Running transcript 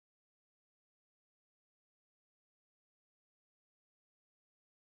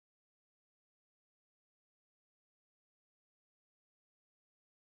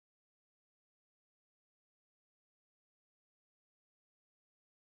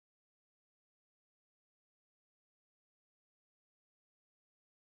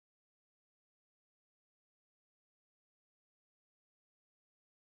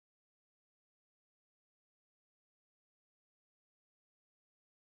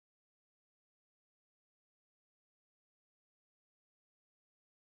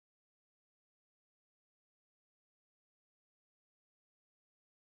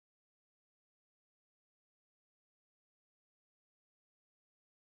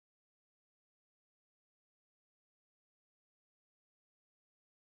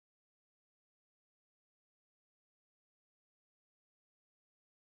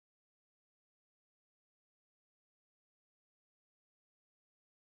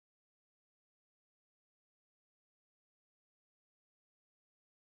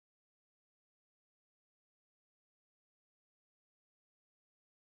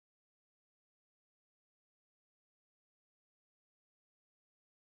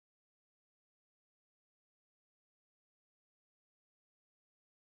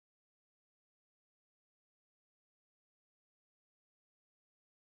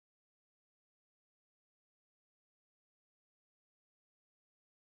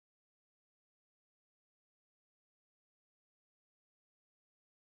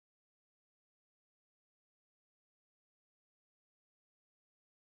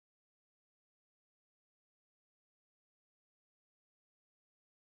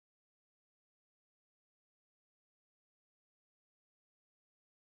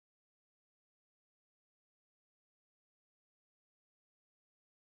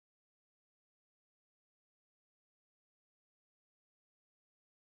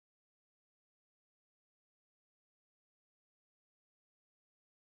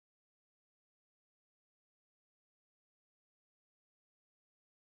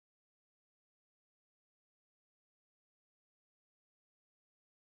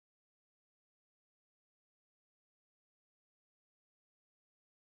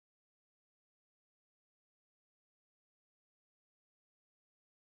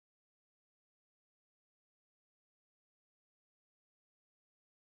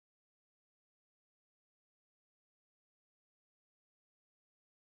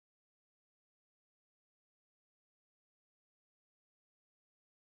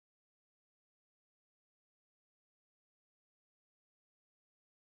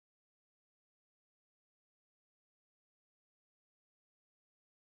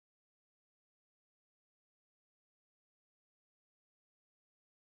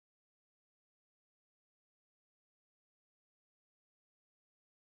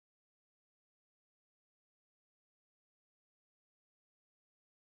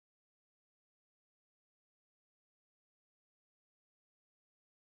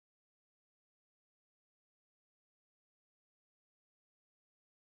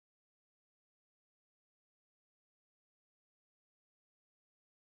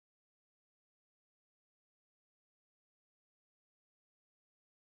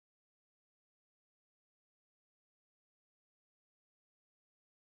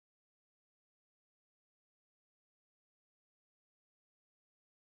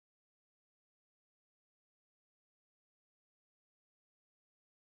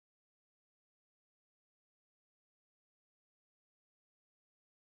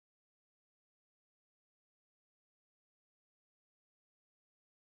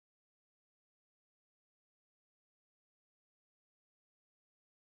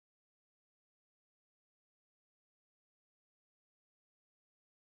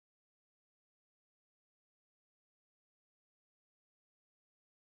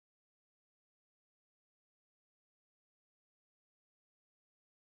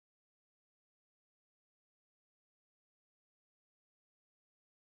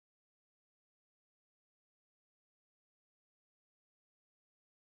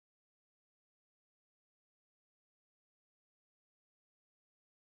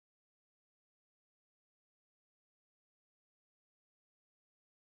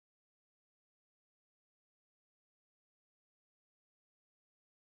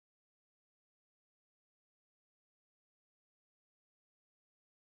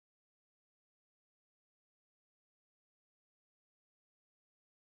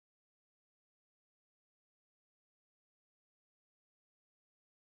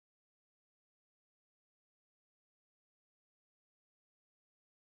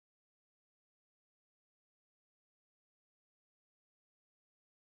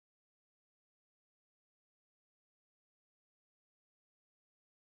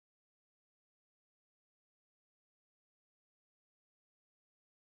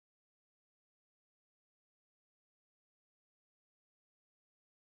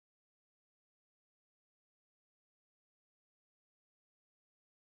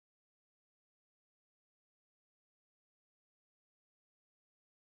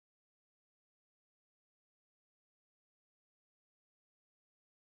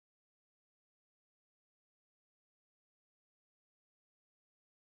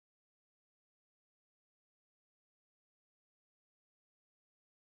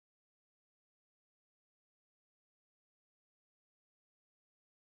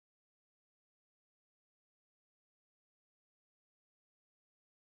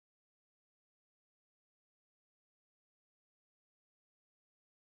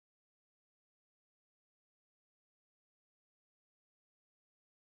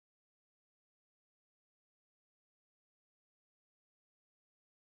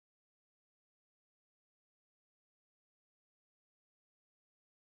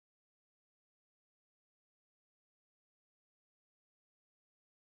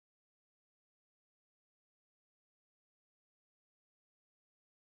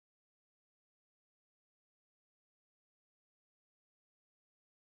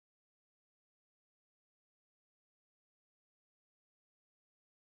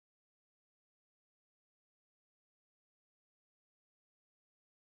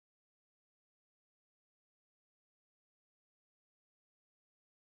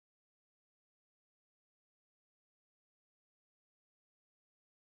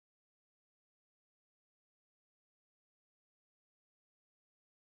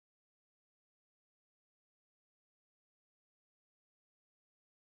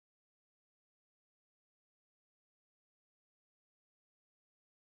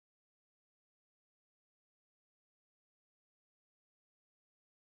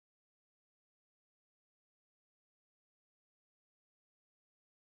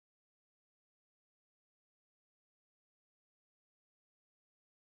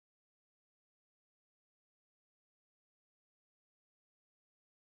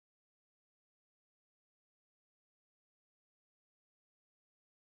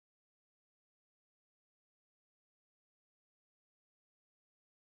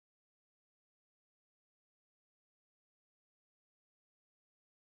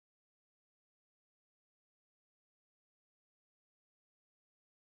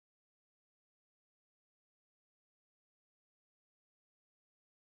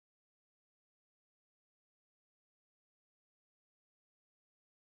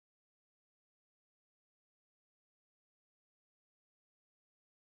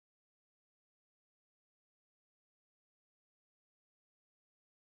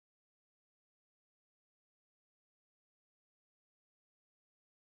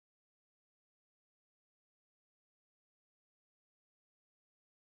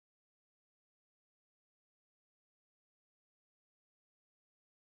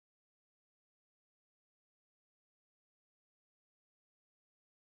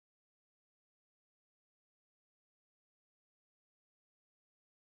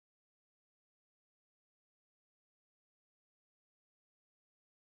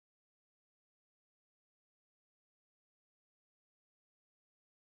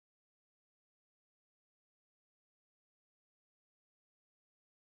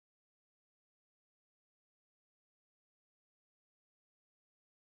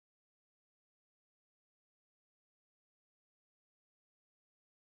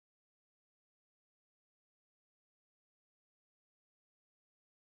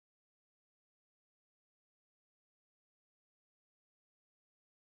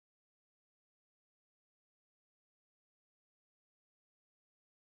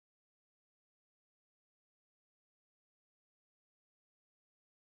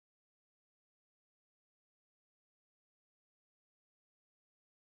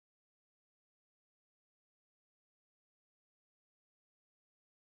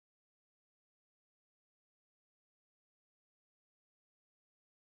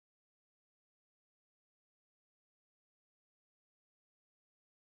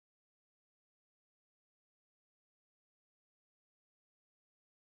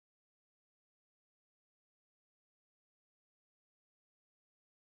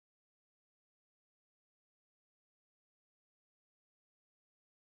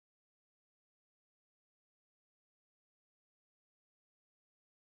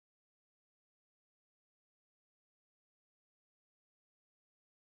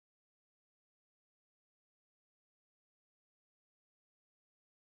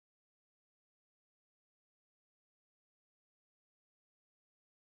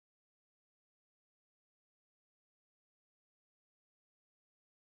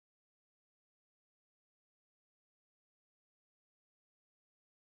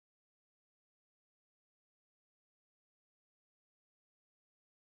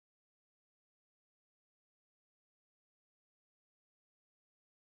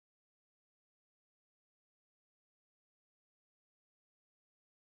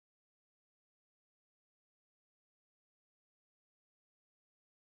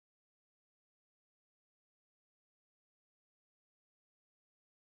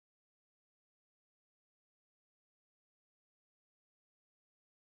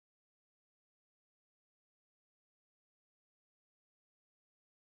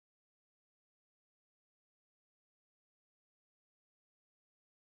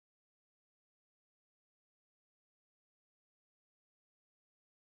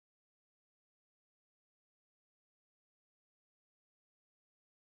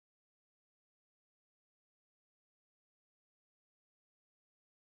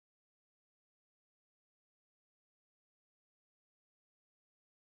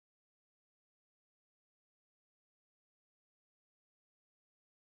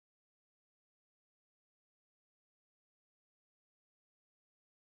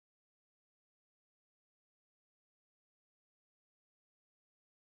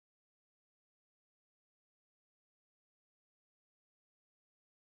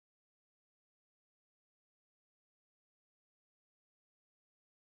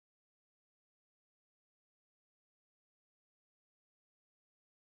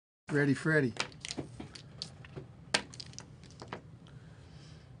Ready, Freddy.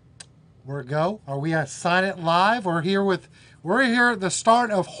 We're go. Are we at Sign It Live? We're here at the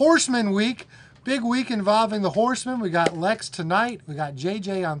start of Horseman Week. Big week involving the horsemen. We got Lex tonight. We got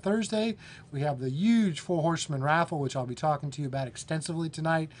JJ on Thursday. We have the huge 4 Horsemen raffle, which I'll be talking to you about extensively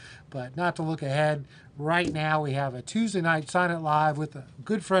tonight. But not to look ahead, right now we have a Tuesday night Sign It Live with a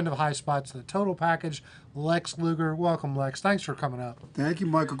good friend of High Spots, the total package, Lex Luger. Welcome, Lex. Thanks for coming up. Thank you,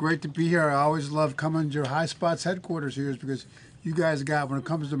 Michael. Great to be here. I always love coming to your High Spots headquarters here because you guys got, when it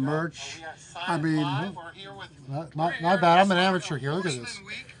comes to merch, I mean... Not bad. I'm an amateur here. Look at this.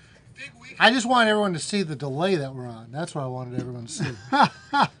 I just want everyone to see the delay that we're on. That's what I wanted everyone to see.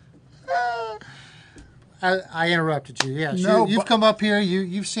 I interrupted you. Yeah, no, you've come up here.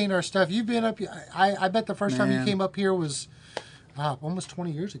 You've seen our stuff. You've been up here. I bet the first time you came up here was almost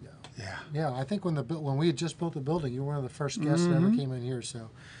 20 years ago. Yeah. Yeah, I think when we had just built the building, you were one of the first guests that ever came in here. So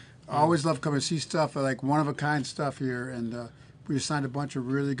I always love coming to see stuff, like one-of-a-kind stuff here. And we signed a bunch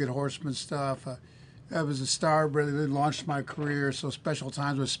of really good horseman stuff. That was a star, really launched my career. So special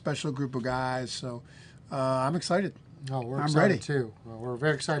times with a special group of guys. So I'm excited. Oh, we're I'm excited ready. too. Well, we're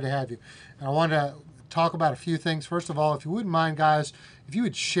very excited to have you. And I wanted to talk about a few things. First of all, if you wouldn't mind, guys, if you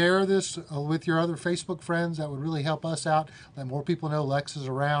would share this with your other Facebook friends, that would really help us out. Let more people know Lex is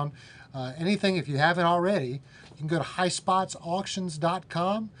around. Anything, if you haven't already, you can go to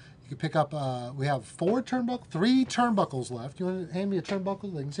highspotsauctions.com. You can pick up, we have 3 turnbuckles left. You want to hand me a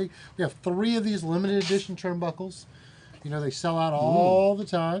turnbuckle? They can see we have 3 of these limited edition turnbuckles. You know, they sell out all the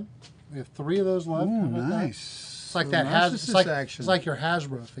time. We have 3 of those left. Ooh, nice. It's like that. It's like your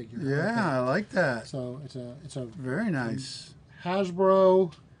Hasbro figure. Yeah, I like that. So it's a very nice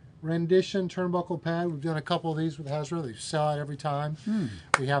Hasbro rendition turnbuckle pad. We've done a couple of these with Hasbro. They sell out every time.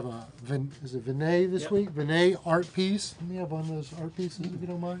 We have a Vinay this week? Vinay art piece. Let me have one of those art pieces if you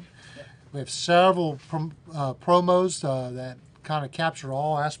don't mind. We have several promos that kind of capture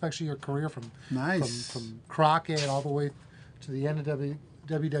all aspects of your career from Crockett all the way to the end of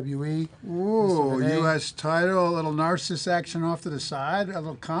WWE. Ooh, U.S. title, a little Narcissus action off to the side, a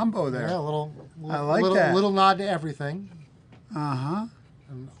little combo there. Yeah, I like that. Little nod to everything. Uh-huh.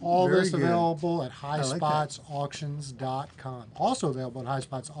 And all Very this available at highspotsauctions.com. Also available at High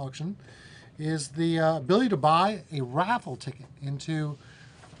Spots Auction is the ability to buy a raffle ticket into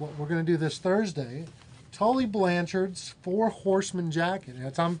what we're going to do this Thursday. Tully Blanchard's 4 Horsemen jacket.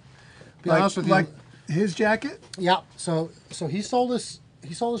 And I'm be honest with you. Like his jacket? Yeah. So he sold us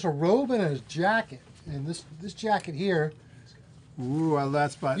a robe and a jacket. And this jacket here. Ooh,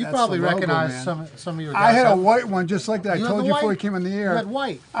 that's you probably recognize some of your guys. I had a white one just like that. I told you before we came in the air. You had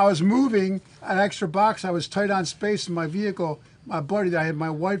white. I was moving an extra box. I was tight on space in my vehicle. My buddy, I had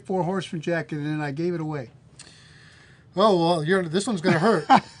my white 4 Horseman jacket, and then I gave it away. Oh, well, this one's going to hurt.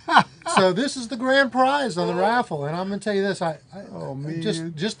 So this is the grand prize on the raffle, and I'm going to tell you this.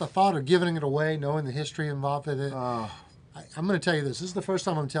 Just the thought of giving it away, knowing the history involved in it, I'm going to tell you this. This is the first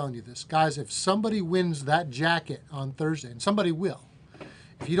time I'm telling you this. Guys, if somebody wins that jacket on Thursday, and somebody will,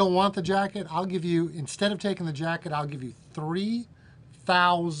 if you don't want the jacket, I'll give you, instead of taking the jacket, I'll give you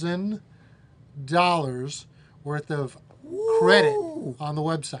 $3,000 worth of credit on the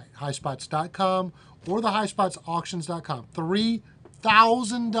website, highspots.com or the highspotsauctions.com.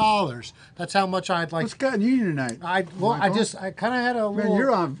 $3,000. That's how much I'd like. What's gotten you tonight? I kind of had a little. Man,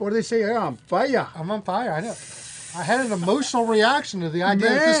 you're on. What do they say? You're on fire. I'm on fire. I know. I had an emotional reaction to the idea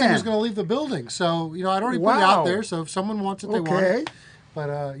that this thing was going to leave the building. So I'd already put it out there. So if someone wants it, they want it.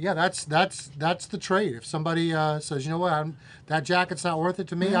 But yeah, that's the trade. If somebody says, you know what, that jacket's not worth it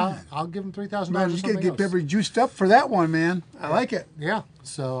to me, I'll give them $3,000. Man, you get everybody juiced up for that one, man. I like it. Yeah.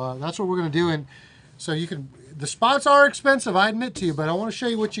 So that's what we're going to do, and so you can. The spots are expensive, I admit to you, but I want to show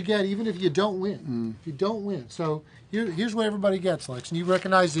you what you get, even if you don't win. If you don't win, so here's what everybody gets, Lex, and you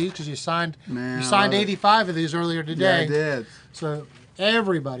recognize these because you signed 85 of these earlier today. Yeah, I did. So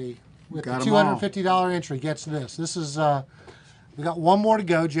everybody with the $250 entry gets this. This is we got one more to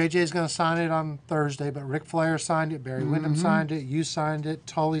go. JJ's going to sign it on Thursday, but Ric Flair signed it, Barry Windham signed it, you signed it,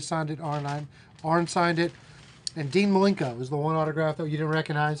 Tully signed it, Arn signed it. And Dean Malenko was the one autograph that you didn't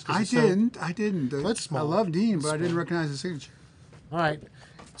recognize. I didn't. It's small. I love Dean, but I didn't recognize his signature. All right.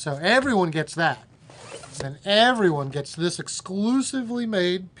 So everyone gets that. And everyone gets this exclusively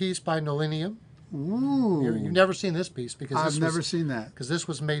made piece by Nolinium. Ooh. You've never seen this piece because I've never seen that. Because this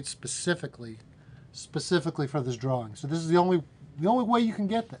was made specifically for this drawing. So this is the only way you can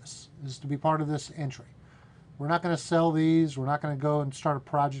get this is to be part of this entry. We're not going to sell these. We're not going to go and start a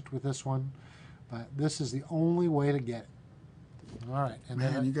project with this one. But this is the only way to get it. All right. And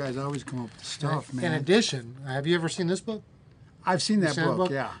man, you guys always come up with stuff, man. In addition, have you ever seen this book? I've seen that Sand book,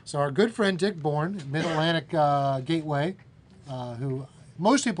 yeah. So our good friend Dick Bourne, Mid-Atlantic Gateway, who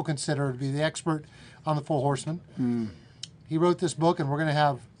most people consider to be the expert on the Four Horsemen. He wrote this book, and we're going to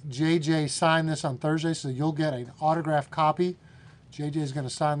have JJ sign this on Thursday, so you'll get an autographed copy. JJ is going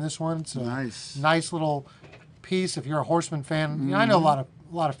to sign this one. It's a nice little piece. If you're a Horseman fan, I know a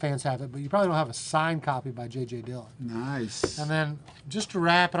lot of fans have it, but you probably don't have a signed copy by J.J. Dillon. Nice. And then just to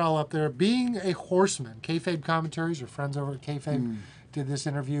wrap it all up there, being a Horseman, Kayfabe Commentaries, or friends over at Kayfabe, did this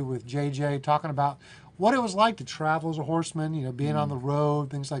interview with J.J. talking about what it was like to travel as a horseman, you know, being on the road,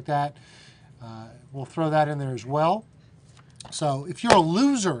 things like that. We'll throw that in there as well. So if you're a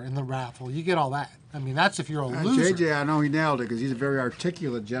loser in the raffle, you get all that. I mean, that's if you're a loser. JJ, I know he nailed it because he's a very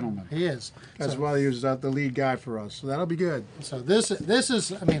articulate gentleman. He is. That's why he was the lead guy for us. So that'll be good. So this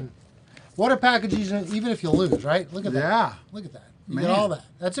is, I mean, what a package, even if you lose, right? Look at that. Yeah. Look at that. You get all that.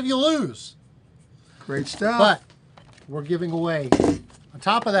 That's if you lose. Great stuff. But we're giving away, on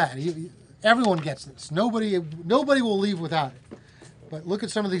top of that, everyone gets this. Nobody will leave without it. But look at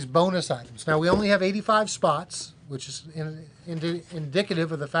some of these bonus items. Now, we only have 85 spots, which is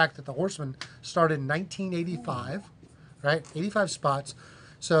indicative of the fact that the Horseman started in 1985, right? 85 spots.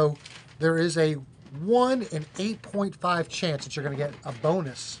 So there is a 1 in 8.5 chance that you're going to get a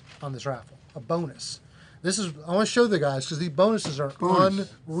bonus on this raffle. A bonus. This is, I want to show the guys because these bonuses are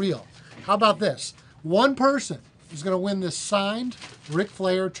unreal. How about this? One person is going to win this signed Ric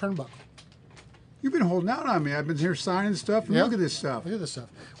Flair turnbuckle. You've been holding out on me. I've been here signing stuff. And look at this stuff. Look at this stuff.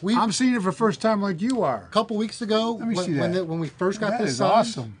 I'm seeing it for the first time like you are. A couple weeks ago, Let me see that. When we first got this signed,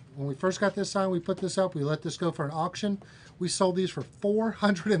 awesome. When we first got this signed, we put this up. We let this go for an auction. We sold these for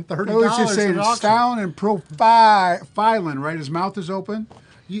 $430 Let's just say it's styling and profiling, right? His mouth is open.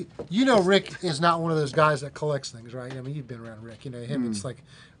 You know Rick is not one of those guys that collects things, right? I mean, you've been around Rick. You know him. It's like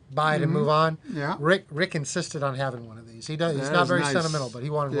buy it and move on. Yeah. Rick insisted on having one of these. He does. He's not very sentimental, but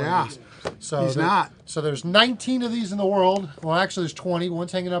he wanted one of these. So he's not. So there's 19 of these in the world. Well, actually, there's 20.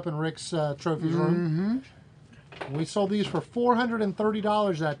 One's hanging up in Rick's trophies room. We sold these for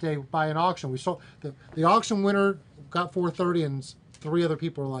 $430 that day by an auction. We sold the auction winner got $430, and 3 other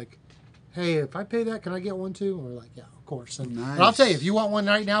people were like, "Hey, if I pay that, can I get one too?" And we're like, "Yeah, of course." And I'll tell you, if you want one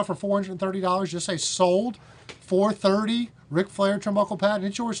right now for $430, just say sold, $430, Ric Flair turnbuckle pad, and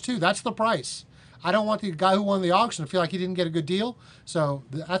it's yours too. That's the price. I don't want the guy who won the auction to feel like he didn't get a good deal. So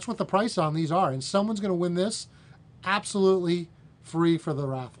that's what the price on these are. And someone's going to win this absolutely free for the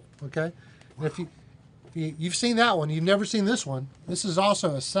raffle. Okay? And if you've seen that one, you've never seen this one. This is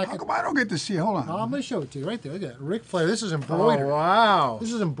also a second. How come I don't get to see? Hold on. I'm going to show it to you right there. Look at that. Ric Flair. This is embroidered. Oh, wow.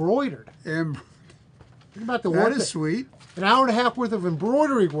 This is embroidered. Think about the work. That is sweet. An hour and a half worth of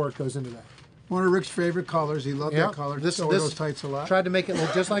embroidery work goes into that. One of Rick's favorite colors. He loved that color. This those tights a lot. Tried to make it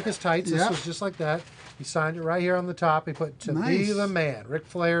look just like his tights. This was just like that. He signed it right here on the top. He put "To be the man." Ric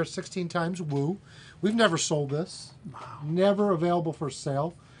Flair, 16 times woo. We've never sold this. Wow. Never available for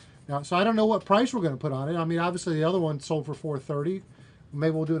sale. Now, so I don't know what price we're going to put on it. I mean, obviously the other one sold for $430.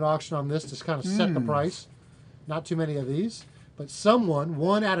 Maybe we'll do an auction on this to kind of set the price. Not too many of these, but someone,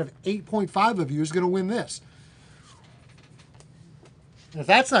 1 out of 8.5 of you, is going to win this. If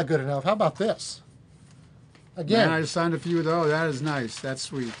that's not good enough, how about this? Again, Man, I just signed a few of those. That is nice. That's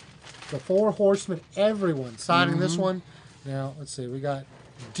sweet. The Four Horsemen, everyone signing this one. Now, let's see. We got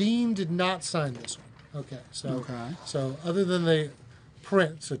Dean did not sign this one. Okay, so other than the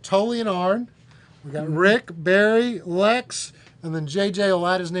print, so Tully and Arn, we got Rick, Barry, Lex, and then JJ will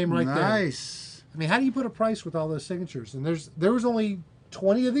add his name right there. Nice. I mean, how do you put a price with all those signatures? And there was only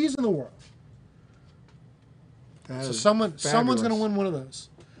 20 of these in the world. So someone's going to win one of those.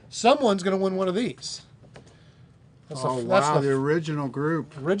 Someone's going to win one of these. That's the original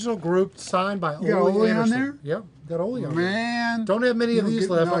group. Original group signed by Ole Ole Anderson. on there? Yep, got Ole on there. Man. Don't have many of these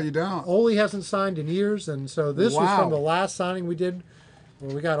left. No, you don't. Ole hasn't signed in years, and so this was from the last signing we did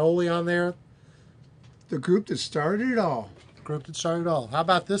where we got Ole on there. The group that started it all. The group that started it all. How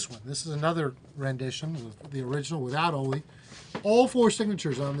about this one? This is another rendition of the original without Ole. All 4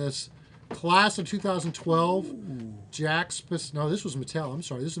 signatures on this. Class of 2012, no, this was Mattel. I'm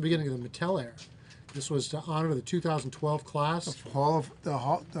sorry, this is the beginning of the Mattel era. This was to honor the 2012 class.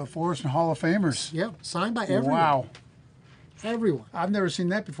 The Forest and Hall of Famers. Yep, signed by everyone. Wow. Everyone. I've never seen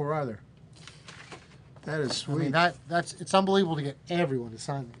that before either. That is sweet. I mean, it's unbelievable to get everyone to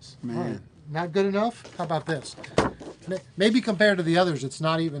sign these. Man. Right. Not good enough? How about this? Maybe compared to the others, it's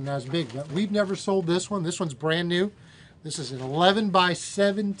not even as big, but we've never sold this one. This one's brand new. This is an 11 by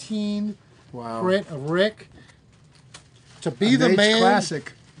 17 print of Rick. To be the man.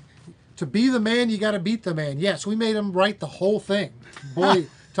 Classic. To be the man, you got to beat the man. Yes, we made him write the whole thing. Boy,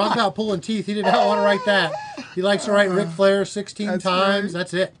 Talk about pulling teeth. He did not want to write that. He likes to write Ric Flair 16 That's times. right.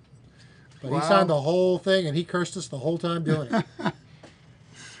 That's it. But Wow. he signed the whole thing, and he cursed us the whole time doing it.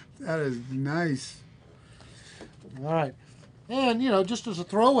 That is nice. All right. And, just as a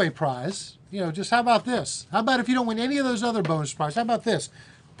throwaway prize, just how about this? How about if you don't win any of those other bonus prizes? How about this?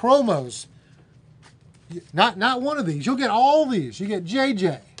 Promos. Not one of these. You'll get all these. You get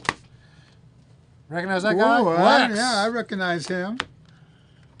JJ. Recognize that guy? Ooh, Lex. I recognize him.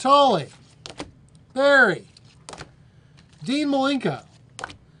 Tully. Barry. Dean Malenko.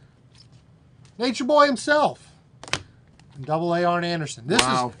 Nature Boy himself. And Double A Arn Anderson.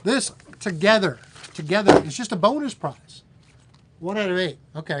 This together, it's just a bonus prize. 1 out of 8.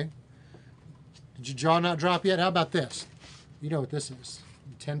 Okay. Did your jaw not drop yet? How about this? You know what this is.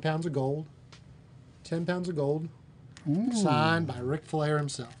 10 pounds of gold. 10 pounds of gold. Ooh. Signed by Ric Flair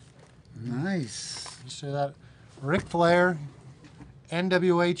himself. Nice. You see that? Ric Flair,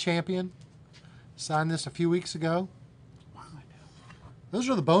 NWA champion. Signed this a few weeks ago. Those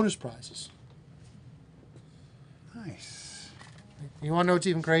are the bonus prizes. Nice. You want to know what's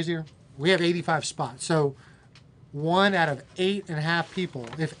even crazier? We have 85 spots. So 1 out of 8.5 people,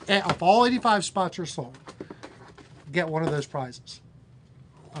 if all 85 spots are sold, get one of those prizes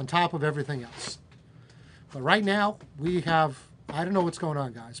on top of everything else. But right now, we have, I don't know what's going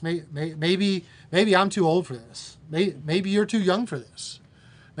on, guys. Maybe I'm too old for this. Maybe you're too young for this.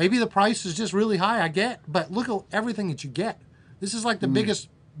 Maybe the price is just really high, I get. But look at everything that you get. This is like the biggest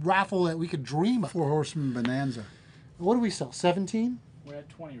raffle that we could dream of. 4 Horsemen Bonanza. What do we sell, 17? We're at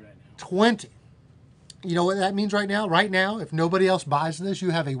 20 right now. 20. You know what that means right now? Right now, if nobody else buys this, you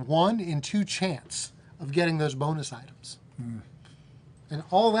have a 1 in 2 chance of getting those bonus items. And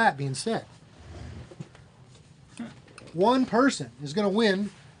all that being said, one person is going to win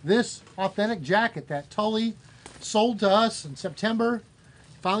this authentic jacket that Tully sold to us in September.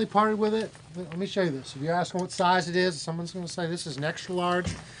 Finally parted with it. Let me show you this. If you're asking what size it is, someone's going to say this is an extra large.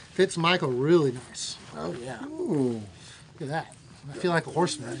 Fits Michael really nice. Oh, yeah. Ooh. Look at that. I feel like a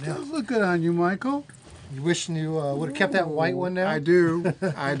horseman right now. Those look good on you, Michael. You wishing you would have kept that white one now? I do.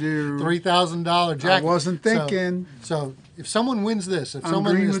 I do. $3,000 jacket. I wasn't thinking. So if someone wins this, if I'm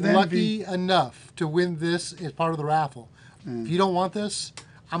someone green is with lucky envy. enough to win this as part of the raffle, if you don't want this,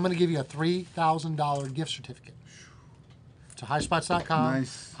 I'm going to give you a $3,000 gift certificate to highspots.com,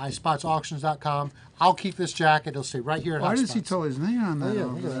 Nice. highspotsauctions.com. I'll keep this jacket. It'll stay right here at Oh, I High didn't see Spots. Tully's name on that yeah,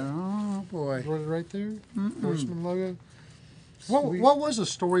 over look at there. that. Oh, boy. Wrote it right there. Horseman logo. What was the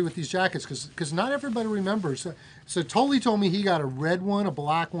story with these jackets? Because not everybody remembers. So Tully told me he got a red one, a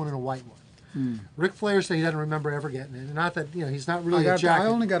black one, and a white one. Ric Flair said he doesn't remember ever getting it. And not that he's not really a jacket. I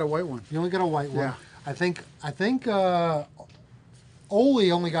only got a white one. You only got a white one. Yeah. I think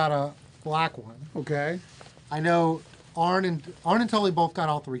Ole only got a black one. Okay. I know Arn and Tully both got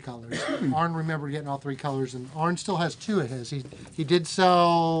all 3 colors. Arn remembered getting all 3 colors, and Arn still has 2 of his. He did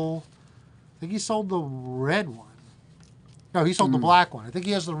sell. I think he sold the red one. No, he sold the black one. I think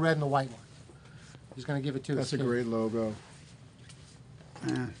he has the red and the white one. He's going to give it to us. That's a great logo.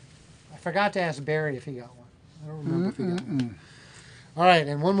 Yeah. I forgot to ask Barry if he got one. I don't remember if he got one. All right,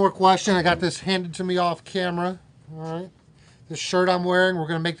 and one more question. I got this handed to me off camera. All right. This shirt I'm wearing, we're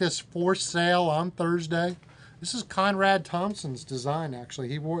going to make this for sale on Thursday. This is Conrad Thompson's design, actually.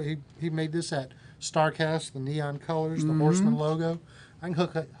 He made this at StarCast, the neon colors, the Horseman logo. I can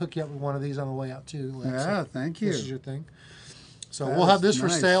hook you up with one of these on the way out, too. Lex. Yeah, thank you. This is your thing. So That we'll have is this for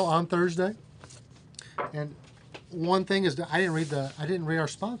nice. sale on Thursday. And one thing is that I didn't read our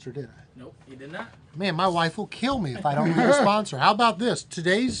sponsor, did I? Nope, you did not. Man, my wife will kill me if I don't read a sponsor. How about this?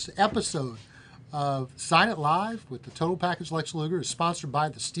 Today's episode of Sign It Live with the Total Package Lex Luger is sponsored by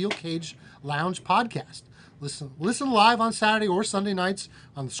the Steel Cage Lounge podcast. Listen live on Saturday or Sunday nights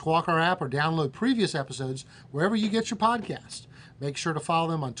on the Squawker app or download previous episodes wherever you get your podcast. Make sure to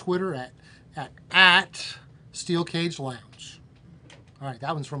follow them on Twitter at Steel Cage Lounge. All right,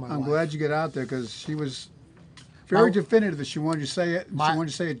 that one's from my wife. I'm glad you get out there because she was very definitive that she wanted you to say it. She wanted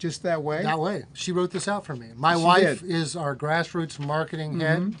to say it just that way. That way. She wrote this out for me. My She wife did. is our grassroots marketing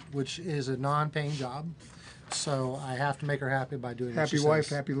head, which is a non-paying job. So I have to make her happy by doing what Happy she wife,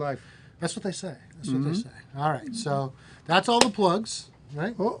 says. happy life. That's what they say. That's what they say. All right, so that's all the plugs,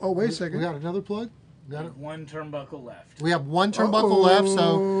 right? Oh, wait a We second. got another plug? We have 1 turnbuckle left. We have 1 turnbuckle left,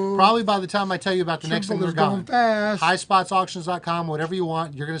 so probably by the time I tell you about the next thing, they're Turnbuckle's gone. going fast. Highspotsauctions.com, whatever you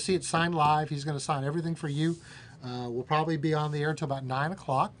want. You're going to see it signed live. He's going to sign everything for you. We'll probably be on the air until about 9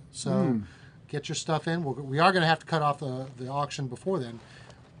 o'clock, so get your stuff in. We are going to have to cut off the auction before then.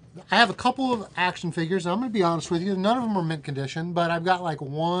 I have a couple of action figures. I'm going to be honest with you. None of them are mint condition, but I've got like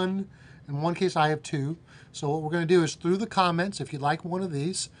 1 In one case, I have 2. So what we're going to do is through the comments, if you'd like one of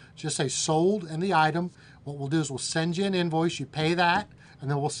these, just say sold and the item. What we'll do is we'll send you an invoice. You pay that, and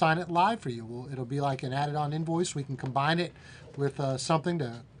then we'll sign it live for you. It'll be like an added-on invoice. We can combine it with something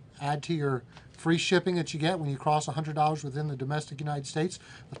to add to your free shipping that you get when you cross $100 within the domestic United States.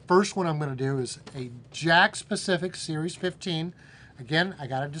 The first one I'm going to do is a Jack Pacific Series 15. Again, I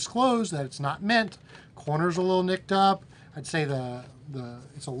got to disclose that it's not mint. Corner's a little nicked up. I'd say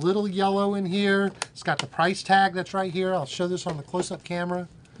it's a little yellow in here. It's got the price tag that's right here. I'll show this on the close-up camera.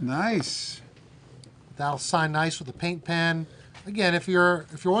 Nice. That'll sign nice with a paint pen. Again, if you're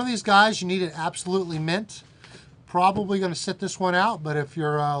one of these guys, you need it absolutely mint. Probably going to sit this one out, but if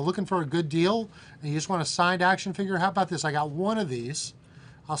you're looking for a good deal and you just want a signed action figure, how about this? I got one of these.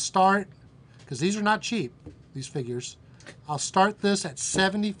 I'll start, because these are not cheap, these figures. I'll start this at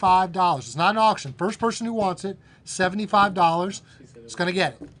 $75. It's not an auction. First person who wants it, $75. It's going to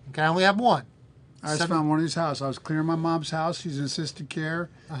get it. Okay, I only have one. I just found one of these houses. I was clearing my mom's house. She's in assisted care.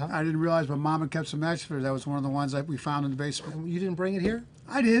 I didn't realize my mom had kept some action figures. That was one of the ones that we found in the basement. You didn't bring it here?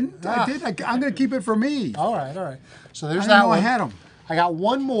 I didn't. I did. I'm going to keep it for me. All right, all right. So there's I that didn't know one. I had them. I got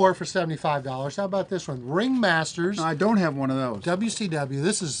one more for $75. How about this one? Ringmasters. No, I don't have one of those. WCW.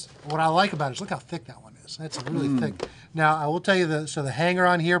 This is what I like about it. Is look how thick that one is. That's really thick. Now I will tell you the hanger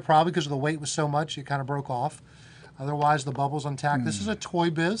on here, probably because the weight was so much, it kind of broke off. Otherwise, the bubble's intact. This is a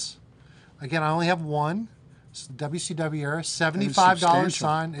Toy Biz. Again, I only have one. It's the WCW era. $75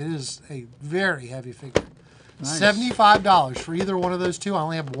 sign. It is a very heavy figure. Nice. $75 for either one of those two. I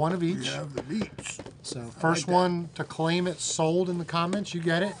only have one of each. You have the beach. So first one to claim it sold in the comments, you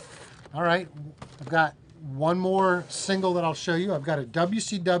get it. All right, I've got one more single that I'll show you. I've got a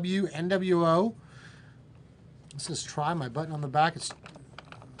WCW NWO. This is try my button on the back. It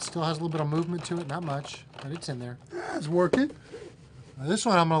still has a little bit of movement to it, not much, but it's in there. Yeah, it's working. Now, this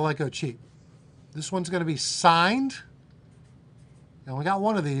one I'm going to let go cheap. This one's going to be signed. And we got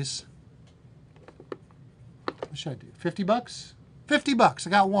one of these. What should I do? 50 bucks? 50 bucks. I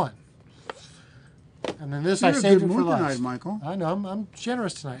got one. And then this I saved it for last. Tonight, Michael. I know. I'm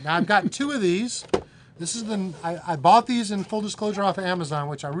generous tonight. Now I've got 2 of these. This is I bought these in full disclosure off of Amazon,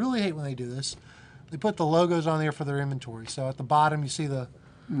 which I really hate when they do this. They put the logos on there for their inventory. So at the bottom you see the,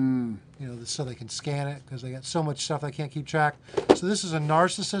 so they can scan it because they got so much stuff they can't keep track. So this is a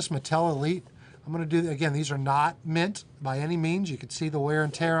Narcissus Mattel Elite. I'm going to do, again, these are not mint by any means. You can see the wear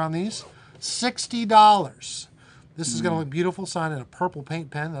and tear on these. $60. This is going to look beautiful, signed in a purple paint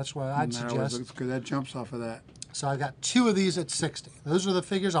pen. That's what I'd suggest. Looks good. That jumps off of that. So I got 2 of these at $60. Those are the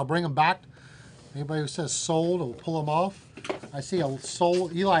figures. I'll bring them back. Anybody who says sold, will pull them off. I see a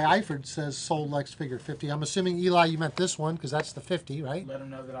sold. Eli Eifert says sold Lex figure 50. I'm assuming, Eli, you meant this one because that's the 50, right? Let them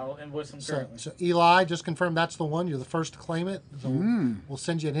know that I'll invoice them currently. So Eli, just confirm that's the one. You're the first to claim it. So we'll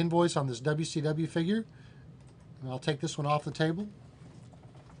send you an invoice on this WCW figure. And I'll take this one off the table.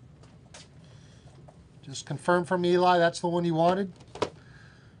 Just confirm from Eli that's the one you wanted.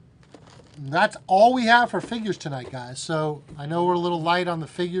 And that's all we have for figures tonight, guys. So I know we're a little light on the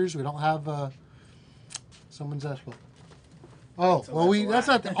figures. We don't have someone's asked. Oh, well, that's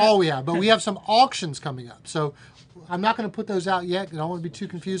not all we have, but we have some auctions coming up. So I'm not going to put those out yet. I don't want to be too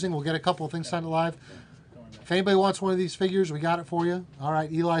confusing. We'll get a couple of things signed live. If anybody wants one of these figures, we got it for you. All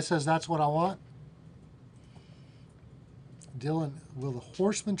right, Eli says that's what I want. Dylan, will the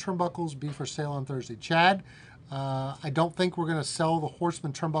Horseman turnbuckles be for sale on Thursday? Chad, I don't think we're going to sell the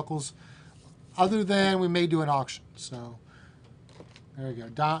Horseman turnbuckles other than we may do an auction. So there you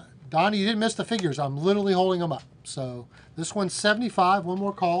go. Donnie, you didn't miss the figures. I'm literally holding them up. So this one's 75. One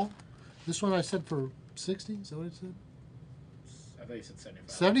more call. This one I said for 60. Is that what it said? I thought you said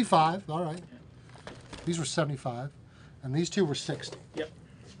 75. 75. All right. Yeah. These were 75. And these 2 were 60. Yep.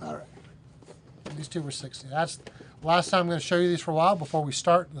 All right. These 2 were 60. That's the last time I'm going to show you these for a while before we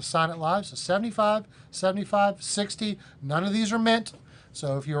start the Sign It Live. So 75, 75, 60. None of these are mint.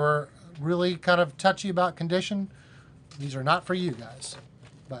 So if you're really kind of touchy about condition, these are not for you guys.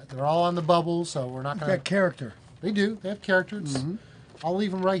 But they're all on the bubble, so we're not going to... Got character. They do. They have character. I'll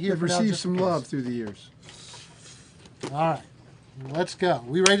leave them right here They've for now. received just in some case. love through the years. All right. Let's go.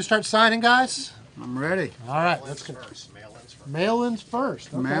 We ready to start signing, guys? I'm ready. All right. Let's go. Mail-ins first. Mail-ins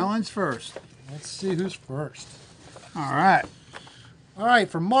first. Okay. Mail-ins first. Let's see who's first. All right. All right.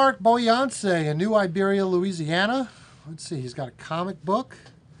 For Mark Boyance in New Iberia, Louisiana. Let's see. He's got a comic book.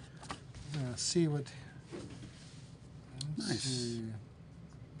 See what... Nice. See.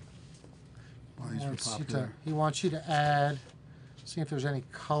 Well, these were popular. He wants you to add, see if there's any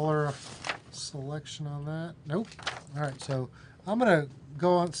color selection on that. Nope. All right, so I'm going to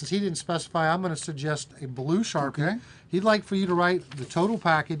go on, since he didn't specify, I'm going to suggest a blue Sharpie. Okay. He'd like for you to write the total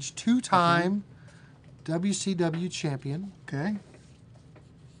package, two-time WCW champion. Okay.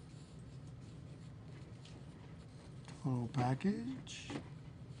 Total package.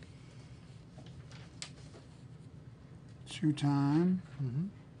 Two-time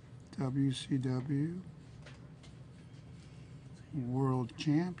WCW World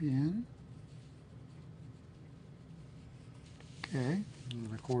Champion. Okay.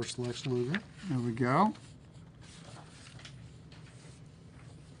 And of course, Lex Luger. There we go.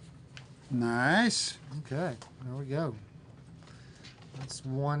 Nice. Okay, there we go. That's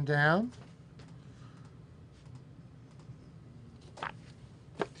one down.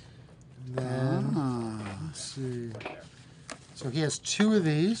 And then, let's see. So he has two of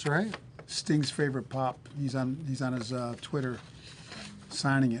these, right? Sting's favorite pop. He's on his Twitter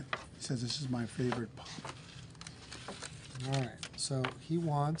signing it. He says this is my favorite pop. All right, so he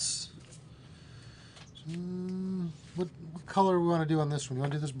wants, what color we want to do on this one? You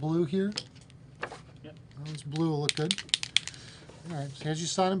want to do this blue here? Yep. Oh, this blue will look good. All right, so here's you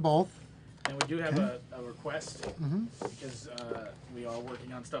signing both. And we do have a request because we are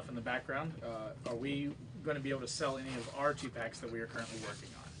working on stuff in the background. Are we going to be able to sell any of our 2-packs that we are currently working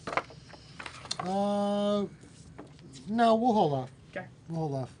on? No, we'll hold off. Okay. We'll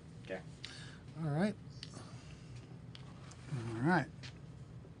hold off. Okay. All right. All right.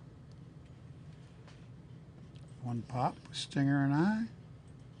 One pop, Stinger and I.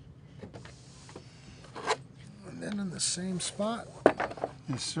 And then in the same spot.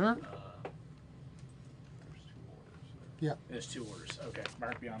 Yes, sir. Yeah. There's 2 orders. Okay.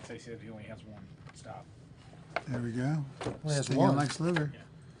 Mark Beyonce said he only has 1. Stop. There we go. Only has Sting one. and Lex Luger.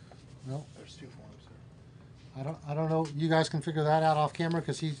 Well, There's 2 forms. I don't know. You guys can figure that out off camera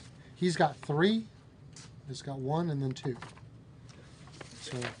because he's got 3. He's got 1 and then 2.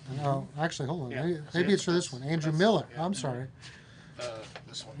 So no, actually, hold on. Yeah. Maybe it's for this one. Andrew Miller. yeah. I'm sorry.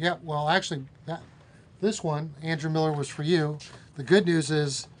 This one. Yeah. Well, actually, this one, Andrew Miller, was for you. The good news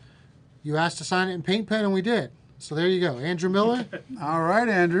is, you asked to sign it in paint pen, and we did. So there you go, Andrew Miller. All right,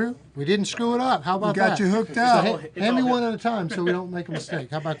 Andrew. We didn't screw it up. How We about got that? you hooked So up. hand me one at a time so we don't make a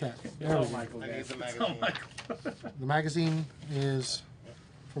mistake. How about that? There we Oh, go. Michael. I need guys. the Oh, magazine. Michael. The magazine is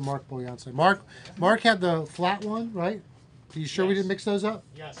for Mark Beyonce. Mark had the flat one, right? Are you sure we didn't mix those up?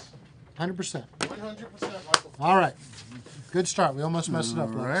 Yes. 100%. 100%, Michael. All right. Good start. We almost messed it up.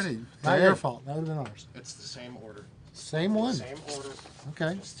 Lex. Alrighty. Not Hey. your fault. That would have been ours. It's the same order. Same one. Same order.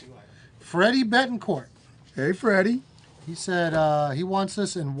 Okay. Just 2 items. Freddie Betancourt. Hey, Freddie. He said he wants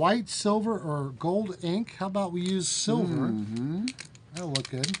this in white, silver, or gold ink. How about we use silver? That'll look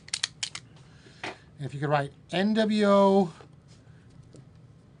good. And if you could write NWO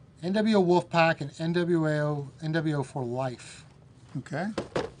Wolfpack and NWO for life. Okay.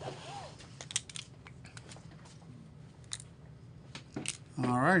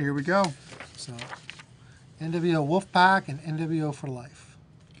 All right, here we go. So NWO Wolfpack and NWO for life.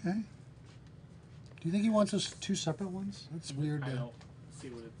 Okay. Do you think he wants those 2 separate ones? That's weird. I Well, don't see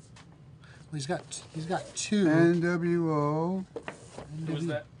what it's. he's got 2. NWO. Who's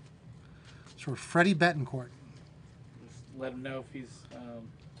that? It's for Freddie Betancourt. Just let him know if he's.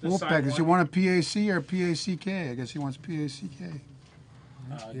 Just sign Wolfpack. Does he one. want a PAC or a PACK? I guess he wants PACK.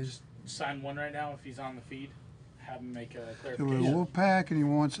 Just sign one right now if he's on the feed. Have him make a Do a clarification. Wolfpack, and he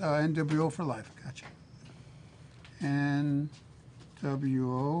wants NWO for life. Gotcha. NWO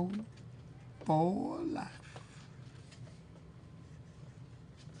for life.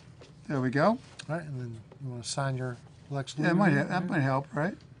 There we go. All right, and then you want to sign your Lex Luger? Yeah, that might help,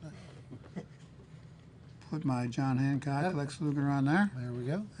 right? Put my John Hancock, Lex Luger on there. There we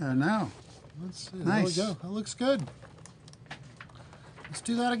go. There now. Let's see. Nice. There we go. That looks good. Let's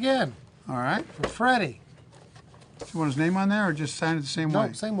do that again All right. for Freddie. Do you want his name on there, or just sign it the same way?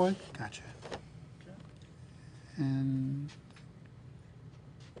 No, same way. Gotcha. And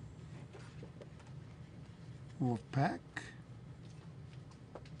Wolfpack.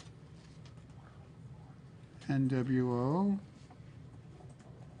 NWO.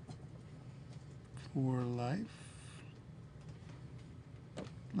 For life.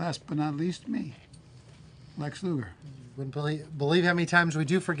 Last but not least, me. Lex Luger. Wouldn't believe how many times we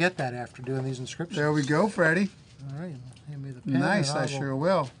do forget that after doing these inscriptions. There we go, Freddie. All right, hand me the pen. Nice, and I will- sure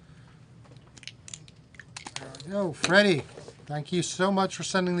will. There we go, Freddie. Thank you so much for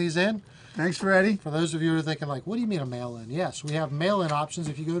sending these in. Thanks, Freddie. For those of you who are thinking, like, what do you mean a mail-in? Yes, we have mail-in options.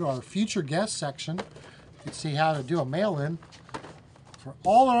 If you go to our future guest section, you can see how to do a mail-in for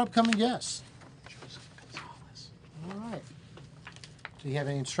all our upcoming guests. All right. Do you have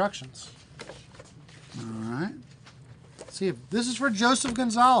any instructions? All right. see if this is for Joseph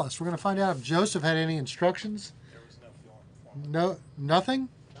Gonzalez. We're going to find out if Joseph had any instructions. There was no form. No, nothing.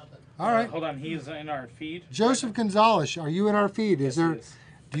 All right, Hold on, he's in our feed. Joseph Gonzalez, are you in our feed? Yes, Is there? he is.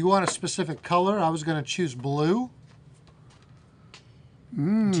 Do you want a specific color? I was going to choose blue.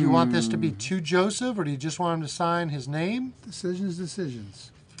 Do you want this to be to Joseph, or do you just want him to sign his name? Decisions,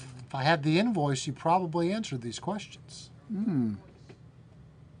 decisions. If I had the invoice, you probably answered these questions. Hmm.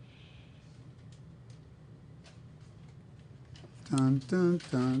 Dun, dun,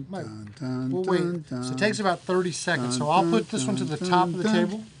 dun, Might- dun, dun, We'll dun, wait. dun, So it takes about 30 seconds. So dun, I'll dun, put this one to the dun, top of the dun,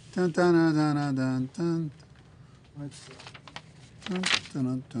 table. dun, dun, dun, dun, dun, dun, Let's see. dun,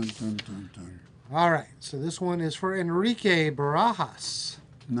 dun, dun, dun, dun, dun. All right. So this one is for Enrique Barajas.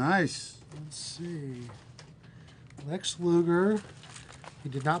 Nice. Let's see. Lex Luger. He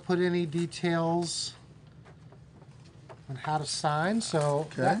did not put any details on how to sign, so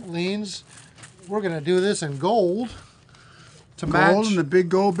Okay. that means we're going to do this in gold to Gold match. and the big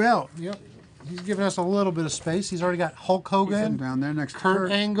gold belt. Yep. He's giving us a little bit of space. He's already got Hulk Sitting Hogan, down there next to Kurt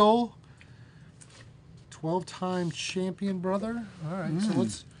Kurt. Angle, 12-time champion brother. All right, so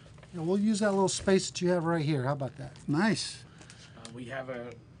let's. We'll use that little space that you have right here. How about that? Nice. We have a.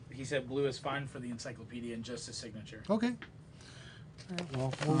 He said blue is fine for the encyclopedia and just his signature. Okay. All right,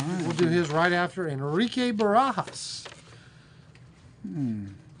 well, we'll do his right after Enrique Barajas.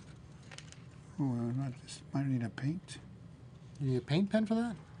 Oh, I just might need a paint. You need a paint pen for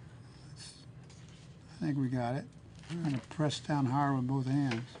that? I think we got it. I'm going to press down hard with both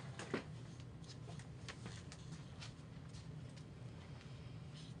hands.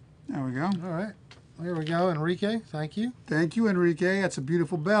 There we go. All right. There we go, Enrique. Thank you. Thank you, Enrique. That's a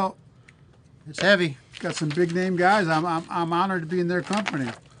beautiful belt. It's heavy. Got some big name guys. I'm honored to be in their company.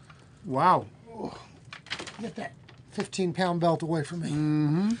 Wow. Get that 15-pound belt away from me.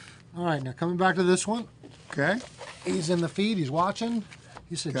 Mm-hmm. All right, now coming back to this one. Okay. He's in the feed. He's watching.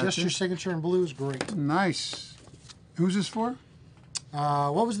 He said, just Gotcha. your signature in blue is great. Nice. Who's this for?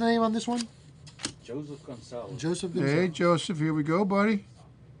 What was the name on this one? Joseph Gonzalez. Joseph Hey, Gonzalez. Joseph. Here we go, buddy.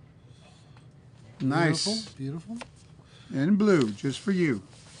 Nice. Beautiful. Beautiful. In blue, just for you.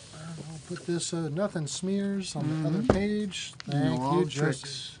 I'll put this, nothing smears on the other page. Thank know all you, the Joseph.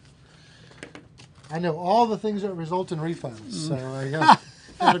 tricks. I know all the things that result in refunds, so I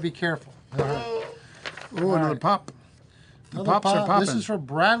got to be careful. All right. Oh, another right. pop. The Another pops are pop. popping. This is for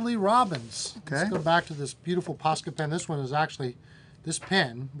Bradley Robbins. Let's Okay. go back to this beautiful Posca pen. This one is actually, this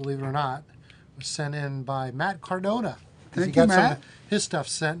pen, believe it or not, was sent in by Matt Cardona. 'Cause Thank he you, got some Matt. of his stuff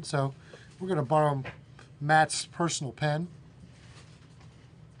sent, so we're going to borrow Matt's personal pen.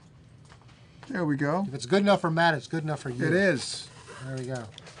 There we go. If it's good enough for Matt, it's good enough for you. It is. There we go.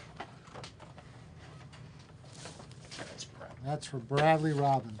 That's prep. That's for Bradley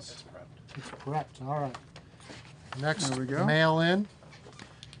Robbins. That's prepped. It's prepped. All right. Next, There we go. mail in.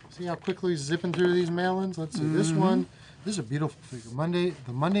 See how quickly he's zipping through these mail-ins? Let's see. This one, this is a beautiful figure.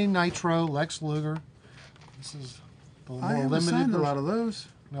 The Monday Nitro Lex Luger. This is the more I haven't limited signed a version. lot of those.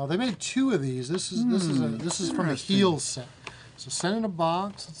 No, they made two of these. This is from the Interesting. Heels set. So sent in a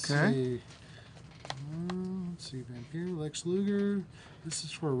box. Let's Okay. see. Let's see, Vampire, Lex Luger. This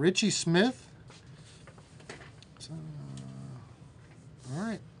is for Richie Smith. So, all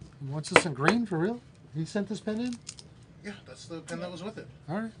right. He wants this in green for real? He sent this pen in? Yeah, that's the pen that was with it.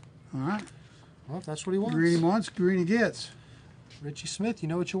 All right. All right. Well, if that's what he wants. Green he wants, green he gets. Richie Smith, you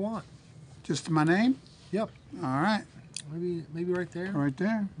know what you want. Just my name? Yep. All right. Maybe right there. Right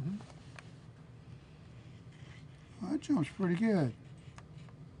there. Oh, that jump's pretty good.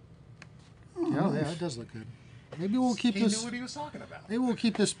 Oh, Yeah, nice. that does look good. Maybe we'll keep He this. knew what he was talking about. Maybe we'll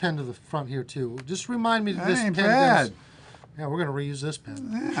keep this pen to the front here too. Just remind me that That this ain't pen bad. does. Yeah, we're gonna reuse this pen.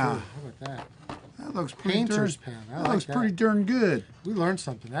 Yeah. Sure. How about that? That looks pretty Painter's darn, pen. I that like looks that. pretty darn good. We learned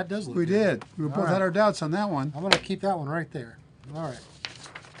something. That does look We good. did. We All both right. had our doubts on that one. I'm gonna keep that one right there. All right.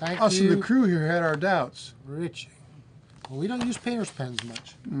 Thank Us you, and the crew here had our doubts. Richie. Well, we don't use painter's pens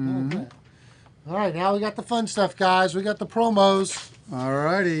much. Mm-hmm. How about that? All right, now we got the fun stuff, guys. We got the promos. All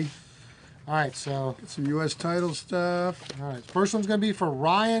righty. All right, so Some U.S. title stuff. all right, first one's gonna be for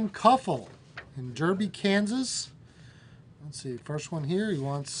Ryan Cuffle in Derby, Kansas. Let's see, first one here. He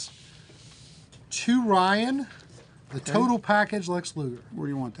wants to Ryan, the total package Lex Luger. Where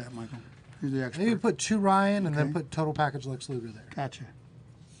do you want that, Michael? You're the expert. Maybe put to Ryan and then Okay. put total package Lex Luger there. Gotcha.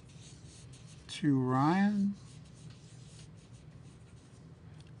 To Ryan.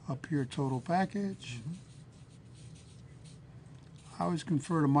 Up here, total package. I always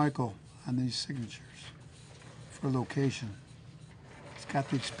confer to Michael on these signatures for location. He's got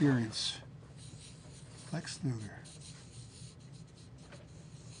the experience. Lex Luger.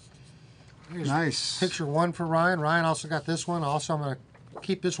 Here's Nice. picture one for Ryan. Ryan also got this one. Also, I'm going to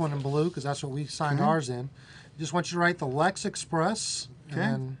keep this one in blue because that's what we signed Okay. ours in. Just want you to write the Lex Express Okay.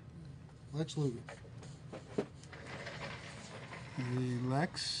 and Lex Luger. The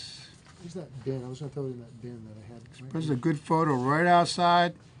Lex. Where's that bin? I was going to throw it in that bin that I had. There's a good photo right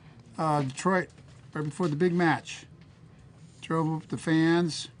outside Detroit, right before the big match. Drove up the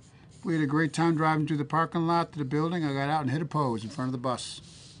fans. We had a great time driving to the parking lot to the building. I got out and hit a pose in front of the bus.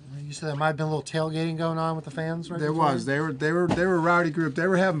 You said there might have been a little tailgating going on with the fans, right? There before? was. They were a rowdy group. They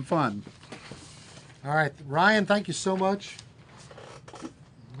were having fun. All right, Ryan, thank you so much.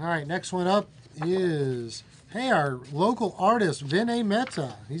 All right, next one up is, hey, our local artist, Vinay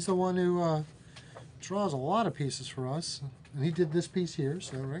Mehta. He's the one who draws a lot of pieces for us. And he did this piece here,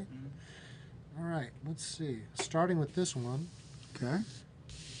 so, right? All right, let's see. Starting with this one, Okay.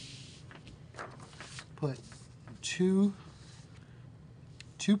 put too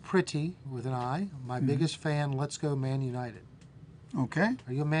pretty with an I. My biggest fan, Let's Go Man United. Okay.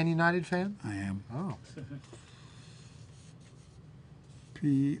 Are you a Man United fan? I am. Oh.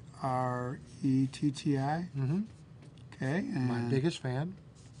 Pretti. Mm-hmm. Okay. And My biggest fan.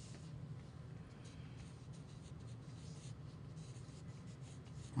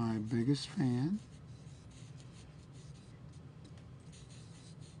 My biggest fan.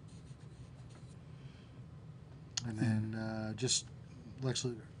 And then just Lex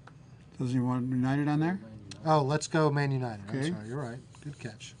Luger. Doesn't he want United on there? Oh, Let's Go Man United. I'm Okay. sorry, you're right. Good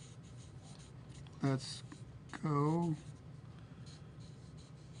catch. Let's go.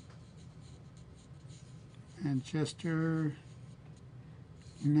 Manchester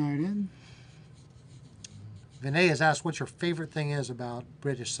United. Vinay has asked what your favorite thing is about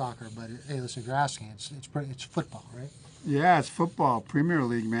British soccer, but hey, listen, if you're asking, it's football, right? Yeah, it's football. Premier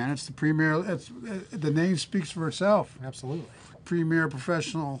League, man. It's the premier. It's the name speaks for itself. Absolutely. Premier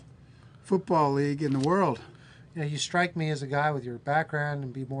professional football league in the world. You know, you strike me as a guy with your background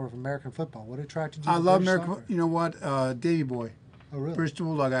and be more of American football. What attracted you? I to love British American. soccer? You know what? Davy Boy, Oh, really? British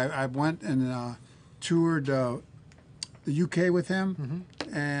Bulldog. I went and toured the UK with him,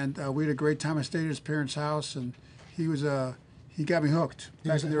 and we had a great time. I stayed at his parents' house, and he got me hooked. He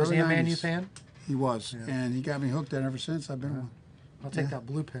back was in the was early he a Man 90s. U fan? He was, Yeah. and he got me hooked, and ever since I've been Yeah. one. I'll take Yeah. that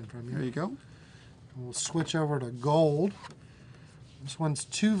blue pen from you. There you go. We'll switch over to gold. This one's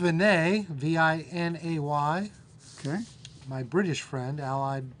to Vinay, Vinay. Okay. My British friend,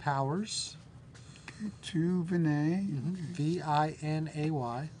 Allied Powers, To Vinay.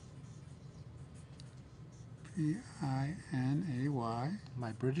 Vinay. Pinay.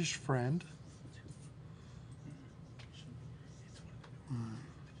 My British friend,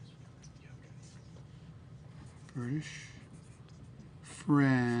 British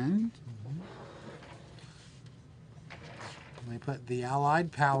friend. and they put the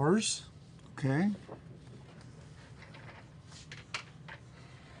Allied Powers. Okay.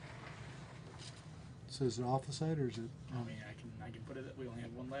 So is it off the side or is it? I mean, I can put it. We only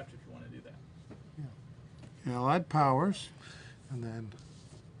have one left if you want to do that. Allied Powers. And then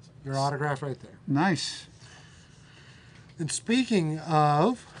your autograph right there. Nice. And speaking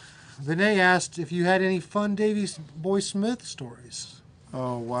of, Vinay asked if you had any fun Davy Boy Smith stories.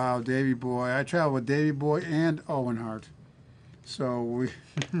 Oh wow, Davy Boy. I traveled with Davy Boy and Owen Hart. So we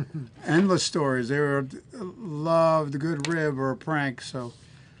endless stories. They were loved a good rib or a prank. So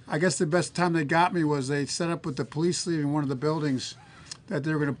I guess the best time they got me was they set up with the police leaving one of the buildings that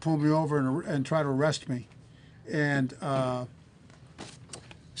they were going to pull me over and try to arrest me. And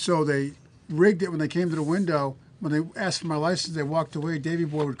so they rigged it when they came to the window. When they asked for my license, they walked away. Davy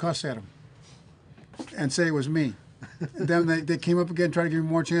Boy would cuss at them and say it was me. And then they came up again, tried to give me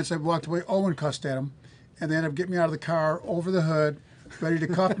more chance. I walked away. Owen cussed at him. And they ended up getting me out of the car, over the hood, ready to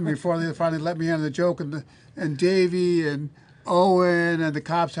cuff me before they finally let me in on the joke. And Davy and Owen and the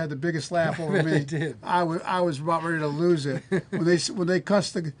cops had the biggest laugh over me. They did. I was about ready to lose it. When they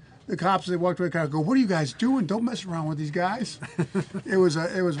cussed the cops, they walked away. I go, "What are you guys doing? Don't mess around with these guys." It was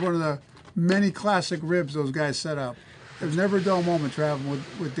one of the many classic ribs those guys set up. It was never a dull moment traveling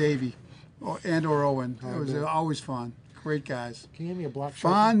with Davey or Owen. It was always fun. Great guys. Can you give me a black Sharpie?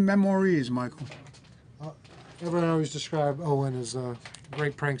 Fond memories, Michael. Everyone always described Owen as a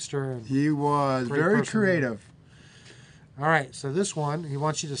great prankster. And, He was Great very person. creative. all right, so this one, he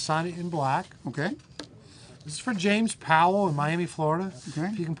wants you to sign it in black. Okay. This is for James Powell in Miami, Florida. Okay.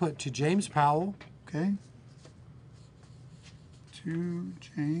 If you can put to James Powell. Okay. To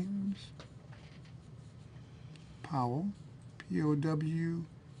James Powell, Powell.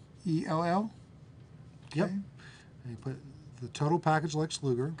 Yep. Okay. And you put the total package Lex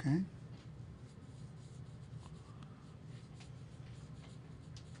Luger.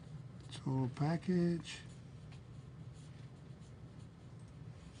 Total package.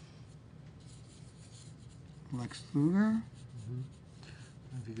 Lex Luger.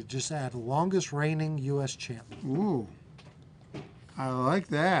 If you could just add longest reigning U.S. champion. Ooh, I like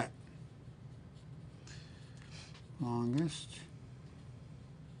that. Longest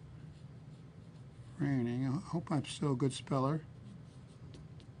reigning. I hope I'm still a good speller.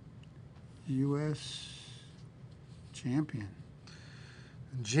 U.S. champion.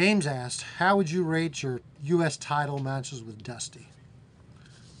 James asked, how would you rate your U.S. title matches with Dusty?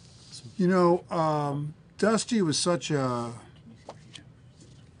 You know, Dusty was such a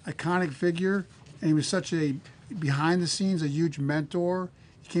iconic figure, and he was such a behind the scenes a huge mentor.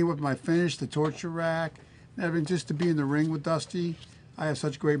 He came up with my finish, the torture rack, and everything. Just to be in the ring with Dusty, I have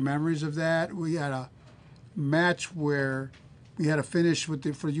such great memories of that. We had a match where we had a finish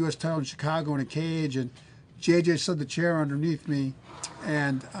with for the U.S. title in Chicago in a cage, and JJ slid the chair underneath me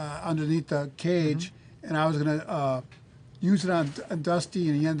and underneath the cage, and I was gonna use it on Dusty,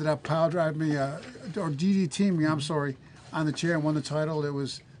 and he ended up power driving me or DDTing me. I'm sorry, on the chair and won the title.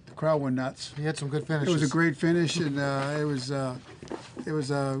 The crowd went nuts. He had some good finishes. It was a great finish, and it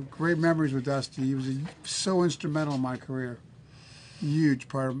was great memories with Dusty. He was so instrumental in my career. Huge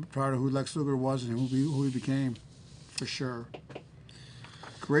part of who Lex Luger was and who he became, for sure.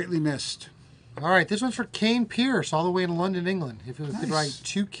 Greatly missed. All right, this one's for Kane Pierce, all the way in London, England. If you could Nice. write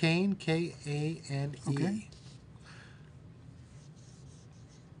to Kane, Kane. Okay.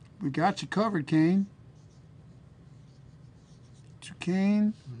 We got you covered, Kane. To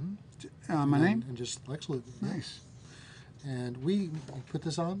Kane. My name? And just Lex Luger. Yeah. Nice. And we put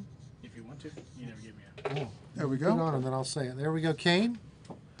this on. If you want to, you never give me a. Oh, There we put it go. on, and then I'll say it. There we go, Kane.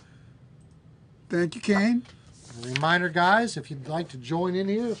 Thank you, Kane. A reminder, guys, if you'd like to join in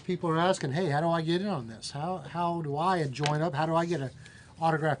here, if people are asking, hey, how do I get in on this? How do I join up? How do I get an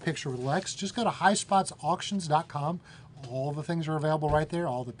autographed picture with Lex? Just go to highspotsauctions.com. All the things are available right there,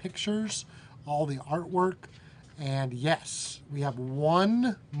 all the pictures, all the artwork. And yes, we have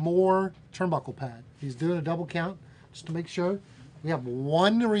one more turnbuckle pad. He's doing a double count just to make sure. We have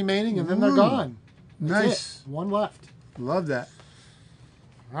one remaining, and then they're Ooh, gone. That's nice. it. One left. Love that.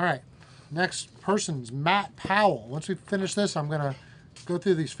 All right. Next person's Matt Powell. Once we finish this, I'm going to go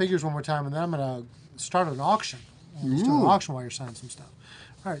through these figures one more time, and then I'm going to start an auction. We'll just do an Ooh. auction while you're signing some stuff.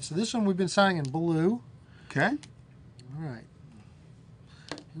 All right, so this one we've been signing in blue. Okay. All right.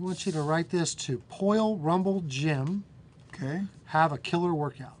 We want you to write this to Poil Rumble Jim. Okay. Have a killer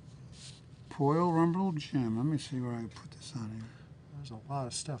workout. Poil Rumble Gym. Let me see where I can put this on here. There's a lot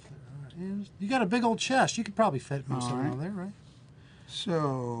of stuff there. All right. You got a big old chest. You could probably fit most of it All right. on there, right?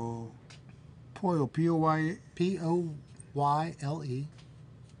 So, Poil, P-O-Y, P-O-Y-L-E.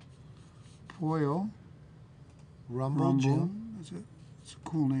 Poil Rumble Rumble. Jim. It's a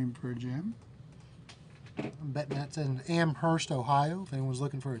cool name for a gym. I'm betting that's in Amherst, Ohio. If anyone's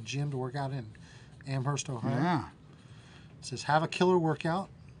looking for a gym to work out in Amherst, Ohio. Yeah. It says, have a killer workout.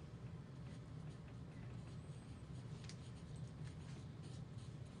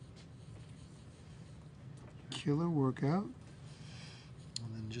 Killer workout.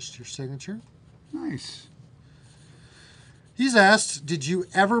 And then just your signature. Nice. He's asked, did you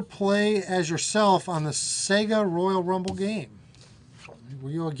ever play as yourself on the Sega Royal Rumble game? Were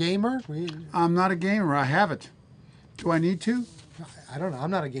you a gamer? I'm not a gamer. I have it. Do I need to? I don't know.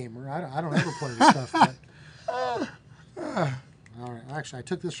 I'm not a gamer. I don't ever play this stuff. But... All right. Actually, I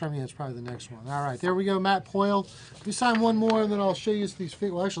took this from you. It's probably the next one. All right. There we go, Matt Poyle. We sign one more, and then I'll show you these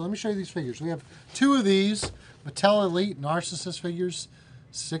figures. Well, actually, let me show you these figures. We have two of these Mattel Elite Narcissus figures,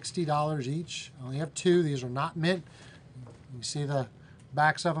 $60 each. I only have two. These are not mint. You see the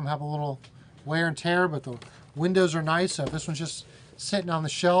backs of them have a little wear and tear, but the windows are nice. So if this one's just sitting on the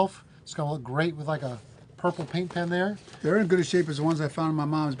shelf, it's going to look great with like a purple paint pen there. They're in good a shape as the ones I found in my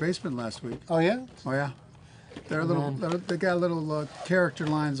mom's basement last week. Oh, yeah? Oh, yeah. They got little character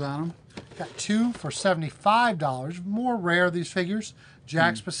lines on them. Got two for $75. More rare, these figures.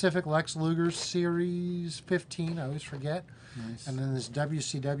 Jakks Pacific Lex Luger Series 15. I always forget. Nice. And then this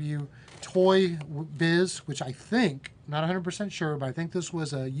WCW Toy Biz, which I think, not 100% sure, but I think this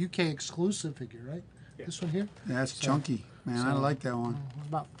was a UK exclusive figure, right? Yeah. This one here? Yeah, that's chunky. Man, I like that one.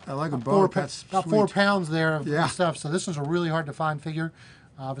 About I like them four, both. That's about sweet. 4 pounds there of Yeah. stuff. So this one's a really hard to find figure.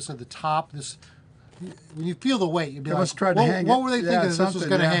 Obviously, the top, when you feel the weight, you'd be They like, must try to hang what it. were they Yeah, thinking that this was something,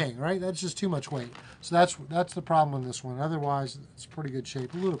 going to yeah. hang, right? That's just too much weight. So that's the problem with this one. Otherwise, it's pretty good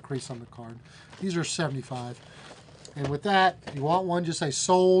shape. A little crease on the card. These are 75. And with that, if you want one, just say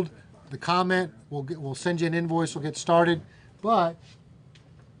sold. The comment, we'll send you an invoice. We'll get started. But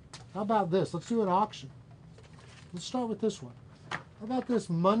how about this? Let's do an auction. Let's start with this one. How about this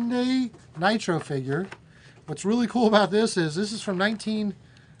Monday Nitro figure? What's really cool about this is from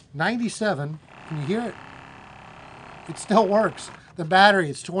 1997. Can you hear it? It still works. The battery,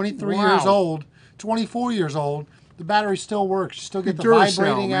 it's 23 years Wow. old, 24 years old. The battery still works. You still get the Duracell,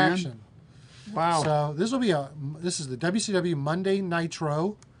 vibrating man. action. Wow. So this is the WCW Monday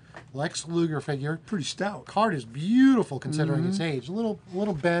Nitro Lex Luger figure. Pretty stout. Card is beautiful considering its age. A little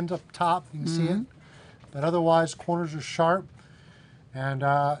bend up top, you can see it, but otherwise corners are sharp. And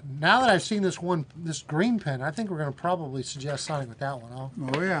now that I've seen this green pen, I think we're going to probably suggest signing with that one.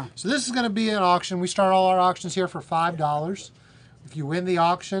 Oh, yeah. So this is going to be an auction. We start all our auctions here for $5. If you win the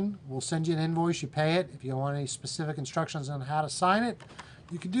auction, we'll send you an invoice. You pay it. If you want any specific instructions on how to sign it,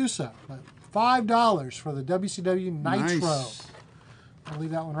 you can do so. But $5 for the WCW Nitro. Nice. I'll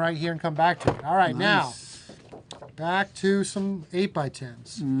leave that one right here and come back to it. All right, now back to some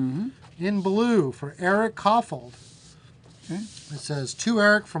 8x10s. In blue for Eric Koffold. Okay. It says, to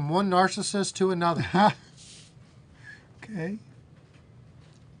Eric from one narcissist to another. Okay.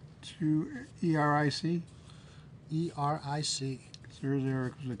 To ERIC. ERIC. There's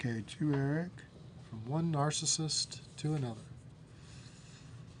Eric. Okay. To Eric. From one narcissist to another.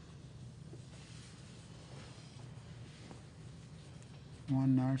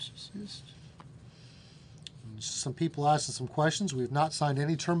 One narcissist. Some people asking some questions. We have not signed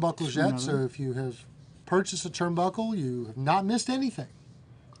any turnbuckles yet, so if you have purchased a turnbuckle, you have not missed anything.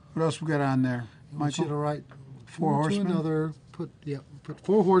 What else we got on there? I want you to Michael? write Four one to Horsemen? another. Put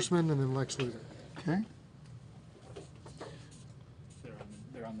 4 horsemen and then Lex Luger. Okay.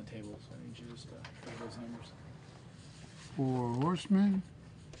 They're on the table, so I need you just to put those numbers. 4 horsemen.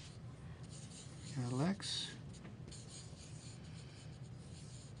 Got Lex.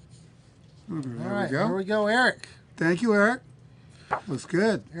 Luger. All There right, we go. here we go, Eric. Thank you, Eric. Looks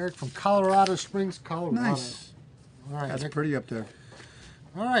good. Eric from Colorado Springs, Colorado. Nice. All right, That's Nick. pretty up there.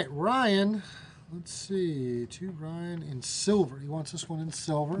 All right, Ryan. Let's see. To Ryan in silver. He wants this one in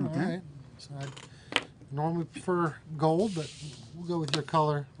silver. Okay. All right. So I normally prefer gold, but we'll go with your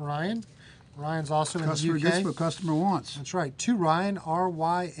color, Ryan. Ryan's also Customer in the UK. gets what customer wants. That's right. To Ryan,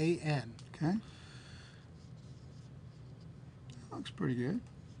 R-Y-A-N. Okay. Looks pretty good.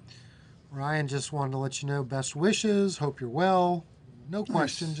 Ryan just wanted to let you know best wishes. Hope you're well. No Nice.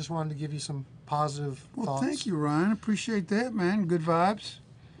 question. Just wanted to give you some positive Well, thoughts. thank you, Ryan. Appreciate that, man. Good vibes.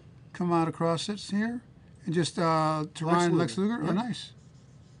 Come out across it here. And just to Ryan Lex Luger. Yep. Oh, nice.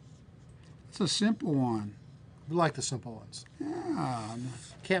 It's a simple one. We like the simple ones. Yeah.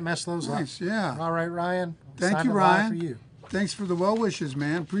 Can't mess those up. Nice, yeah. All right, Ryan. Thank Sign you, the buy Ryan. For you. Thanks for the well wishes,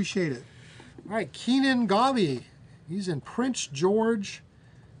 man. Appreciate it. All right, Keenan Gabi. He's in Prince George,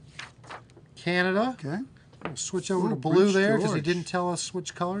 Canada. Okay. We'll switch over Ooh, to blue Prince there because he George. didn't tell us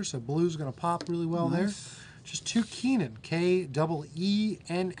which color, so blue's going to pop really well there. Nice. Just to Keenan, K-E-E-N-A-N.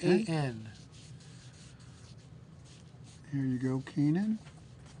 Here you go, Keenan.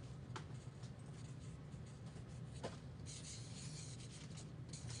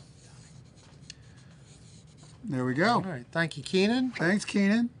 There we All go. right, thank you, Keenan. Thanks,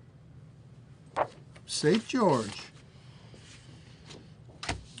 Keenan. Safe George.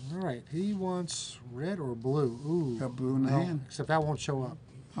 All right, he wants red or blue. Ooh, Got blue in the well, hand. except that won't show up.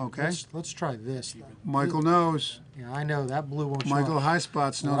 Okay. Let's try this. Though. Michael knows. Yeah, I know that blue won't Michael show up. High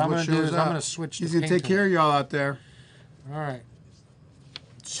Spots knows What I'm what gonna do shows is up. I'm gonna switch He's the going to take pink care of y'all out there. All right.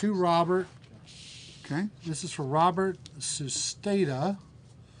 To Robert. Okay. This is for Robert Sustata.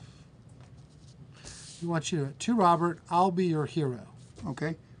 He wants you to Robert, I'll be your hero.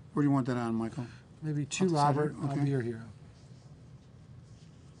 Okay. Where do you want that on, Michael? Maybe to Off the side Robert, here? I'll Okay. be your hero.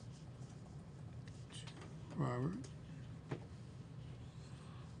 Robert. Does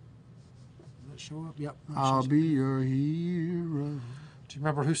that show up? Yep. that I'll shows be your hero. up. Do you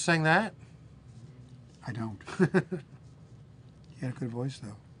remember who sang that? I don't. He had a good voice,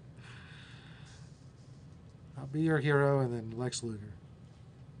 though. I'll be your hero, and then Lex Luger.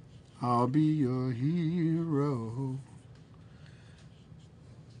 I'll be your hero.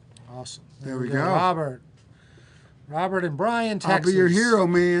 Awesome. There we go. Robert. Robert and Brian, Texas. I'll be your hero,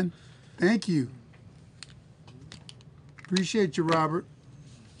 man. Thank you. Appreciate you, Robert.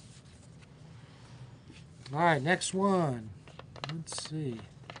 All right, next one. Let's see.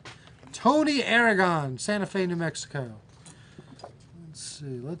 Tony Aragon, Santa Fe, New Mexico. Let's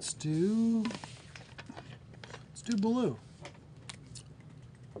see. Let's do blue.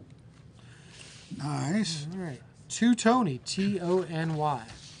 Nice. All right. To Tony, Tony.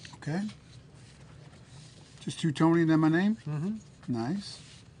 Okay. Just two Tony, then my name? Mm-hmm. Nice.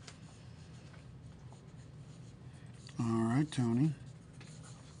 All right, Tony.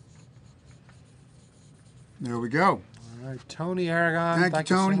 There we go. All All right, Tony Aragon. Thank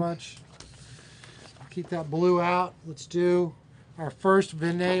you, you Tony. so much. Keep that blue out. Let's do our first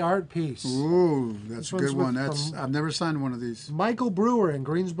Vinay art piece. Ooh, that's This a good one's one. from- I've never signed one of these. Michael Brewer in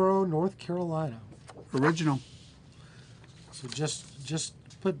Greensboro, North Carolina. Original. So just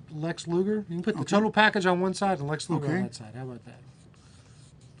put Lex Luger. You can put the Okay. total package on one side and Lex Luger on Okay. that side. How about that?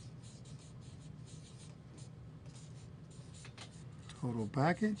 Total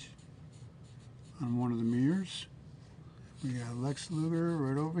package on one of the mirrors. We got Lex Luger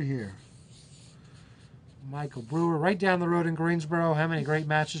right over here. Michael Brewer, right down the road in Greensboro. How many great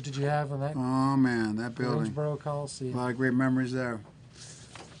matches did you have on that Oh man, that building. Greensboro A Coliseum? lot of great memories there.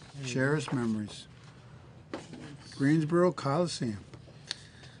 Cherished memories. Greensboro Coliseum.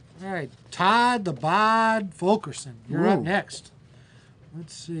 All right, Todd the Bod Fulkerson. You're up Ooh. next.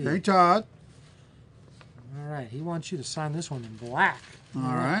 Let's see. Hey Todd. All right, he wants you to sign this one in black. All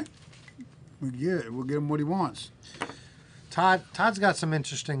right. We get it. We'll get him what he wants. Todd's got some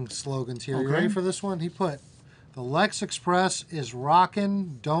interesting slogans here. You Okay. ready for this one? He put, "The Lex Express is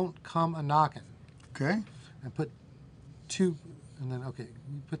rockin', don't come a knockin'." Okay. And put two, and then, okay,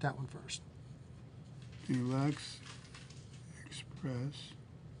 you put that one first. Lex Express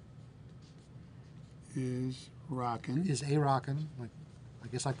is rockin'. Is a rockin', like, I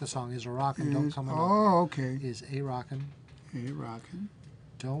guess like the song, is a rockin', don't Is, come a knockin'. oh, okay. Is a rockin', A rockin'.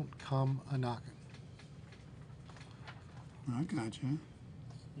 don't come a knockin'. I gotcha.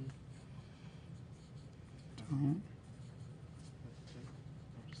 Don't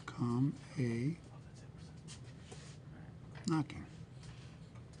come a knocking.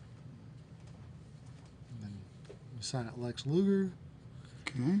 And then you sign it Lex Luger,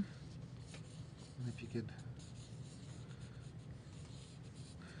 Okay. and if you could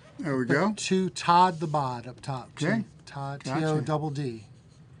There we put go. to Todd the Bod up top. Okay. To Todd, Gotcha. T-O-double-D.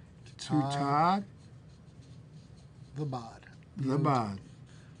 To Todd the Bod. the Bod.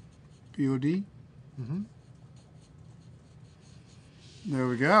 B-O-D. Mm-hmm. There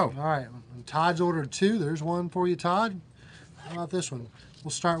we go. All right, and Todd's ordered two. There's one for you, Todd. How about this one? We'll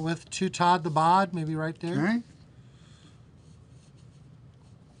start with to Todd the Bod, maybe right there. Okay.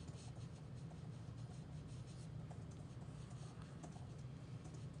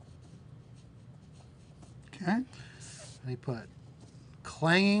 Okay. And he put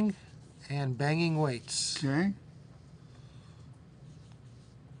clanging and banging weights. Okay.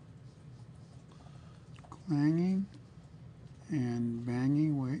 Clanging and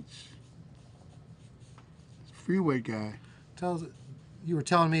banging weights. Free weight guy. You were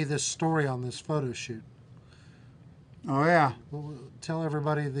telling me this story on this photo shoot. Oh yeah. Well, tell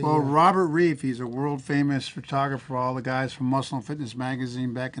everybody the. Well, Robert Reef, he's a world famous photographer. All the guys from Muscle and Fitness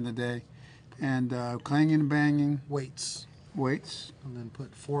magazine back in the day, and clanging and banging weights, weights. and then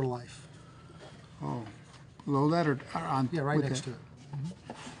put for life. Oh, below that or on? Yeah, right with next that?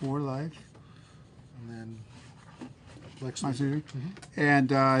 to it. For life. And then Lex I Luger. see. And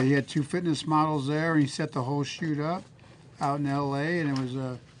he had two fitness models there, and he set the whole shoot up out in L.A. And it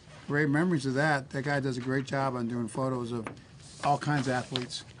was great memories of that. That guy does a great job on doing photos of all kinds of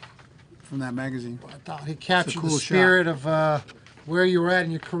athletes from that magazine. I thought he captured cool the shot. spirit of where you were at in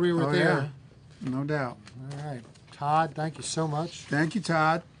your career with Oh there. yeah, no doubt. All right, Todd, thank you so much. Thank you,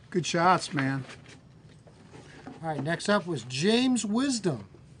 Todd. Good shots, man. All right, next up was James Wisdom.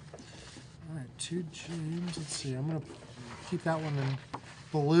 All right, to James. Let's see. I'm gonna keep that one in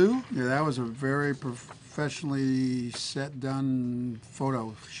blue. Yeah, that was a very professionally done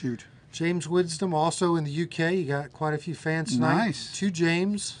photo shoot. James Wisdom, also in the UK. You got quite a few fans tonight. Nice. To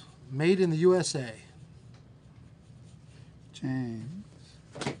James, made in the USA. James.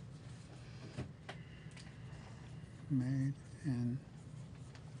 Made in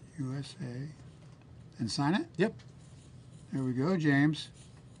USA. And sign it? Yep. There we go, James.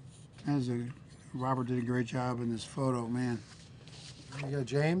 Robert did a great job in this photo, man. There you go,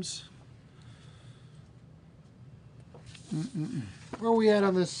 James. Where are we at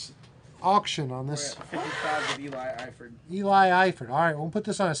on this auction? On We're this at 55 with Eli Eifert. Eli Eifert. All right, we'll put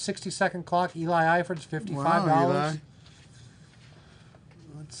this on a 60-second clock. Eli Eifert's $55. Wow, Eli.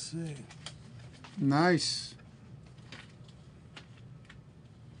 Let's see. Nice.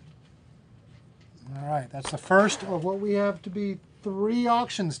 All right, that's the first of what we have to be 3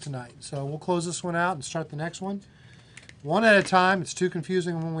 auctions tonight. So we'll close this one out and start the next one. One at a time. It's too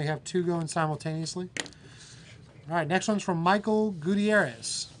confusing when we have 2 going simultaneously. All right, next one's from Michael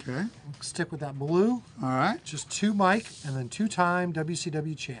Gutierrez. Okay. We'll stick with that blue. All right. Just 2 Mike and then 2-time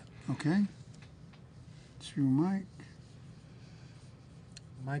WCW champ. Okay. To Mike.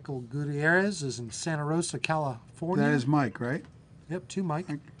 Michael Gutierrez is in Santa Rosa, California. That is Mike, right? Yep, 2 Mike.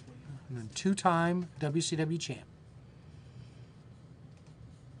 Mike. And then 2-time WCW champ.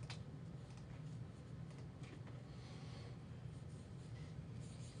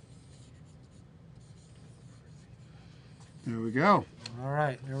 There we go. All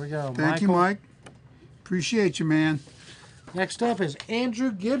right, there we go. Thank you, Mike. Appreciate you, man. Next up is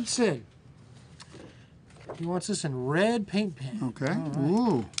Andrew Gibson. He wants this in red paint pen. Okay. All right.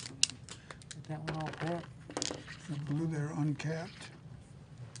 Ooh. Get that one all prepped. The blue there, uncapped.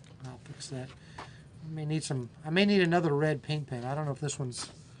 I'll fix that. I may need another red paint pen. I don't know if this one's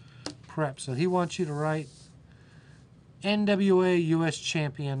prepped. So he wants you to write NWA US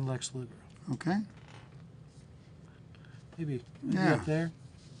Champion Lex Luger. Okay. Maybe Yeah. up there.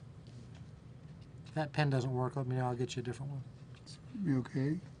 If that pen doesn't work, let me know. I'll get you a different one. Be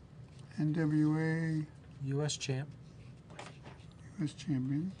okay. NWA US Champ. US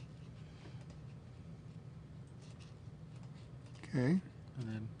Champion. Okay. And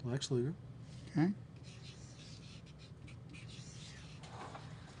then Lex Luger. Okay.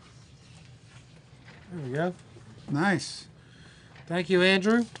 There we go. Nice. Thank you,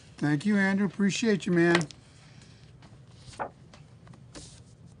 Andrew. Thank you, Andrew. Appreciate you, man.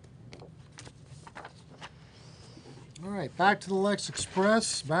 All right, back to the Lex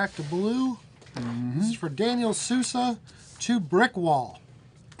Express. Back to blue. This is for Daniel Sousa. 2 Brick Wall.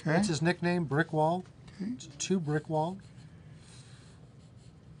 Okay. That's his nickname, Brick Wall. Okay. It's a 2 Brick Wall.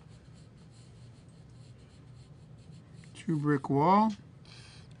 Two brick wall.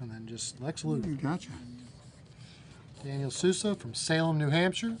 And then just Lex Luger. Gotcha. Daniel Sousa from Salem, New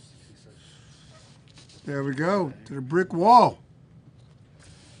Hampshire. There we go. To the brick wall.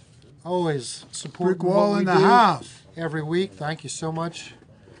 Always supporting Brick wall what we in the do house. every week. Thank you so much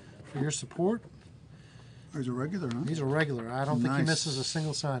for your support. Oh, he's a regular, huh? He's a regular. I don't think he Nice. misses a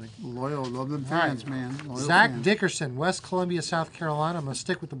single signing. Loyal. Love them All right. fans, man. Loyal Zach fans. Dickerson, West Columbia, South Carolina. I'm going to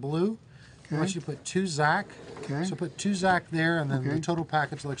stick with the blue. I want Okay. you to put 2 Zach. Okay. So put 2 Zach there, and then Okay. the total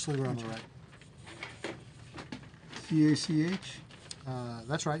package Lex Luger on the right. CACH.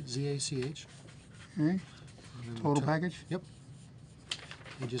 That's right, ZACH. Okay. And then the Total package. Yep.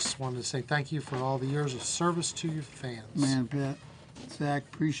 We just wanted to say thank you for all the years of service to your fans. Man, Pat. Zach,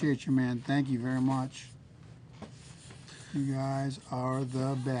 appreciate you, man. Thank you very much. You guys are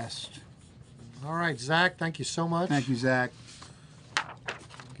the best. All right, Zach, thank you so much. Thank you, Zach.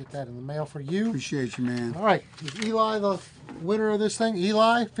 Get that in the mail for you. Appreciate you, man. All right, is Eli the winner of this thing?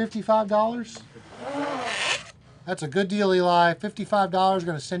 Eli, $55. That's a good deal, Eli. $55.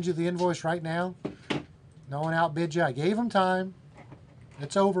 Going to send you the invoice right now. No one outbid you. I gave him time.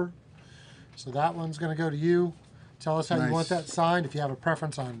 It's over. So that one's going to go to you. Tell us how you Nice. want that signed. If you have a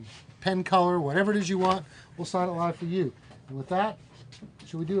preference on pen color, whatever it is you want, we'll sign it live for you. And with that,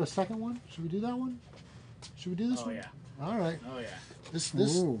 should we do a second one? Should we do that one? Should we do this Oh one? yeah. All right. Oh yeah.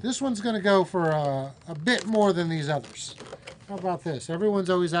 Ooh. This one's going to go for a bit more than these others. How about this? Everyone's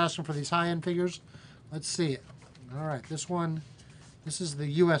always asking for these high-end figures. Let's see it. All right, this one. This is the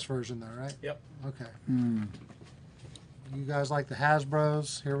U.S. version, though, right? Yep. Okay. Mm. You guys like the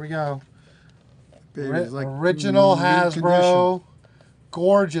Hasbros? Here we go. Baby, it's like Original mint Hasbro.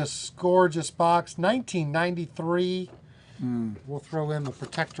 Gorgeous, gorgeous box. 1993. Mm. We'll throw in the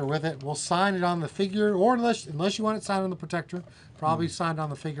protector with it. We'll sign it on the figure, or unless you want it signed on the protector, probably signed on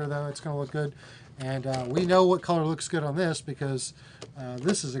the figure though. It's going to look good, and we know what color looks good on this because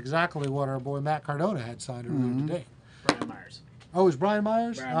this is exactly what our boy Matt Cardona had signed earlier today. Brian Myers. Oh, it was Brian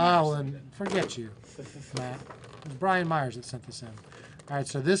Myers? Brian Oh, Myers well, signed then forget you, Matt. It was Brian Myers that sent this in. All right,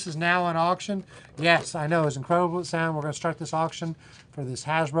 so this is now on auction. Yes, I know, as incredible as it sounds, we're going to start this auction for this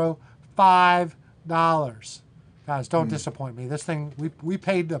Hasbro. $5. Guys, don't disappoint me. This thing, we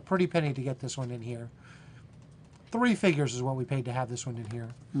paid a pretty penny to get this one in here. 3 figures is what we paid to have this one in here.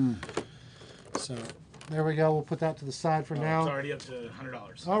 So there we go. We'll put that to the side for now. It's already up to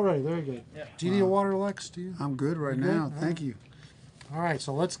 $100. All right, very good. Yeah. Do you need a water, Lex? Do you? I'm good right You good? now. All Thank you. All right,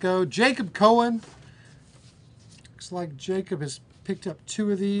 so let's go. Jacob Cohen. Looks like Jacob has picked up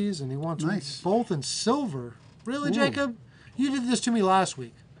 2 of these, and he wants Nice. both in silver. Really, Ooh. Jacob? You did this to me last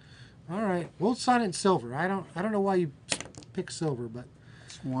week. All right, we'll sign it in silver. I don't know why you pick silver, but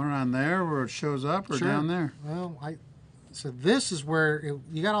It's one on there where it shows up or Sure. down there. well, so this is where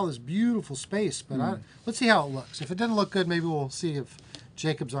you got all this beautiful space, but let's see how it looks. If it doesn't look good, maybe we'll see if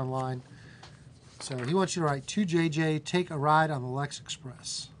Jacob's online. So he wants you to write to JJ, take a ride on the Lex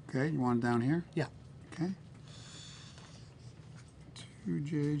Express. Okay, you want it down here? Yeah. Okay. To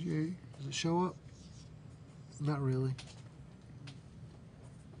JJ. Does it show up? Not really.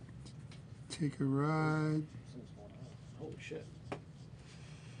 Take a ride. Holy shit.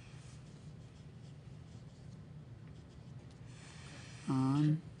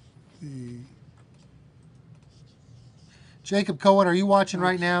 On the Jacob Cohen, are you watching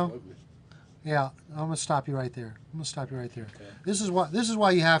right now? Yeah, I'm gonna stop you right there. This is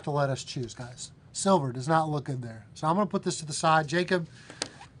why you have to let us choose, guys. Silver does not look good there. So I'm going to put this to the side. Jacob,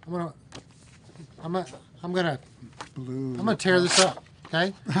 I'm gonna Blue. tear this up.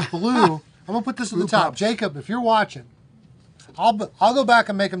 Okay, blue. I'm gonna put this at the top. Pops. Jacob, if you're watching, I'll go back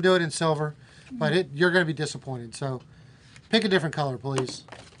and make them do it in silver, but you're gonna be disappointed. So pick a different color, please.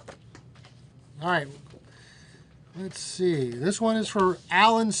 All right. Let's see. This one is for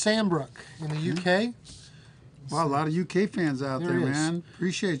Alan Sambrook in the UK. Wow, a lot of UK fans out there, There is. man.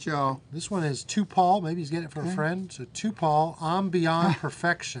 Appreciate y'all. This one is To Paul. Maybe he's getting it for a friend. So To Paul, I'm Beyond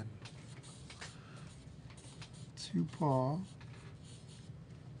Perfection. To Paul.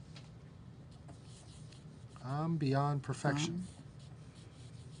 I'm Beyond Perfection.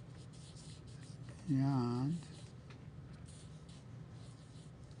 Beyond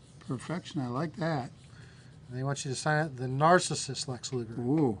Perfection. I like that. And they want you to sign it, the narcissist Lex Luger.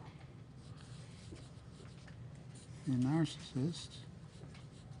 Ooh. A narcissist.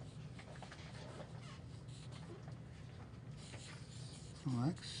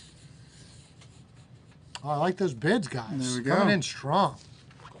 Lex. Oh, I like those bids, guys. There we go. Coming in strong.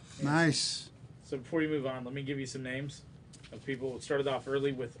 Nice. So before you move on, let me give you some names of people. It started off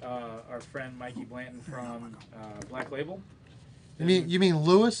early with our friend Mikey Blanton from Black Label. You mean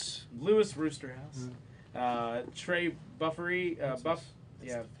Lewis? Lewis Rooster House. Trey Buffet. I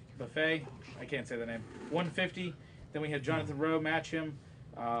can't say the name. 150. Then we had Jonathan Rowe match him.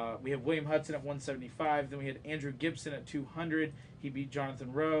 We have William Hudson at 175. Then we had Andrew Gibson at 200. He beat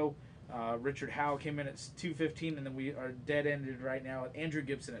Jonathan Rowe. Richard Howe came in at 215, and then we are dead ended right now at Andrew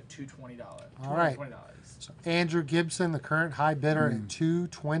Gibson at $220. All right. $20. So Andrew Gibson, the current high bidder at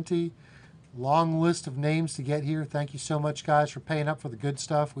 $220. Long list of names to get here. Thank you so much, guys, for paying up for the good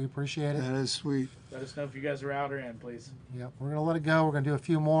stuff. We appreciate it. That is sweet. Let us know if you guys are out or in, please. Yep, we're gonna let it go. We're gonna do a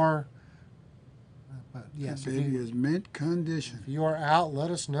few more. But yes, That baby is mint condition. if you are out, let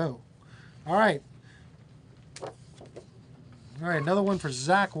us know. All right. All right, another one for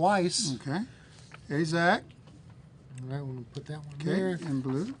Zach Weiss. Okay. Hey, Zach. All right, we'll put that one Okay. there. And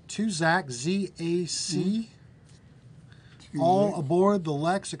blue. To Zach, ZAC. Two All aboard the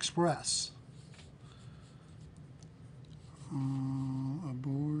Lex Express.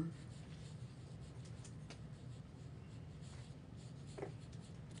 aboard.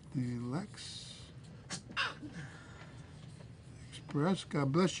 The Lex Express.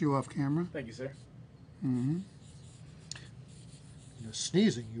 God bless you off camera. Thank you, sir. Mm-hmm. You know,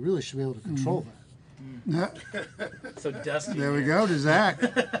 sneezing, you really should be able to control that. So dusty. There we here. go to Zach.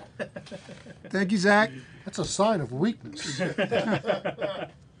 Thank you, Zach. That's a sign of weakness.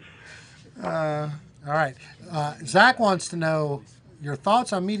 All right. Zach wants to know your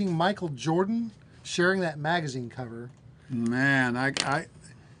thoughts on meeting Michael Jordan, sharing that magazine cover. Man,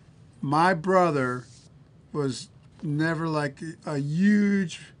 my brother was never like a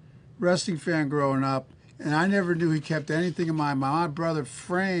huge wrestling fan growing up, and I never knew he kept anything in mind. My brother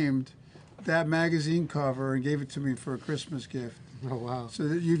framed that magazine cover and gave it to me for a Christmas gift. Oh, wow. So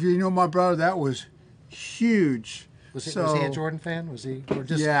that if you know my brother, that was huge. Was he So- a Jordan fan? Was he? Or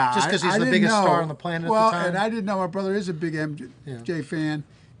just yeah, because he's I the didn't biggest know. star on the planet well, at the time? and I didn't know my brother is a big MJ fan,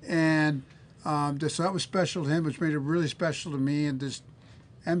 and so that was special to him, which made it really special to me. And this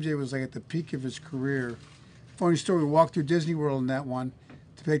MJ was like at the peak of his career. Funny story: we walked through Disney World in that one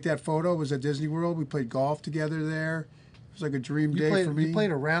to take that photo. It was at Disney World. We played golf together there. It was like a dream day for me. You played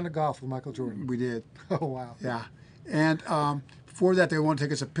a round of golf with Michael Jordan. We did. Oh, wow. Yeah. And before that, they wanted to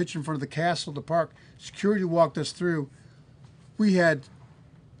take us a picture in front of the castle, the park. Security walked us through. We had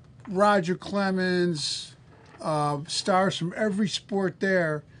Roger Clemens, stars from every sport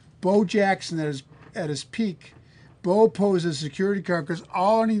there. Bo Jackson at his peak. Bo posed as a security guard because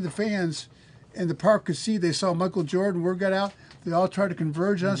all any of the fans in the park could see. They saw Michael Jordan. Word got out. They all tried to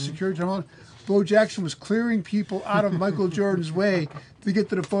converge on security. Bo Jackson was clearing people out of Michael Jordan's way to get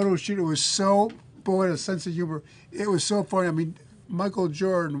to the photo shoot. It was so, Bo had a sense of humor. It was so funny. I mean, Michael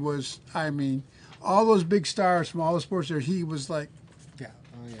Jordan was, all those big stars from all the sports there, he was like Yeah.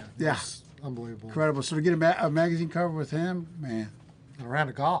 Oh, yeah. Yeah. That's unbelievable. incredible. So to get a magazine cover with him, man. And a round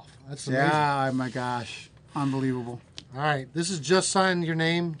of golf. That's amazing. Yeah, my gosh. Unbelievable. All right. This is just sign your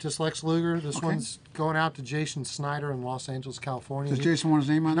name, just Lex Luger. This Okay. one's going out to Jason Snyder in Los Angeles, California. Does Jason want his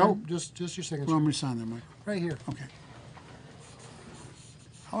name on there? Nope, just your Where signature. want me to sign there, Mike? Right here. Okay.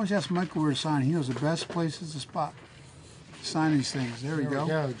 I always ask Michael where to sign. He knows the best places to spot. Sign these things. There we There go. we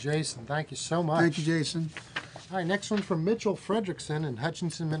go. Jason, thank you so much. Thank you, Jason. All right, next one's from Mitchell Fredrickson in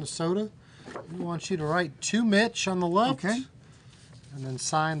Hutchinson, Minnesota. We want you to write to Mitch on the left. Okay. And then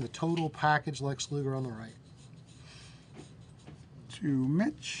sign the total package Lex Luger on the right. To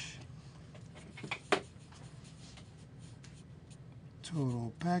Mitch.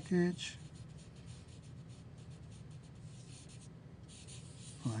 Total package.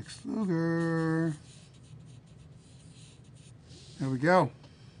 Lex Luger. There we go.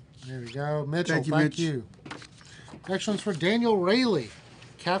 There we go. Mitchell, Thank you, thank Mitch. you. Next one's for Daniel Rayleigh.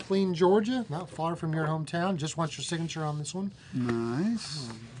 Kathleen, Georgia, not far from your hometown. Just wants your signature on this one. Nice.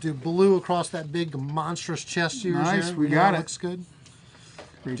 Do blue across that big monstrous chest of yours. Nice, there. we Yeah, got it. Looks good.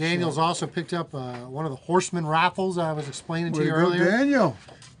 Great Daniel's shot. also picked up one of the Horseman raffles I was explaining to Way you to go, earlier. Daniel.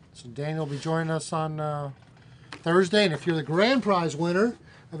 So Daniel will be joining us on Thursday. And if you're the grand prize winner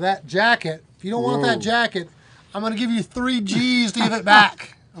of that jacket, if you don't want that Whoa. jacket, I'm going to give you 3 G's to give it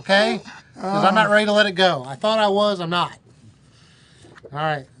back. Okay? Because I'm not ready to let it go. I thought I was. I'm not. All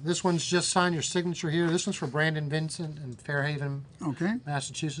right. This one's just sign your signature here. This one's for Brandon Vincent in Fairhaven, Okay.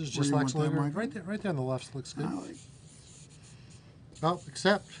 Massachusetts. Where Just you Lex want that, Luger. Michael? Right there on the left looks good. I like- Oh,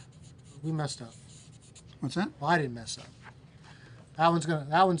 except we messed up. What's that? Well, I didn't mess up. That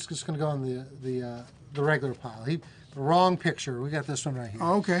one's just gonna go in the regular pile. The wrong picture. We got this one right here.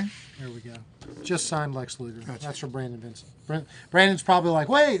 Oh, okay. There we go. Just signed Lex Luger. Gotcha. That's for Brandon Vincent. Brandon's probably like,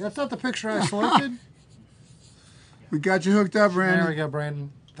 wait, that's not the picture I selected. We got you hooked up, There we Randy. go,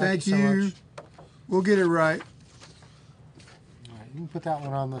 Brandon. Thank you so you. much. We'll get it right. All right, you can put that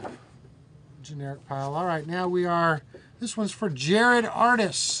one on the generic pile. All right, now this one's for Jared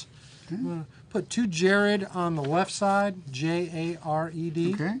Artis. I'm gonna put 2 Jared on the left side, Jared.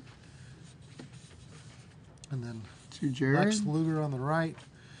 Okay. And then To Jared. Lex Luger on the right.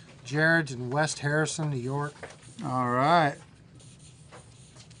 Jared's in West Harrison, New York. All right.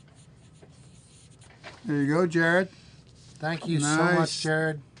 There you go, Jared. Thank you so Nice. much,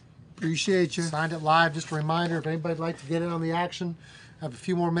 Jared. Appreciate you. Signed it live. Just a reminder, if anybody'd like to get in on the action, have a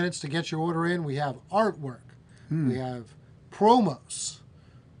few more minutes to get your order in. We have artwork. We have promos.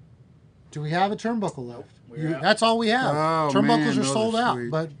 Do we have a turnbuckle left? We're out. That's all we have. Oh, Turnbuckles man, are those sold are out,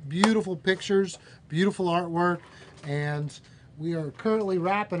 sweet. but beautiful pictures, beautiful artwork, and we are currently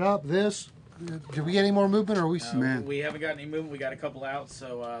wrapping up this. Did we get any more movement, or are we? Man. We haven't got any movement. We got a couple out,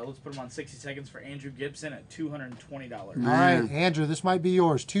 so let's put them on 60 seconds for Andrew Gibson at $220. All Man. right, Andrew, this might be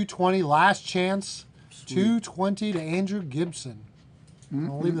yours. 220, last chance. 220 to Andrew Gibson.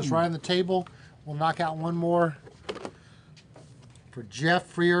 I'll leave this right on the table. We'll knock out one more for Jeff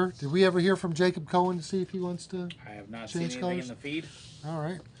Freer. Did we ever hear from Jacob Cohen to see if he wants to? I have not seen Change anything colors? in the feed. All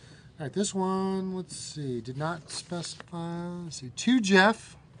right. All right, this one, let's see, did not specify. Let's see, to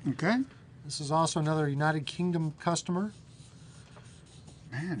Jeff. Okay. This is also another United Kingdom customer.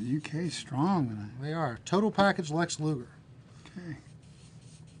 Man, UK strong tonight. They are. Total package Lex Luger. Okay.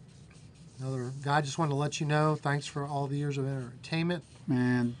 Another guy, just wanted to let you know, thanks for all the years of entertainment.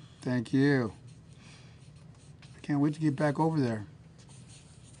 Man, thank you. I can't wait to get back over there.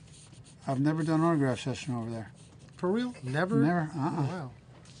 I've never done an autograph session over there. For real? Never? Never. Oh, wow.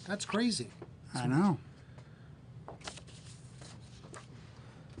 That's crazy. I know.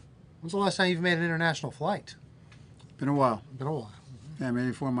 When's the last time you've made an international flight? Been a while. Been a while. Yeah, maybe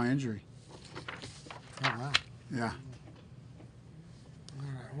before my injury. Oh, wow. Yeah. All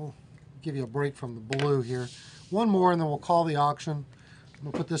right, we'll give you a break from the blue here. One more, and then we'll call the auction. I'm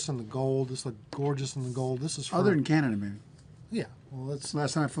going to put this in the gold. This looks gorgeous in the gold. This is for... Other than Canada, maybe. Yeah. Well, it's...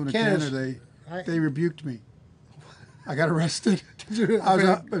 Last time I flew to Canada's- Canada, I- they rebuked me. I got arrested. you- I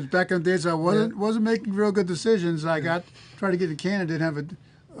was back in the days I wasn't making real good decisions. I tried to get to Canada, didn't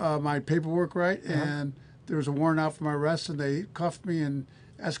have my paperwork right, and there was a warrant out for my arrest, and they cuffed me and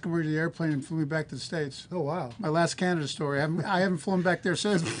escorted me to the airplane and flew me back to the States. Oh, wow. My last Canada story. I haven't flown back there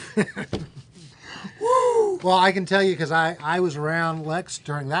since. Well, I can tell you because I was around Lex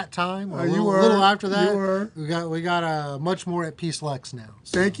during that time. Or a You little, were. little after that. You were. We got a much more at peace Lex now.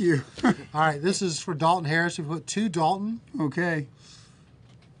 Thank you. All right, this is for Dalton Harris. We put 2 Dalton. Okay.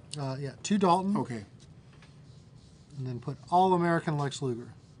 2 Dalton. Okay. And then put All American Lex Luger.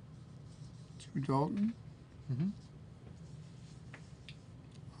 2 Dalton.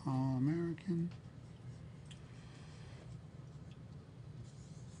 All American.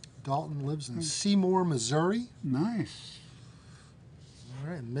 Dalton lives in Seymour, Missouri. Nice.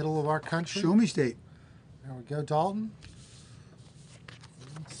 All right, middle of our country. Show me state. There we go, Dalton.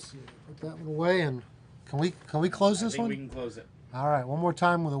 Let's see. Put that one away, and can we close I this think one? we can close it. All right, one more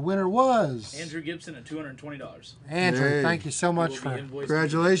time. The winner was Andrew Gibson at $220. Andrew. Yay. Thank you so much Will be for invoiced.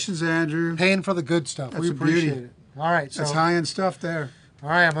 Congratulations, Andrew. paying for the good stuff. That's We a appreciate beauty. it. All right, so That's high-end stuff there. all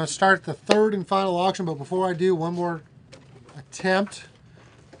right, I'm going to start the third and final auction, but before I do, one more attempt.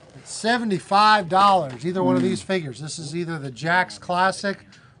 It's $75. Either one of these figures. This is either the Jax Classic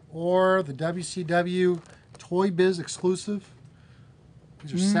or the WCW Toy Biz exclusive.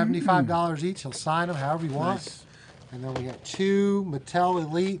 These are $75 each. He'll sign them however you want. Nice. And then we got 2 Mattel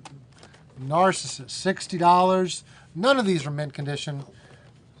Elite Narcissus, $60. None of these are mint condition.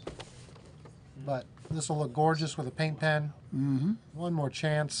 but this will look gorgeous with a paint pen. Mm-hmm. One more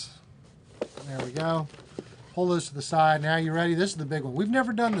chance. There we go. Pull those to the side. Now you ready? This is the big one. We've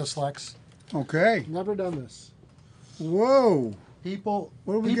never done this, Lex. Okay. Never done this. Whoa. People,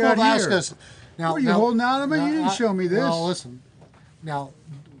 What do we people got have asked here? us. Now, What are you holding out on me? You didn't show me this. Well, listen. Now,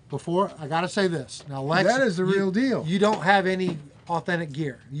 before I got to say this. Now, Lex, That is the real deal. You don't have any authentic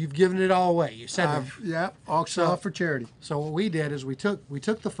gear. You've given it all away. You said that. Yeah, auction off for charity. So what we did is we took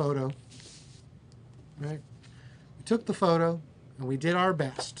the photo, right? We took the photo and we did our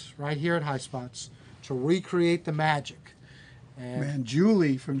best right here at High Spots to recreate the magic. And Man,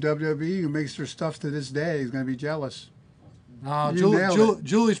 Julie from WWE, who makes her stuff to this day, is going to be jealous. no, You nailed it.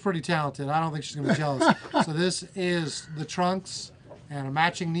 Julie's pretty talented. I don't think she's going to be jealous. So this is the trunks and a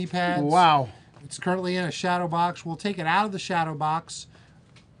matching knee pads. Wow. It's currently in a shadow box. We'll take it out of the shadow box,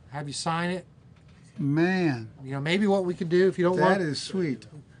 have you sign it. Man, You know, maybe what we could do if you don't that want, is sweet.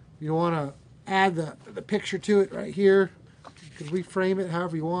 you don't want to add the picture to it right here. You could reframe it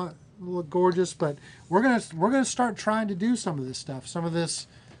however you want. It'll look gorgeous, but we're gonna start trying to do some of this stuff. Some of this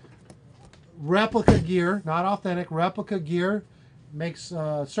replica gear, not authentic replica gear, makes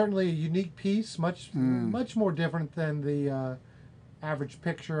certainly a unique piece, much more different than the average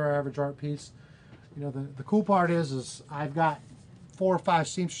picture or average art piece. You know, the cool part is I've got 4 or 5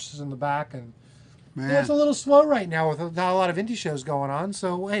 seamstresses in the back, and Man, it's a little slow right now with not a lot of indie shows going on.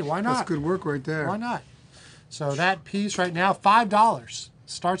 So hey, why not? that's good work right there. Why not? So that piece right now, $5.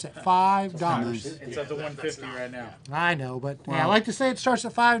 Starts at $5. Nice. It's at the 150 right now. I know, but yeah, I Wow. like to say it starts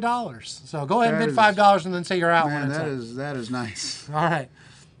at $5. So go ahead and That bid is- $5 and then say you're out Man, when it's that is nice. up. All right.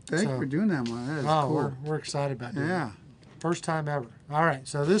 Thank So- you for doing that one. That is Oh, cool. we're excited about doing it. Yeah, First time ever. All right.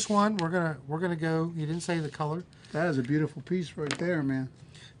 So this one we're gonna go. You didn't say the color. that is a beautiful piece right there, man.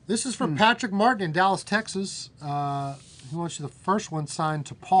 This is from Patrick Martin in Dallas, Texas. He wants you the first one signed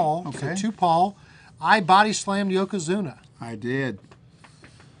to Paul. Okay. So to Paul, I body slammed Yokozuna. I did.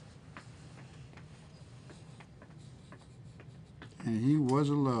 And he was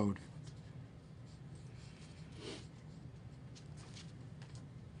a load.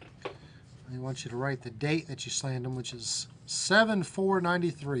 He wants you to write the date that you slammed him, which is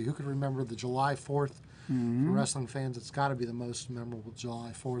 7/4/93. Who could remember the July 4th? For wrestling fans, it's got to be the most memorable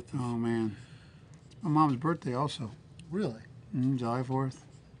July 4th. Oh, man. My mom's birthday also. Really? July 4th.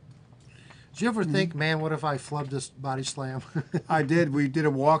 Did you ever think, man, what if I flubbed this body slam? I did. We did a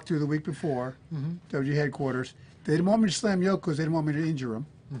walkthrough the week before, W headquarters. They didn't want me to slam Yoko because they didn't want me to injure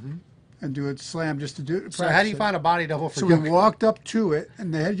him and do it slam just to do it. So how do you find a body double for So we Yoko? walked up to it,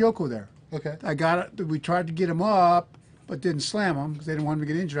 and they had Yoko there. Okay. I got it. We tried to get him up, but didn't slam him because they didn't want him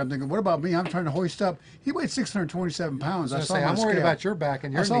to get injured. I'm thinking, what about me? I'm trying to hoist up. He weighed 627 pounds. I I was saw gonna him say, on I'm worried scale. about your back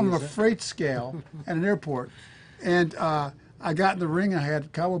and your I saw him on a knees. freight scale at an airport, and I got in the ring. I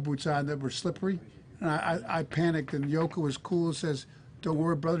had cowboy boots on that were slippery, and I panicked. And Yoko was cool. Says, "Don't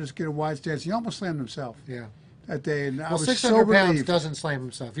worry, brother. Just get a wide stance." He almost slammed himself Yeah. that day, and I Well, was 600 so pounds relieved. doesn't slam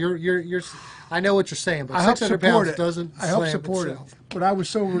himself. You're. I know what you're saying, but I help 600 support pounds it. doesn't I help slam support itself. it. But I was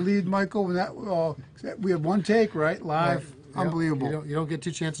so relieved, Michael, when that we had one take, right? Live. Yeah. Unbelievable. You don't get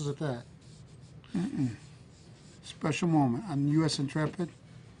 2 chances at that. Special moment on U.S. Intrepid.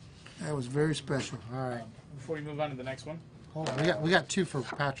 That was very special. All right. Before we move on to the next one. Hold on. We got 2 for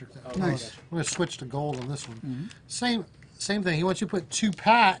Patrick. Nice. I'm going to switch to gold on this one. Same thing. He wants you to put to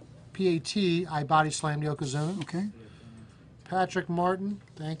Pat, P-A-T, I body slammed Yokozuna. Okay. Patrick Martin,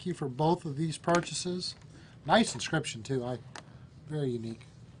 thank you for both of these purchases. Nice inscription too. Very unique.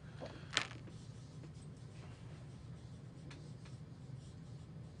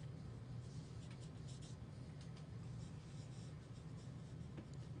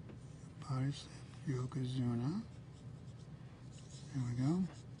 Body slam, Yokozuna. There we go.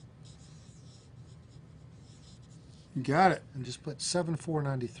 You got it. And just put 7/4/93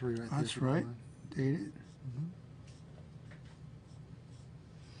 right there. That's if you don't right. mind. Dated.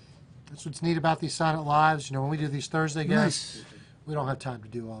 That's what's neat about these Silent Lives. You know, when we do these Thursday guests, Nice. we don't have time to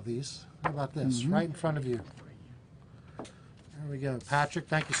do all these. How about this? Right in front of you. There we go. Patrick,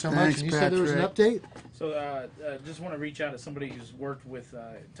 thank you so much. Thanks, And you said there was an Patrick. update? So just want to reach out to somebody who's worked with,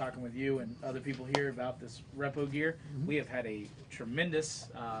 talking with you and other people here about this repo gear. We have had a tremendous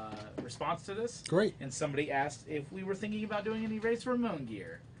response to this. Great. And somebody asked if we were thinking about doing any Race Ramon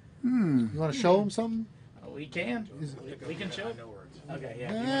gear. You want to show them something? We can. We can show it. Okay,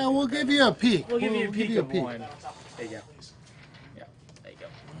 yeah. Yeah, we'll give you a peek. We'll give you a peek of peek. one. There you go. Yeah, there you go.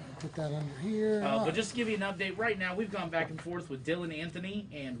 Put that under here. But just to give you an update, right now we've gone back and forth with Dylan Anthony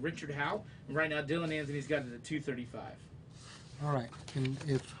and Richard Howe. And right now Dylan Anthony's got it at 235. All right, and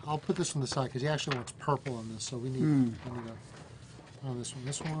if I'll put this on the side because he actually wants purple on this, so we need a Oh, this one.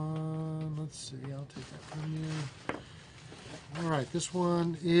 This one. Let's see. I'll take that from you. All right. This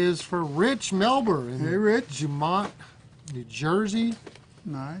one is for Rich Melber in Hey, Rich. Jumont, New Jersey.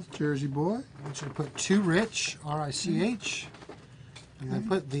 Nice. Jersey boy. I want you to put to Rich, R-I-C-H, and then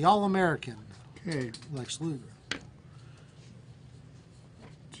put the All-American, Okay. Lex Luger. To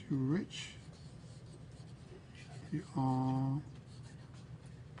Rich. The All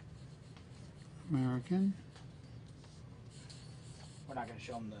American. We're not going to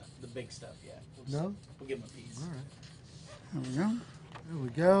show them the big stuff yet. No? We'll give them a piece. All right. There we go. There we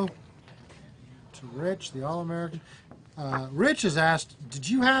go. To Rich, the All-American. Rich has asked, did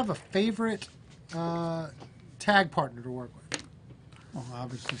you have a favorite tag partner to work with? Well,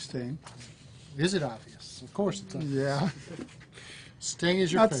 obviously Sting. Is it obvious? Of course it's obvious. Yeah. Sting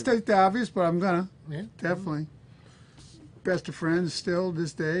is your Not to favorite. state the obvious, but I'm gonna. Yeah. Definitely. Best of friends still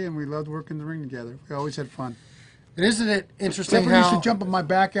this day, and we loved working the ring together. We always had fun. And isn't it interesting Except when he used how... to jump on my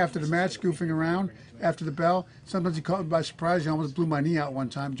back after the match, goofing around after the bell. Sometimes he caught me by surprise. He almost blew my knee out one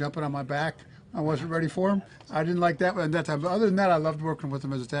time, jumping on my back. I wasn't ready for him. I didn't like that at that time. But other than that, I loved working with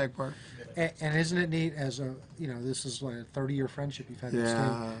him as a tag partner. And isn't it neat as a, this is like a 30-year friendship you've had with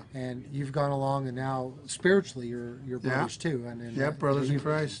Yeah. Sting, and you've gone along, and now spiritually you're brothers too. And Yeah, brothers in you've,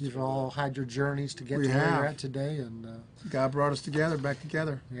 Christ. You've all had your journeys to get We to where have. you're at today, and God brought us together, back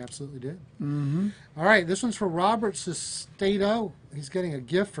together. you absolutely did. Mm-hmm. All right, this one's for Robert Sestato. He's getting a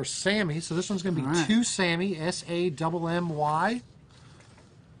gift for Sammy, so this one's going to be All right. to Sammy, S-A-M-M-Y.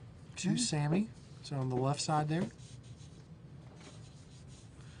 To Sammy. So on the left side there.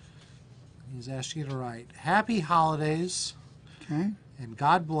 He's asked you to write Happy Holidays Okay. and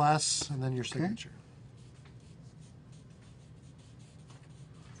God bless, and then your signature.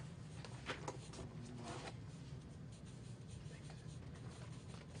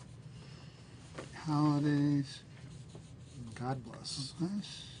 Holidays. And God bless.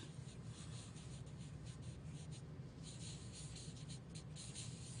 Nice.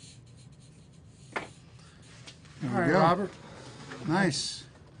 There All we right, go. Robert. Nice.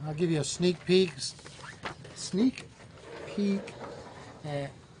 I'll give you a sneak peek. Sneak peek at a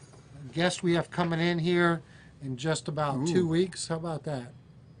guest we have coming in here in just about Ooh. 2 weeks. How about that?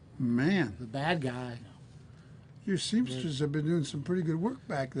 Man, The bad guy. your seamsters have been doing some pretty good work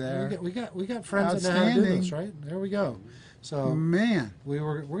back there. We got friends that know how to do this, Outstanding. right? There we go. So Man,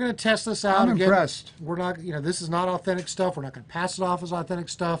 we're going to test this out. I'm again. impressed. We're not, this is not authentic stuff. We're not going to pass it off as authentic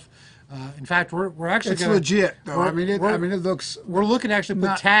stuff. In fact, we're actually It's going legit, though. we're- I mean, it looks. we're looking to actually put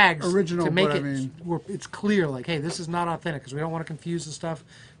Not tags original, to make but I it mean- it's clear, like, hey, this is not authentic, because we don't want to confuse the stuff.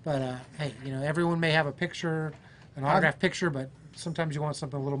 But hey, everyone may have a picture, an autographed picture, but sometimes you want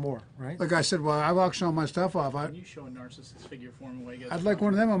something a little more, right? Like I said, well, I've auctioned all my stuff off. Can you show a narcissist figure for him? I'd like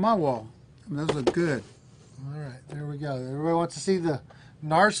one of them on my wall. I mean, those look good. All right, there we go. Everybody wants to see the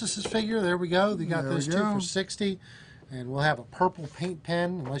Narcissus figure. There we go. They got There we those two go. for 60, and we'll have a purple paint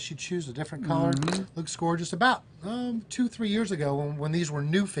pen unless you choose a different color. Mm-hmm. Looks gorgeous. About 2-3 years ago, when these were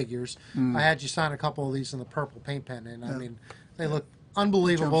new figures, Mm. I had you sign a couple of these in the purple paint pen, and I mean, they look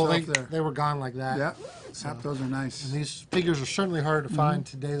unbelievable. Jumps off there. They were gone like that. Yeah, yep, those are nice. And these figures are certainly harder to find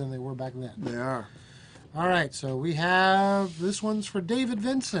today than they were back then. They are. All right, so we have this one's for David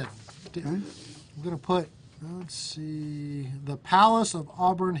Vincent. Okay. I'm going to put, let's see, the Palace of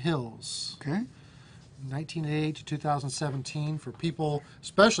Auburn Hills, Okay. 1988 to 2017. For people,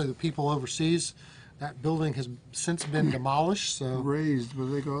 especially the people overseas, that building has since been demolished. So Raised, what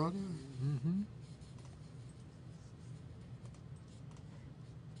do they call it?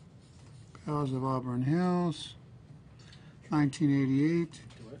 Palace of Auburn Hills, 1988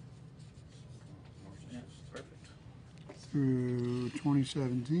 Yeah, perfect. through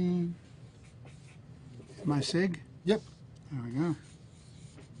 2017. My SIG? yep, There we go.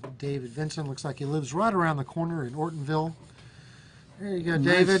 David Vincent looks like he lives right around the corner in Ortonville. There you go, Nice.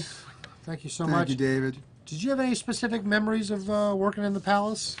 David. Thank you so Thank much. you, David. Did you have any specific memories of working in the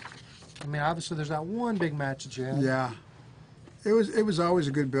Palace? I mean, obviously, there's that one big match that you had. Yeah, it was always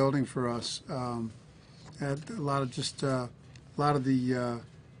a good building for us. Had a lot of the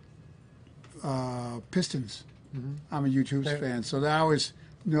Pistons. I'm a YouTube There- fan, so I always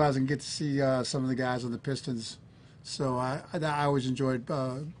knew I was gonna get to see some of the guys on the Pistons. So I always enjoyed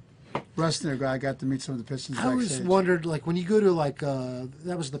wrestling there. I got to meet some of the Pistons. I always backstage. wondered, like, when you go to, like,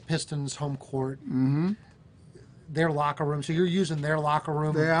 that was the Pistons' home court, their locker room. So you're using their locker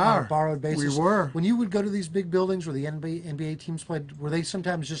room They on are. a borrowed basis. We were. When you would go to these big buildings where the NBA teams played, were they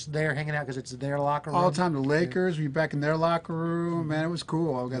sometimes just there hanging out because it's their locker room? All the time, the Lakers, we back in their locker room. Man, it was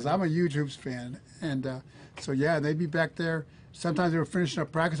cool because I'm a huge Hoops fan. And so, yeah, they'd be back there. Sometimes they were finishing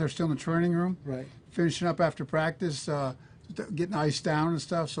up practice. They're still in the training room, Right. finishing up after practice. getting iced down and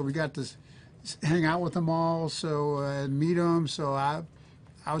stuff. So we got to hang out with them all, so and meet them. So I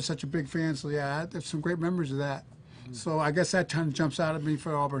was such a big fan. So yeah, there's some great memories of that. So I guess that kind of jumps out at me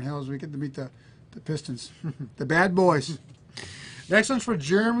for Auburn Hills. We get to meet the Pistons, the bad boys. Next one's for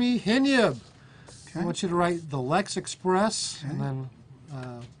Jeremy Hinyub. I Okay. want you to write the Lex Express and Okay.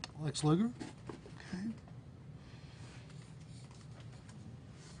 then Lex Luger. Okay.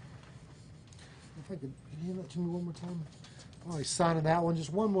 If I could hand that to me one more time. Oh, he's signing that one.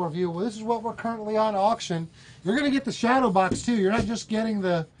 Just one more view. Well, this is what we're currently on auction. You're going to get the shadow box too. You're not just getting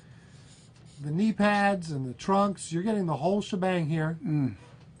the knee pads and the trunks. You're getting the whole shebang here. Mm.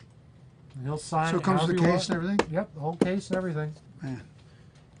 And he'll sign So it comes however with the you case and want. everything. Yep, the whole case and everything. Man.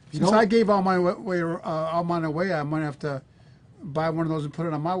 You Since don't- I gave all my away, I might have to buy one of those and put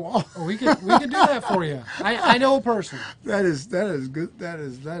it on my wall. Oh, we can do that for you. I know a person. That is good. That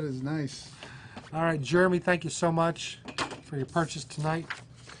is nice. All right, Jeremy, thank you so much for your purchase tonight.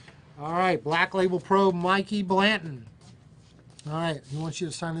 All right, Black Label Pro Mikey Blanton. All right, he wants you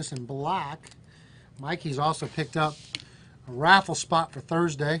to sign this in black. Mikey's also picked up a raffle spot for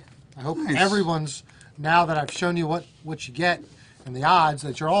Thursday. I hope Nice. everyone's, now that I've shown you what you get and the odds,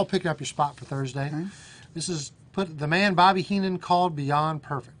 that you're all picking up your spot for Thursday. Okay. This is the man Bobby Heenan called Beyond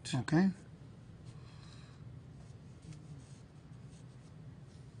Perfect. Okay.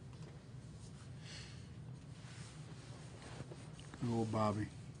 Good old Bobby.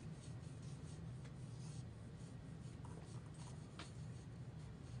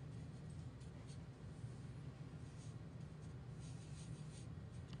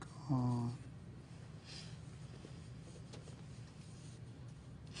 Gone.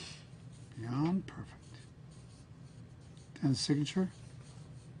 Beyond perfect. And signature.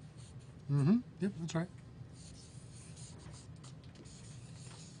 Mm-hmm. Yep, that's right.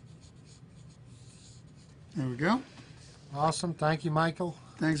 There we go. Awesome. Thank you, Michael.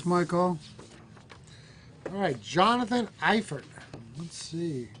 Thanks, Michael. All right, Jonathan Eifert. Let's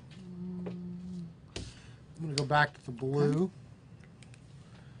see. I'm going to go back to the blue.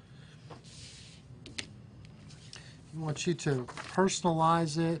 I want you to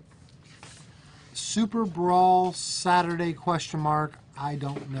personalize it. Super Brawl Saturday ? I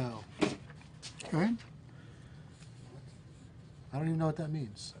don't know. Okay. I don't even know what that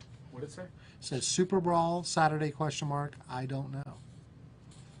means. What did it say? It says Super Brawl Saturday ? I don't know.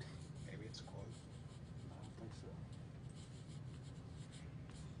 Maybe it's a quote. I don't think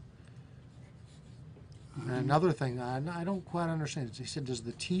so. And another thing, I don't quite understand. He said, does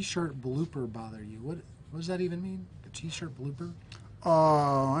the T-shirt blooper bother you? What does that even mean? The T-shirt blooper?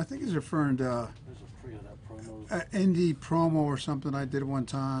 Oh, I think he's referring to There's a free of that promo. an indie promo or something I did one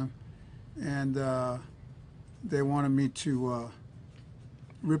time, and they wanted me to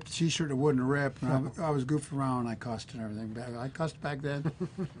rip the T-shirt that wouldn't rip. And I was goofing around. And I cussed and everything. I cussed back then.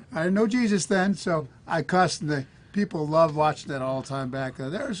 I didn't know Jesus then, so I cussed. And the people loved watching that all the time back.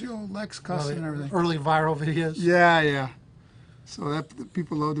 There's the old Lex cussing and everything. Early viral videos. Yeah. So the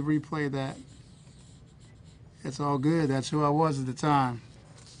people love to replay that. It's all good. That's who I was at the time.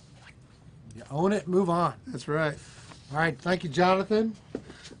 You own it, move on. That's right. All right, thank you, Jonathan.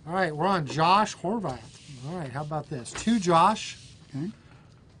 All right, we're on Josh Horvath. All right, how about this? To Josh. Okay.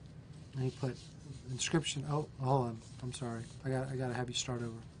 And he put inscription. Oh, hold on. I'm sorry. I got to have you start over.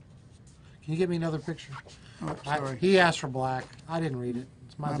 Can you get me another picture? Oh, sorry. He asked for black. I didn't read it.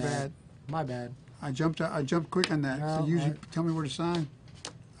 It's my My bad. bad. My bad. I jumped quick on that. No, So usually I- tell me where to sign.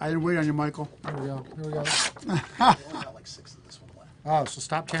 I didn't wait on you, Michael. Here we go. Here we go. We only got like 6 of this one left. Oh, so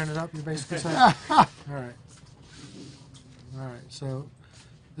stop tearing it up, you're basically saying? All right. All right, so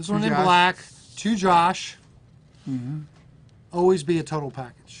this one in Josh. black. To Josh. Mm-hmm. Always be a total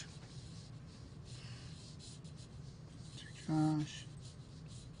package. Josh.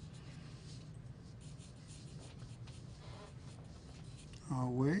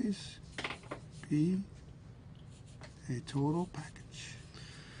 Always be a total package.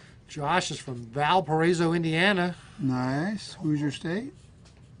 Josh is from Valparaiso, Indiana. Nice. Hoosier State.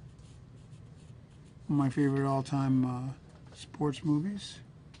 One of my favorite all-time sports movies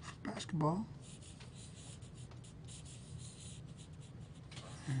for basketball.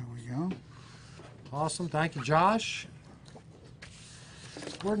 There we go. Awesome. Thank you, Josh.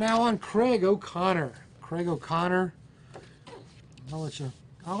 We're now on Craig O'Connor. Craig O'Connor.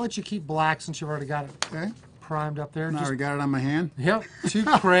 I'll let you keep black since you've already got it Okay. primed up there. I already got it on my hand. Yep. To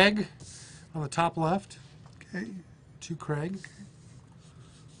Craig on the top left. Okay. To Craig.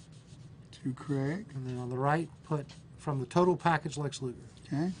 To Craig. And then on the right, put from the total package Lex Luger.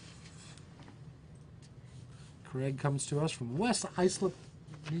 Okay. Craig comes to us from West Islip,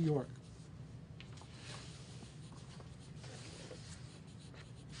 New York.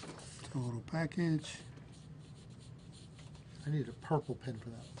 Total package. I need a purple pen for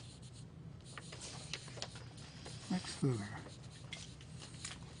that. Lex Luger.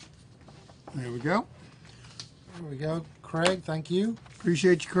 There we go. There we go. Craig, thank you.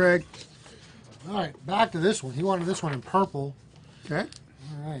 Appreciate you, Craig. All right, back to this one. He wanted this one in purple. Okay.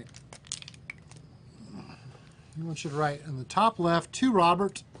 All right. He wants you to write in the top left, to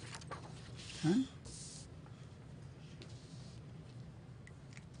Robert. Okay.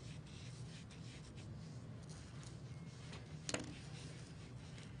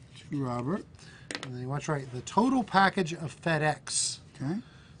 To Robert. And then he wants to write the total package of FedEx. Okay.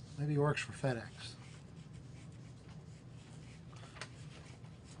 Maybe he works for FedEx.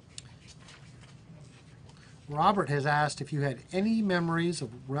 Robert has asked if you had any memories of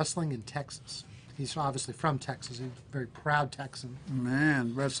wrestling in Texas. He's obviously from Texas. He's a very proud Texan.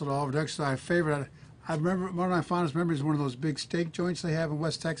 Man, wrestled all over Texas. My favorite. I remember one of my fondest memories is one of those big steak joints they have in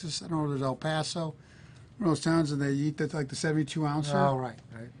West Texas. I don't know whether it's El Paso, one of those towns, and they eat that like the 72 ouncer. Oh, right,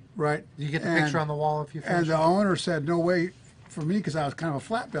 right. Right. You get the picture on the wall if you finish And the it? owner said, no way for me, because I was kind of a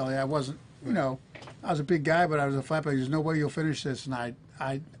flat belly. I wasn't, you know, I was a big guy, but I was a flat belly. There's no way you'll finish this. And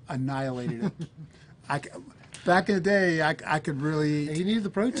I annihilated it. Back in the day, I could really. You needed the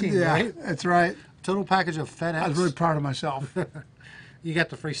protein, Yeah, right? that's right. Total package of FedEx. I was really proud of myself. You got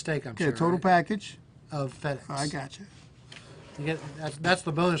the free steak, I'm Okay, sure. total right? package. Of FedEx. I got you. You get that's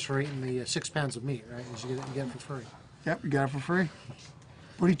the bonus for eating the 6 pounds of meat, right? Is you get it for free. Yep, you got it for free.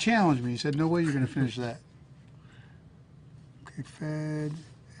 But he challenged me. He said, no way you're going to finish that. Okay, FedEx.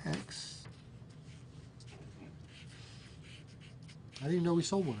 I didn't even know we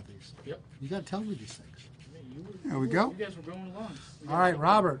sold one of these. Yep. You got to tell me these things. There we go. You guys were going along. All right,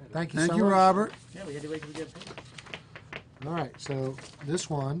 Robert. Thank you Thank so you, much. Robert. Yeah, we had to wait till we get paid. All right, so this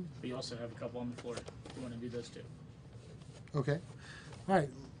one. We also have a couple on the floor. If you want to do those too. Okay. All right.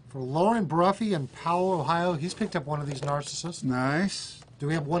 For Lauren Bruffy in Powell, Ohio, he's picked up one of these narcissists. Nice. Do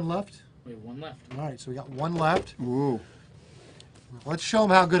we have one left? We have one left. All right, so we got one left. Ooh. Let's show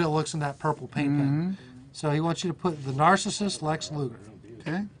him how good it looks in that purple paint pen. So he wants you to put the narcissist Lex Luger.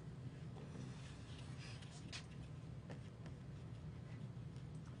 Okay.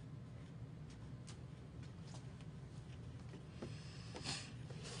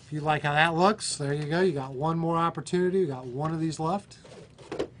 If you like how that looks, there you go. You got one more opportunity. You got one of these left.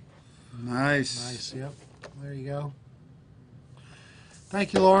 Nice. Nice, yep. There you go.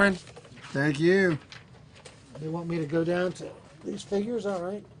 Thank you, Lauren. Thank you. They want me to go down to these figures, all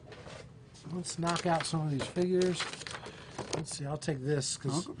right. Let's knock out some of these figures. Let's see, I'll take this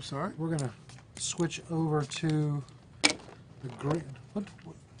because Oh, sorry. we're going to switch over to the green. What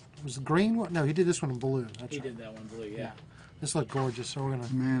was the green one? No, he did this one in blue. That's He right. did that one blue, yeah. This looked gorgeous, so we're going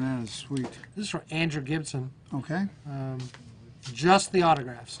to... Man, that is sweet. This is for Andrew Gibson. Okay. Just the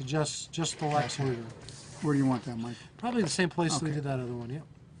autographs, so just the Lex Luger. Where do you want that, Mike? Probably the same place we Okay. did that other one, yep.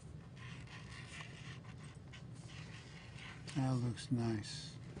 That looks nice.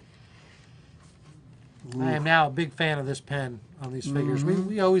 I am now a big fan of this pen on these figures.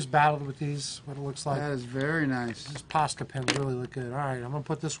 We always battled with these, what it looks like. That is very nice. These Posca pens really look good. All right, I'm going to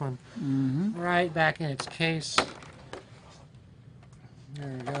put this one right back in its case. There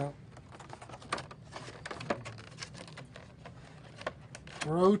we go.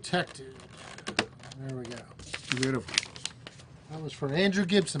 Protected. There we go. Beautiful. That was for Andrew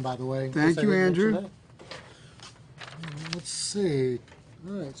Gibson, by the way. in Thank case I you, didn't mention Andrew. that. Let's see.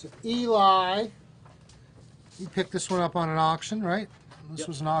 All right, so Eli. He picked this one up on an auction, right? This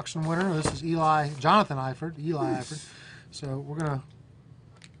was an auction winner. This is Jonathan Eifert, Eli Eifert. So we're going to...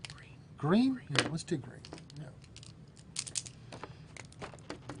 Green? Yeah, let's do green. Yeah.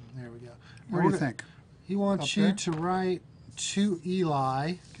 There we go. What do you think? He wants Up you there? to write to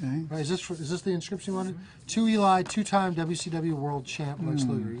Eli. Okay. Right, is this the inscription you wanted? To Eli, two-time WCW World Champ Lex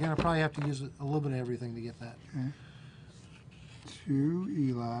Luger. You're going to probably have to use a little bit of everything to get that. To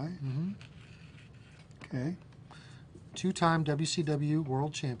Eli. Okay. Two-time WCW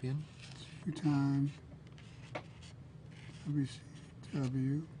World Champion. Two-time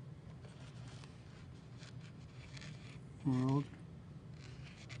WCW World.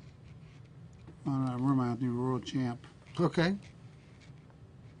 Oh, no, where am I? The World Champ. Okay.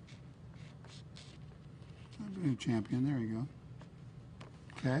 New champion. There you go.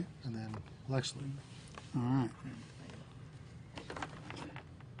 Okay. And then Lex Luger. All right.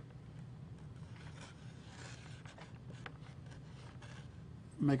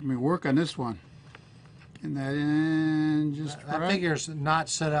 Making me work on this one. Getting that in just That right. figure's not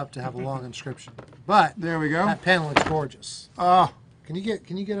set up to have a long inscription, but There we go. that pen looks gorgeous. Oh, Can you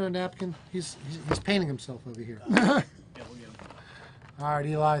get a napkin? He's painting himself over here. Yeah, we'll get him. All right,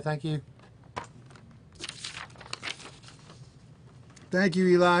 Eli, thank you. Thank you,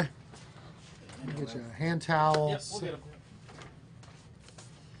 Eli. Get you a hand towel. Yep, we'll get 'em.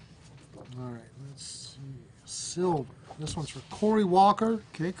 All right, let's see. Silver. This one's for Corey Walker.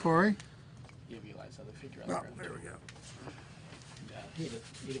 Okay, Corey. You have Eli's other figure Oh, out there. there we go.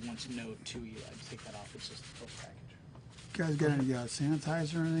 Edith wants to know to Eli. Take that off. It's just a total package. You guys got any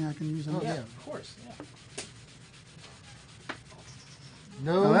sanitizer or anything I can use on Oh, that? yeah. Of course. Yeah.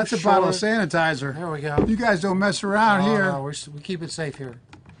 No, Oh, that's a bottle of short- sanitizer. There we go. You guys don't mess around Oh, here. no, we keep it safe here.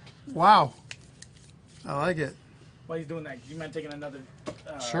 Wow. I like it. While he's doing that, do you mind taking another?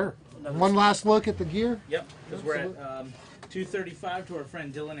 Sure. Another One last look at the gear. Yep, because we're at 235 to our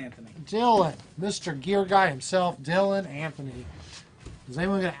friend Dylan Anthony. Dylan, Mr. Gear Guy himself, Dylan Anthony. Is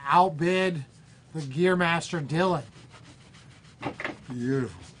anyone going to outbid the Gear Master Dylan?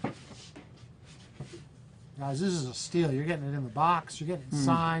 Beautiful. Guys, this is a steal. You're getting it in the box. You're getting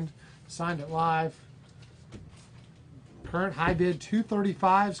it signed it live. Current high bid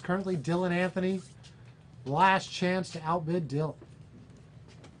 235s. Currently Dylan Anthony. Last chance to outbid Dylan.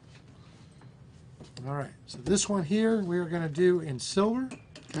 All right, so this one here we are going to do in silver.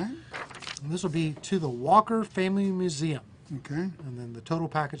 Okay. And this will be to the Walker Family Museum. Okay. And then the total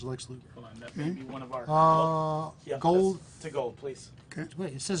package Lex Luger. Hold on, that may be one of our. Yep, Gold. that's to gold, please.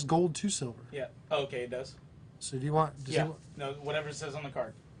 Wait, it says gold to silver. Yeah. Oh, okay, it does. So do you want? Does Yeah. it, No, whatever it says on the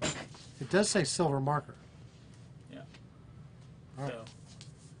card. it does say silver marker. Yeah. All right. So.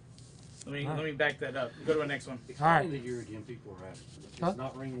 Let me back that up. Go to the next one. All right. Explain the gear again, people are asking. It's Huh?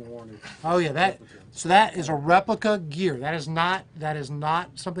 not ring worn. It's Oh yeah, that. So that is a replica gear. That is not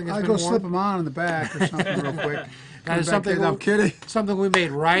something that's I'll been go worn. slip them on in the back or something real quick. That is Come back something. in. I'm kidding. Something we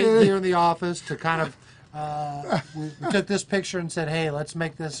made right here in the office to kind of. We took this picture and said, "Hey, let's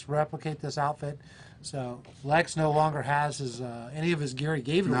make this replicate this outfit." So Lex no longer has his any of his gear. He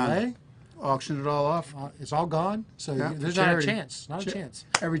gave it None. away. Auctioned it all off. It's all gone. So Yeah, there's for not a charity. chance. Not a chance.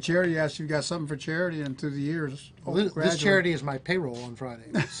 Every charity asks you got something for charity, and through the years, This gradually- charity is my payroll on Friday.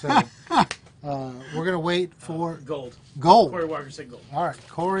 So we're gonna wait for Gold. gold. Corey Walker said gold. All right,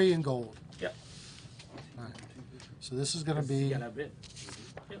 Corey and gold. Yep. So this is gonna be You got a bid.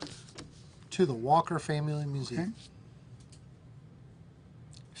 Yep. to the Walker Family Museum. Okay.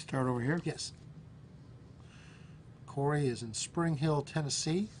 Start over here. Yes. Corey is in Spring Hill,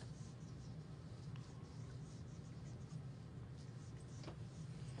 Tennessee.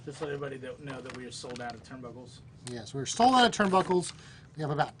 Just let everybody know that we are sold out of turnbuckles. Yes, we're sold out of turnbuckles. We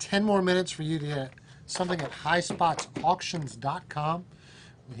have about 10 more minutes for you to get something at highspotsauctions.com.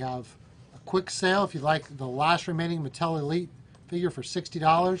 We have a quick sale if you'd like the last remaining Mattel Elite figure for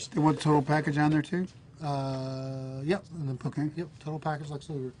 $60. They want the total package on there too. Yep. And then Okay. Yep. Total package Lex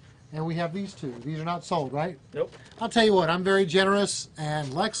Luger. And we have these two. These are not sold, right? Nope. I'll tell you what. I'm very generous,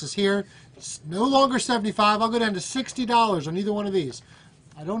 and Lex is here. It's no longer $75. I'll go down to $60 on either one of these.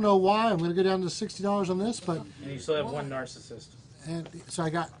 I don't know why. I'm going to go down to $60 on this, but And you still have one narcissist. and so I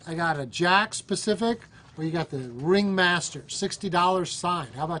got a Jack specific, or you got the Ringmaster, $60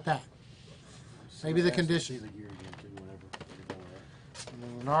 signed. How about that? Maybe the See condition. the gear again too, whenever you're done with that.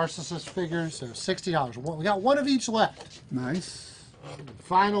 And the Narcissist figures, so $60. We got one of each left. Nice.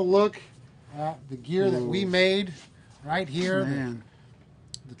 Final look at the gear that we made right here. Man,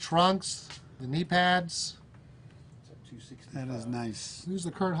 The trunks, the knee pads. It's at 265. that is nice. Who's the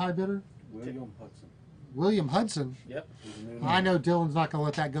current high bidder? William Hudson. William Hudson. Yep. He's a new I know Dylan's not going to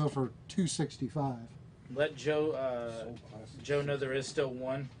let that go for $265. Let Soul classic. Joe know there is still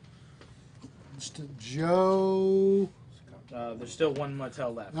one. Joe. There's still one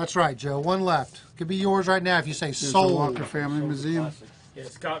Mattel left. That's right, Joe. One left. Could be yours right now if you say There's the sold. Walker Family Soul Museum. classic. Yeah,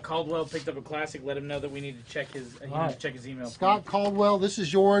 Scott Caldwell picked up a classic. Let him know that we need to check his. He needs right. to check his email. Scott Caldwell, this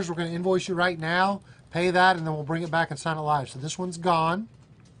is yours. We're going to invoice you right now. Pay that, and then we'll bring it back and sign it live. So this one's gone.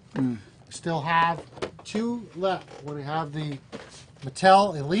 We still have two left. We have the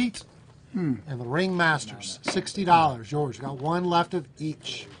Mattel Elite and the Ring Masters. $60. Yours. You got one left of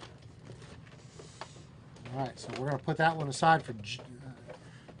each. All right, so we're going to put that one aside for. Let's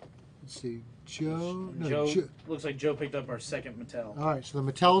see, Joe. No, Joe looks like Joe picked up our second Mattel. All right, so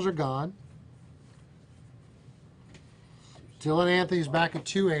the Mattels are gone. Dylan Anthony's back at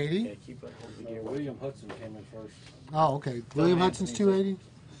 280. Yeah, keep up hold the gear. William Hudson came in first. Oh, okay. William Hudson's 280.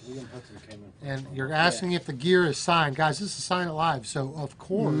 William Hudson came in first. And you're asking if the gear is signed. Guys, this is Sign It Live, so of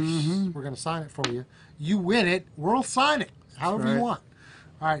course we're going to sign it for you. You win it, we'll sign it however you right. want.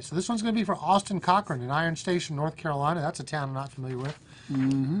 All right, so this one's going to be for Austin Cochran in Iron Station, North Carolina. That's a town I'm not familiar with. It's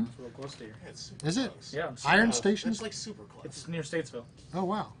real close to here. It's super Is it? close. Yeah, it's, Iron Station? It's like super close. it's near Statesville Oh,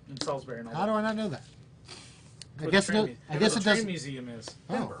 wow. in Salisbury and all How that. do I not know that? I guess it. I guess it train doesn't. museum is.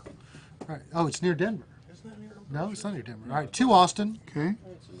 Oh. Denver. All right. Oh, it's near Denver. Isn't that near? No, it's not near Denver. All right, 2 Austin. Okay.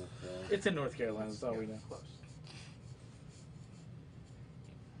 It's in North Carolina. That's all we know.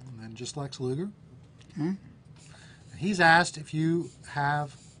 And then just Lex Luger. Okay. He's asked if you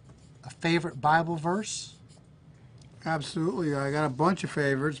have a favorite Bible verse. Absolutely. I got a bunch of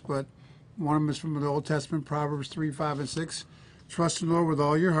favorites, but one of them is from the Old Testament, Proverbs 3, 5, and 6. Trust in the Lord with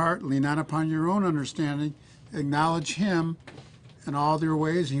all your heart. Lean not upon your own understanding. Acknowledge Him in all their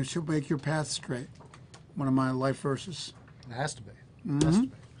ways, and He shall make your path straight. One of my life verses. It has to be. Has to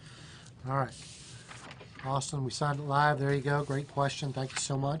be. All right. Austin, we signed it live. There you go. Great question. Thank you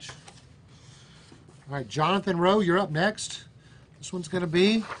so much. All right, Jonathan Rowe, you're up next. This one's going to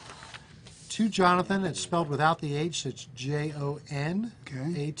be to Jonathan. It's spelled without the H. It's Jonathan.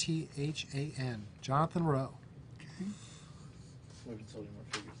 Jonathan Rowe. We haven't sold any more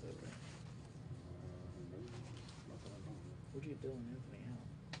figures though, right? Where'd you get Dylan Anthony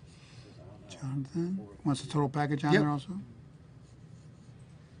out? Jonathan wants the total package on Yep. there also.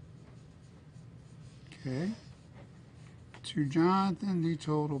 Okay. To Jonathan, the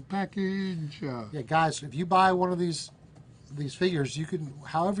total package. Yeah, guys, if you buy one of these figures, you can,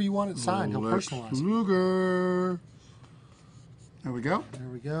 however you want it signed, he'll Lex personalize it. Luger. There we go. There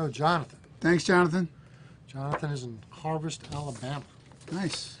we go. Jonathan. Thanks, Jonathan. Jonathan is in Harvest, Alabama.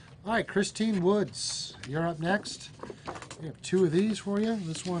 Nice. All right, Christine Woods, you're up next. We have 2 of these for you.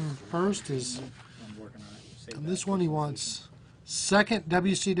 This one first is, I'm working on it. Save and that. this one he wants second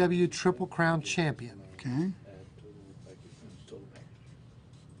WCW Triple Crown champion. Okay. Total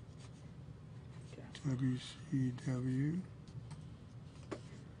package. WCW.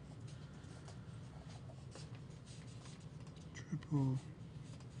 Triple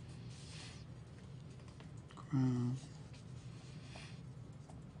Crown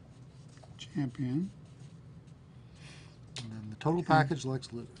Champion. And then the total package,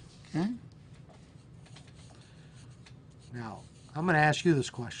 Lex Luger. Okay. Now, I'm going to ask you this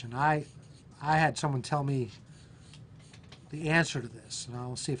question. I had someone tell me the answer to this, and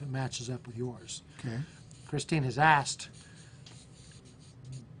I'll see if it matches up with yours. Okay. Christine has asked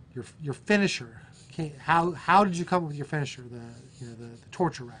your finisher. How did you come up with your finisher? The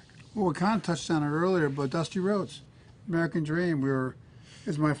torture rack. Well, we kind of touched on it earlier, but Dusty Rhodes, American Dream. It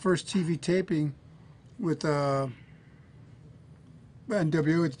was my first TV taping with NWO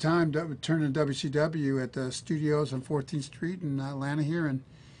at the time, turned into WCW at the studios on 14th Street in Atlanta here, and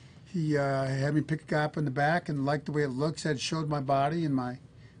he had me pick a guy up in the back and liked the way it looked. Said it showed my body and my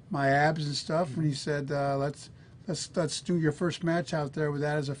abs and stuff, and he said, let's do your first match out there with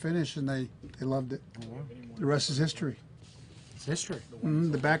that as a finish, and they loved it. The rest is history. It's history.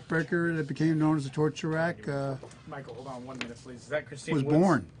 The backbreaker that became known as the torture rack Michael, hold on 1 minute, please. Is that Christine was Woods?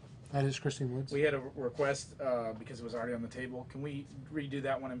 born. That is Christine Woods. We had a request because it was already on the table. Can we redo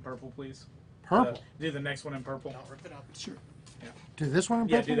that one in purple, please? Purple. Do the next one in purple. Rip it up. Sure. Do this one in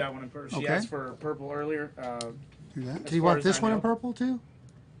Yeah, purple? do that one in purple. She Okay. asked for purple earlier. Do that. Do you As far want as this I one in know. purple too?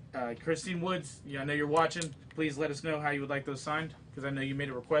 Christine Woods, I know you're watching. Please let us know how you would like those signed because I know you made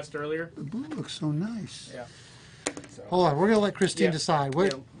a request earlier. The blue looks so nice. Yeah. So, Hold on, we're gonna let Christine Yeah. decide.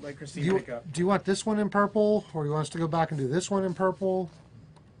 What yeah, let Christine do pick you, up. do you want this one in purple, or you want us to go back and do this one in purple?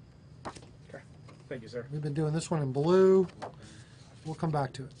 Okay. Thank you, sir. We've been doing this one in blue. We'll come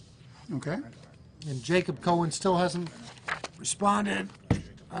back to it. Okay. And Jacob Cohen still hasn't responded.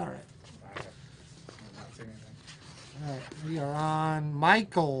 All right. All right, we are on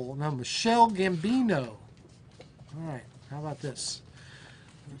Michelle Gambino. All right, how about this?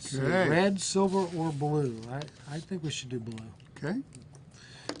 Let's see, Okay. red, silver, or blue. I think we should do blue. Okay.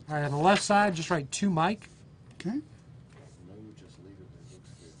 All right, on the left side, just write to Mike. Okay. No, just leave it. It looks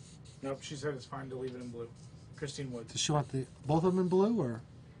good. Nope, she said it's fine to leave it in blue. Christine Woods. Does she want both of them in blue, or?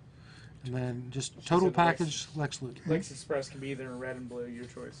 And then just total said Lex. package, Lex Luger. Lex Express can be either in red and blue, your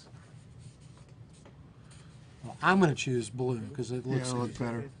choice. Well, I'm going to choose blue because it Yeah, looks it'll look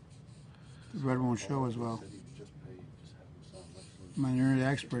better. The red won't show as well. Said you could just pay, just have them sign Lex Luger. I mean, you're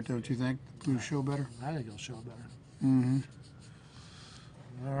the expert, don't you think? Blue show better? I think it'll show better. Mm-hmm.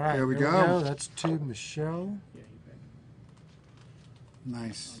 All right, There we here go. That's to Michelle. Yeah, you bet. I'll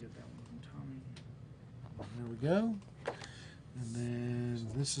Nice. get that one from Tommy. There we go. And then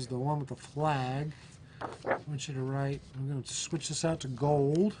this is the one with the flag. I want you to write, I'm going to switch this out to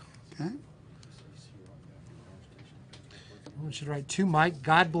gold. Okay. I want you to write to Mike,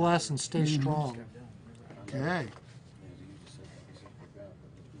 God bless and stay strong. Okay. Yeah, you just said that.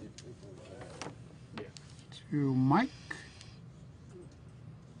 He said forgot, but it was that. To Mike.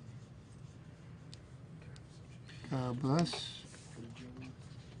 God bless.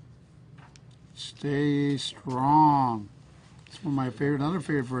 Stay strong. It's one of my favorite, another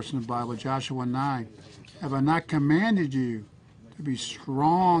favorite verse in the Bible, Joshua 9. Have I not commanded you to be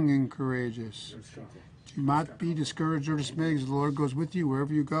strong and courageous? Do not be discouraged or dismayed, because the Lord goes with you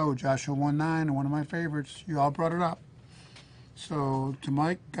wherever you go. Joshua 1:9, and one of my favorites. You all brought it up. So, to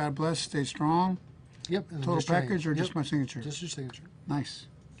Mike, God bless, stay strong. Yep. and Total just your package name. or just Yep, my signature? Just your signature. Nice.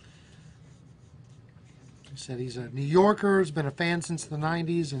 He said he's a New Yorker, has been a fan since the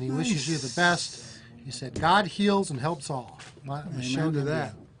 90s, and he wishes you the best. He said, God heals and helps all. Michelle Amen to Gambino.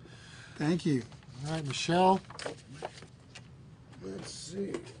 that. Thank you. All right, Michelle. Let's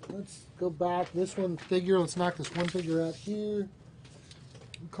see. Let's go back. This one figure, let's knock this one figure out here.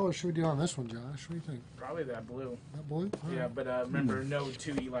 What color should we do on this one, Josh? What do you think? Probably that blue. That blue? All Yeah, right. but remember, no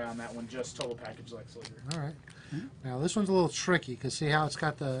 2 Eli on that one, just total package Lex Luger. All right. Now this one's a little tricky because see how it's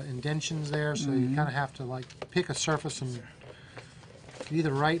got the indentions there, so you kind of have to like pick a surface and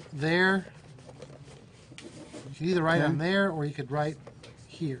either write there. You could either write Okay. on there, or you could write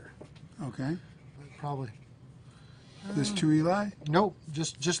here. Okay. Probably. This 2 Eli? Nope.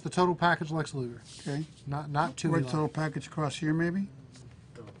 Just the total package Lex Luger. Okay. Not two. Write Eli. total package across here, maybe?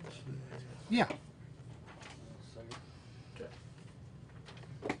 Yeah.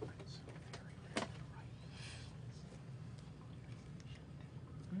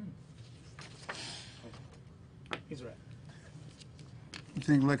 He's right. You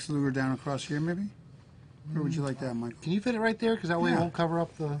think Lex Luger down across here, maybe? Where would you like that, Michael? Can you fit it right there? Because that way it Yeah. won't cover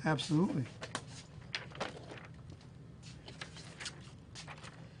up the. Absolutely.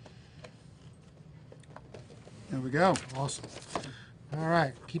 There we go. Awesome. All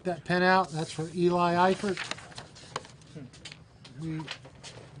right, keep that pen out. That's for Eli Eifert. Let's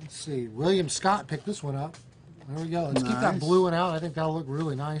see. William Scott picked this one up. There we go. Let's keep that Nice. blue one out. I think that'll look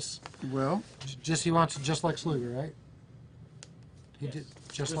really nice. Well, Just he wants it just like Luger, right? He did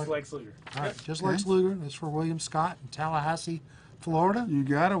Just like. Lex Luger. All right, just Okay. like Luger. That's for William Scott in Tallahassee, Florida. you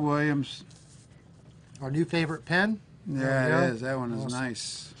got it, Williams. Our new favorite pen. Yeah, There we it go. is. That one is Awesome.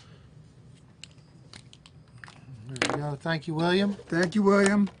 nice. There we go. Thank you, William. Thank you,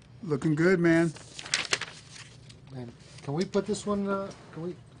 William. Looking good, man. And can we put this one? Can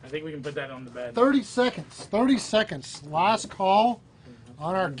we? I think we can put that on the bed. 30 seconds. 30 seconds. Last call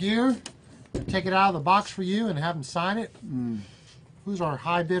on our gear. Take it out of the box for you and have them sign it. Who's our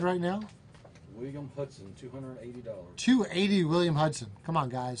high bid right now? William Hudson, $280. $280 William Hudson. Come on,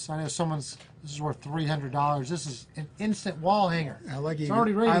 guys. I know this is worth $300. This is an instant wall hanger. I like It's even.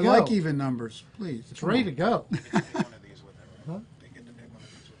 already ready to I go. like even numbers, please. It's ready to go.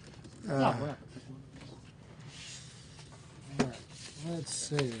 Uh, All right. Let's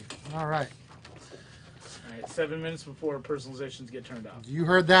see. All right. All right, 7 minutes before personalizations get turned off. You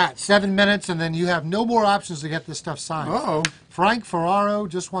heard that. 7 minutes, and then you have no more options to get this stuff signed. Uh-oh. Frank Ferraro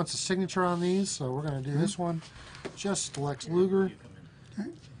just wants a signature on these, so we're going to do this one. Just Lex Luger.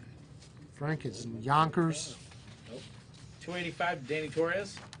 Frank is in Yonkers. 285, Danny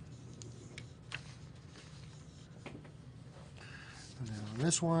Torres. And then on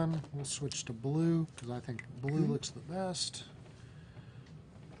this one, we'll switch to blue because I think blue looks the best.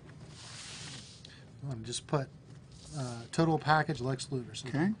 I'm going to just put total package Lex Luger. So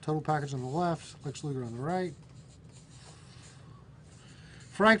Okay. total package on the left, Lex Luger on the right.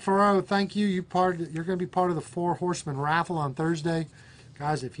 Frank Ferraro, thank you. You're going to be part of the Four Horsemen raffle on Thursday.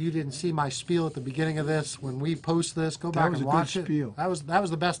 Guys, if you didn't see my spiel at the beginning of this, when we post this, go back was and a good watch it. spiel. That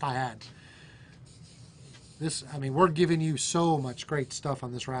was the best I had. We're giving you so much great stuff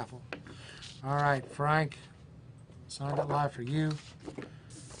on this raffle. All right, Frank, signed it live for you.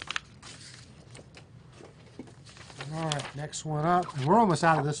 All right, next one up. And we're almost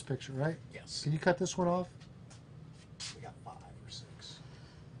out of this picture, right? Yes. Can you cut this one off? We got 5 or 6.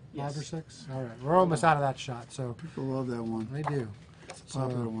 5 or 6? All right, we're almost out of that shot, so People love that one. they do. It's a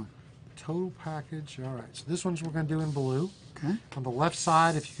popular one. Total package. All right, so this one's we're going to do in blue. Okay. On the left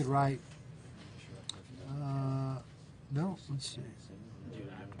side, if you could write. No, let's see.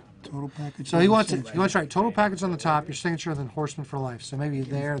 Total package. So he wants to write total package on the top, your signature, and then Horseman for Life. So maybe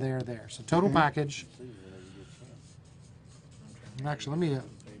there. So total package. And actually,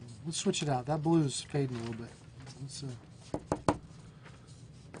 let's switch it out. That blue's fading a little bit. Let's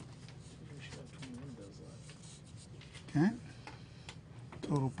Okay.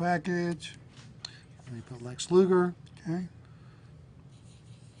 Total package. let me put Lex Luger. Okay.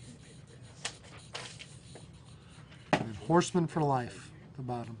 And Horseman for Life at the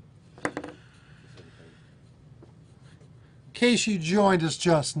bottom. In case you joined us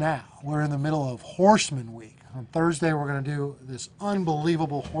just now, we're in the middle of Horseman Week. On Thursday, we're going to do this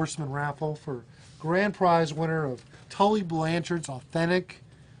unbelievable Horseman raffle for grand prize winner of Tully Blanchard's authentic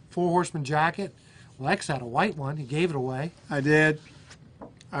Four Horseman jacket. Lex had a white one. He gave it away. I did.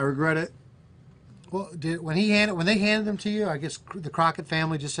 I regret it. Well, when they handed them to you, I guess the Crockett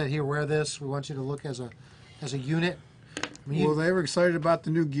family just said, "Here, wear this. We want you to look as a unit." I mean, Well, they were excited about the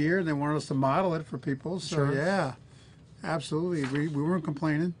new gear, and they wanted us to model it for people. So Sure. yeah, absolutely. We weren't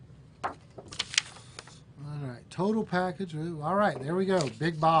complaining. all right, total package. All right, there we go.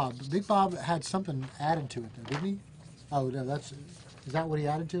 Big Bob. Big Bob had something added to it, though, didn't he? Oh, no, is that what he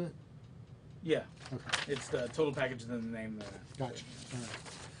added to it? Yeah. Okay. It's the total package and then the name. Gotcha.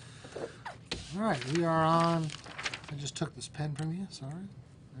 All right, we are on. I just took this pen from you. Sorry.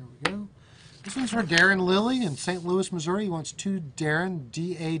 There we go. This one's for Darren Lilly in St. Louis, Missouri. He wants two Darren,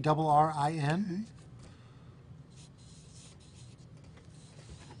 D-A-R-R-I-N.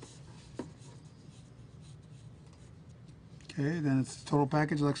 Okay, then it's the total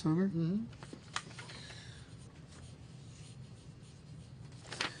package, Lex Luger. Mm-hmm.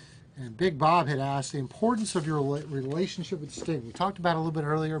 And Big Bob had asked the importance of your relationship with Sting. We talked about it a little bit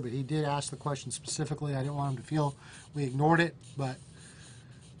earlier, but he did ask the question specifically. I didn't want him to feel we ignored it, but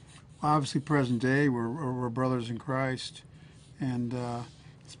Obviously, present day, we're brothers in Christ, and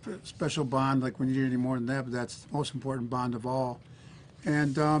special bond. Like we need any more than that, but that's the most important bond of all.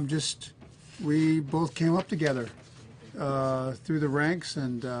 And just we both came up together through the ranks,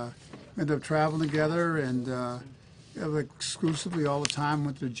 and ended up traveling together, and exclusively all the time.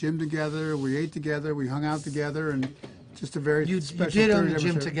 Went to the gym together. We ate together. We hung out together, and just a very you special. did own 30 the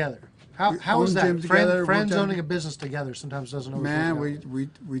gym episode. together. We How is owned that? gym together, Friends worked out- owning a business together sometimes doesn't always Man, work out.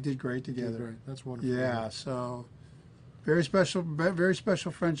 we did great together. Great. That's wonderful. Yeah, so very special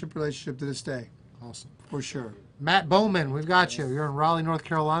friendship relationship to this day, Awesome. for sure. Matt Bowman, we've got you. You're in Raleigh, North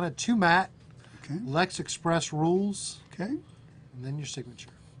Carolina. To Matt, Okay, Lex Express rules, okay. and then your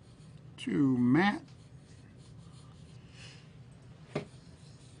signature. To Matt.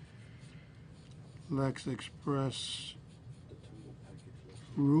 Lex Express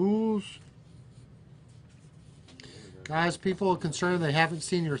rules. Guys, people are concerned they haven't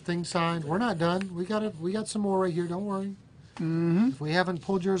seen your thing signed. We're not done. We got some more right here. Don't worry. Mm-hmm. If we haven't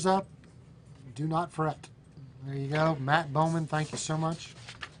pulled yours up, do not fret. There you go. Matt Bowman, thank you so much.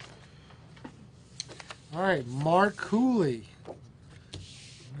 All right, Mark Cooley. I'm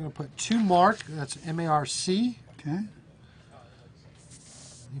going to put to Mark. That's M-A-R-C. Okay.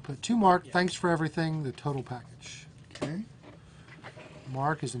 You put to Mark. Thanks for everything. The total package. Okay.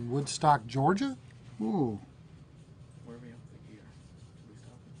 Mark is in Woodstock, Georgia. Ooh. Where are we at with the gear? We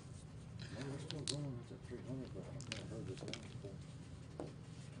talking? No, we're still going with that 300, but I've never heard this one before. Let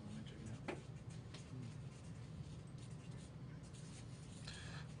me check it out.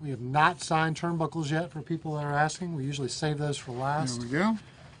 We have not signed turnbuckles yet for people that are asking. We usually save those for There last. we go.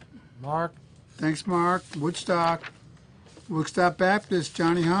 Mark, Thanks, Mark. Woodstock Baptist,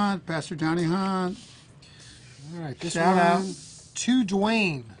 Johnny Hunt, Pastor Johnny Hunt. all right, this Shout one out. to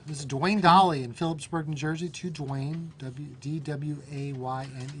Dwayne. This is Dwayne Dolly in Phillipsburg, New Jersey. To Dwayne,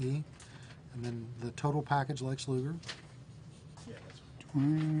 D-W-A-Y-N-E. And then the total package, Lex Luger. Yeah, that's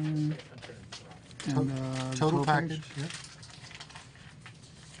And, Total package, yeah.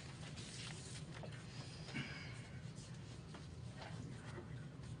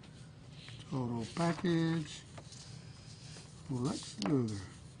 Total package. Lex Luger.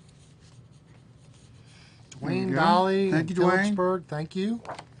 There we Dwayne go. Dolly Thank in you, Dwayne. Phillipsburg. Thank you.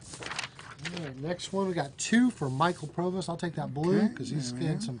 All right, next one, we got two for Michael Provost. I'll take that blue Okay, because he's there we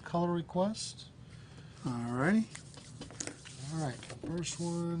getting go. some color requests. Alrighty. All right, first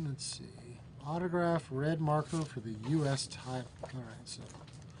one, let's see. Autograph red marker for the U.S. title. All right, so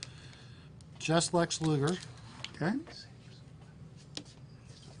just Lex Luger. Okay.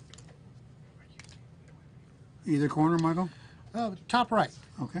 Either corner, Michael. Top right.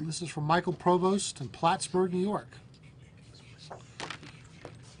 Okay. This is from Michael Provost in Plattsburgh, New York.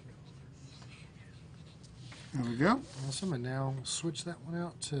 There we go. Awesome, and now we'll switch that one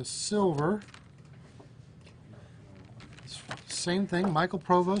out to silver. Same thing, Michael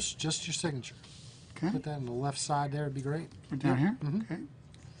Provost, just your signature. Okay. Put that on the left side there, it'd be great. We're down here. Mhm. Okay.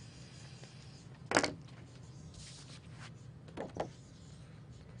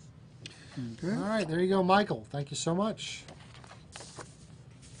 Good. All right, there you go, Michael. Thank you so much.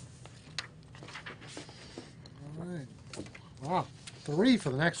 All right. Wow, 3 for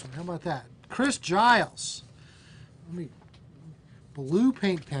the next one. How about that? Chris Giles. Let me blue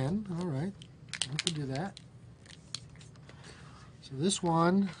paint pen. All right, we can do that. So this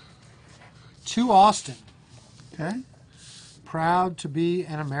one, to Austin. Okay. Proud to be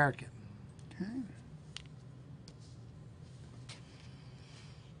an American. Okay.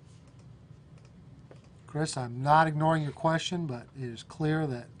 Chris, I'm not ignoring your question, but it is clear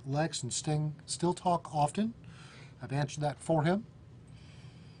that Lex and Sting still talk often. I've answered that for him.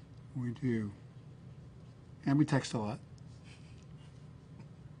 We do. And we text a lot.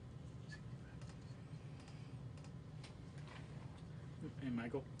 Hey,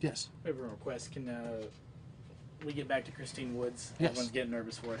 Michael, Yes. we have a request. Can we get back to Christine Woods? Yes. Everyone's getting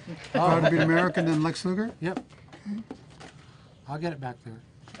nervous for it. Proud to be an American, then Lex Luger. Yep. I'll get it back there.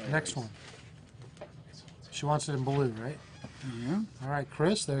 Next one. She wants it in blue, right? Yeah. All right,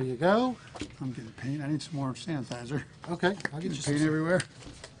 Chris, there you go. I'm getting paint. I need some more sanitizer. Okay, I'll get you Paint some. everywhere.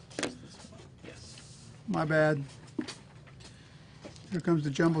 Yes. My bad. Here comes the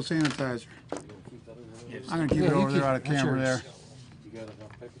jumbo sanitizer. You gonna keep that over there? Yes. I'm gonna keep Yeah, it you over there keep- out of that's camera yours. there. You got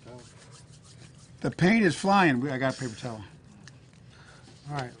enough paper towels? The paint is flying. I got a paper towel.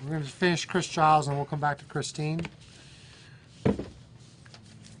 All right, we're going to finish Chris Giles and we'll come back to Christine.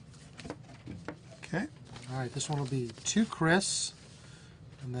 Okay. All right, this one will be to Chris,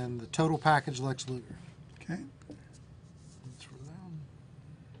 and then the total package Lex Luger. Okay. That's for them.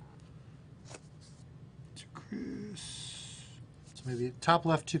 To Chris. So maybe top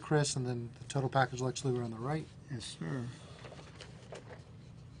left to Chris, and then the total package Lex Luger on the right. Yes, sir.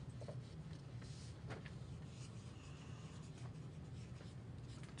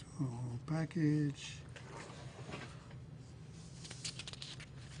 Total package.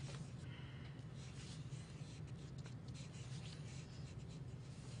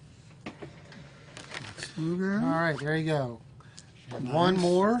 Lex Luger. All right, there you go. And Nice. one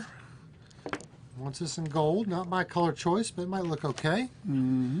more. Wants this in gold. Not my color choice, but it might look okay.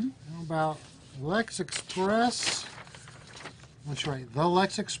 Mm-hmm. How about Lex Express? Let's write the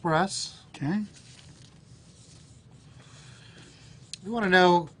Lex Express. Okay. We want to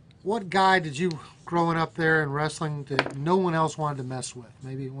know, what guy did you, growing up there in wrestling, that no one else wanted to mess with?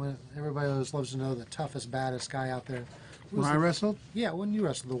 Maybe when everybody always loves to know the toughest, baddest guy out there. Who was When I the- wrestled, Yeah, when you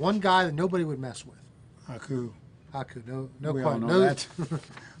wrestled, the one guy that nobody would mess with. Haku. Haku, no We all question. know that.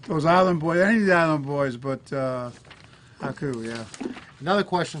 Those island boys, any of the island boys, but Haku, yeah. Another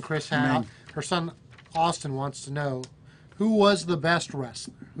question Chris had. Man. Her son Austin wants to know, who was the best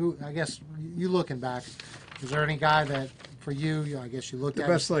wrestler? Who, I guess, you looking back, is there any guy that, for you, I guess you looked The at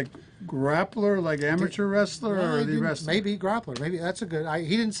best, like, grappler, like amateur wrestler, Well, or he the didn't- wrestler? maybe grappler. Maybe that's a good.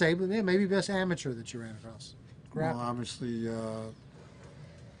 He didn't say, but yeah, maybe best amateur that you ran across. Well, Grappler. obviously,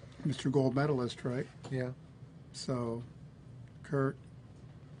 Mr. Gold Medalist, right? Yeah. So, Kurt,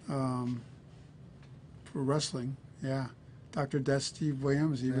 for wrestling, yeah. Dr. Death Steve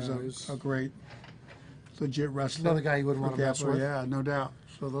Williams, he was Yeah, he was- a great, legit wrestler. Another guy you wouldn't want to mess Grappler, with. yeah, no doubt.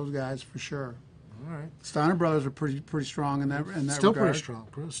 So those guys for sure. All right. Steiner brothers are pretty strong in that Still regard. pretty strong.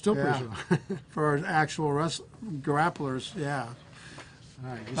 Still pretty Yeah. strong. For our actual grapplers, yeah. All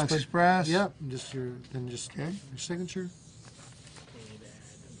right. Just Lex put- Express. Yep. Just Okay. your signature. We need to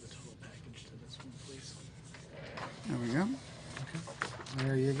add the total package to this one, please. There we go.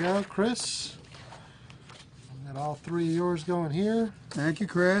 There you go, Chris. Got all three of yours going here. Thank you,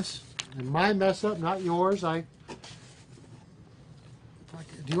 Chris. And my mess up, not yours. Do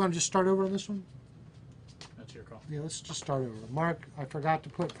you want to just start over on this one? That's your call. Yeah, let's just start over. Mark, I forgot to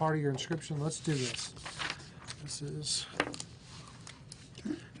put part of your inscription. Let's do this. This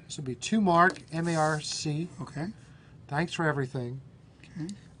will be to Mark, M-A-R-C. Okay. Thanks for everything. Okay.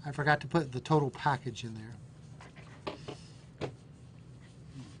 I forgot to put the total package in there.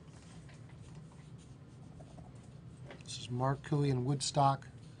 This is Mark Cooley in Woodstock.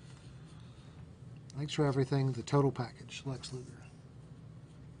 Thanks for everything. The total package, Lex Luger.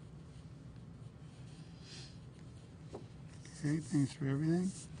 Okay, thanks for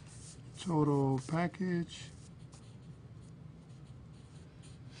everything. Total package.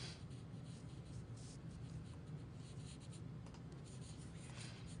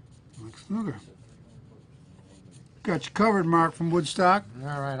 Lex Luger. Got you covered, Mark from Woodstock.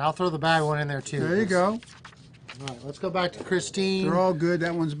 All right, I'll throw the bag one in there too. There you go. All right, let's go back to Christine. They're all good.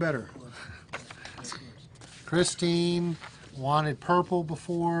 That one's better. Christine wanted purple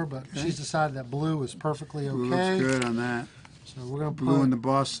before, but she's decided that blue is perfectly Blue okay. looks good on that. So we're going to Blue put and the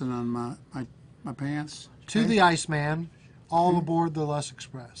Boston on my pants. to the Iceman, all aboard the Lex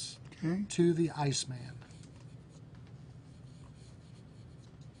Express. Okay. To the Iceman.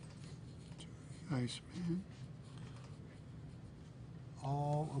 Nice, man.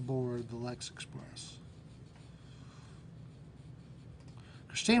 All aboard the Lex Express.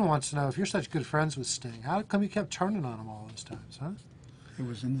 Christine wants to know, if you're such good friends with Sting, how come you kept turning on him all those times, huh? It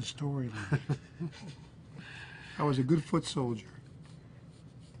was in the storyline. I was a good foot soldier.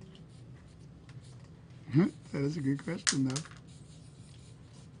 That is a good question, though.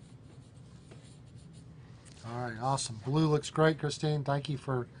 All right, awesome. Blue looks great, Christine. Thank you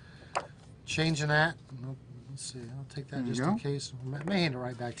for changing that. Let's see. I'll take that There you just go. in case. I may hand it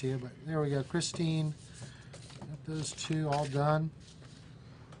right back to you, but there we go. Christine, got those two all done.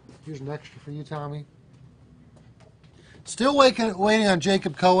 Here's an extra for you, Tommy. Still waiting on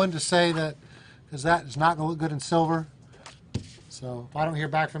Jacob Cohen to say that, because that is not going to look good in silver. So if I don't hear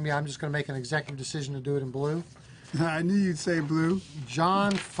back from you, I'm just going to make an executive decision to do it in blue. I knew you'd say blue.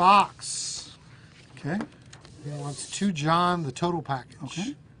 John Fox. Okay. He wants 2 John, the total package.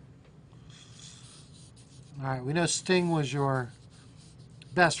 Okay. All right, we know Sting was your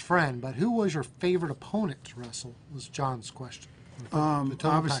best friend, but who was your favorite opponent to wrestle? Was John's question. The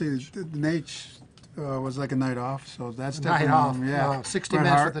total Obviously, package. the Nate was like a night off, so that's Night definitely off. yeah. 60 Bret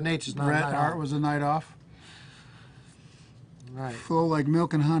minutes Hart- with the Nates is not a Bret night Hart off. was a night off. Right, Flow like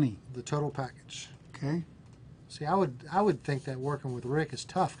milk and honey. the total package. Okay. See, I would think that working with Rick is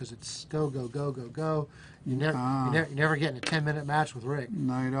tough because it's go go go go go. You never you're never getting a 10-minute match with Rick.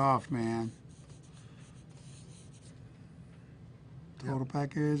 Night off, man. Total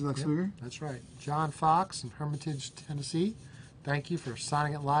package, Lex Yep, Luger. that's right. John Fox in Hermitage, Tennessee. Thank you for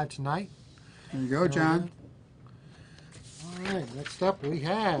signing it live tonight. There you go, John. All right, next up we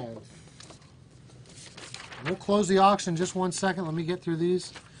have. We'll close the auction in just 1 second. Let me get through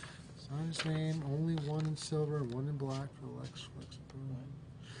these. Sign his name. Only 1 in silver and 1 in black for Lex.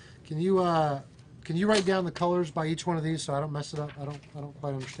 Can you write down the colors by each one of these so I don't mess it up? I don't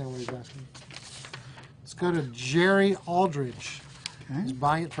quite understand what he's asking. Let's go to Jerry Aldridge. Okay. He's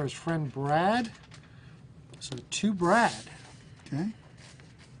buying it for his friend Brad. So 2 Brad. Okay.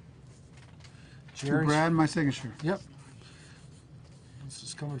 Jerry's, Brad, my signature. Yep. This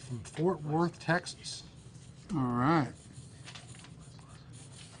is coming from Fort Worth, Texas. All right.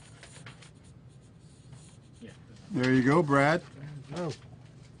 Yeah. There you go, Brad. Oh,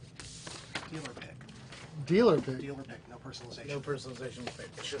 Dealer pick. dealer pick. Dealer pick. No personalization. No personalization was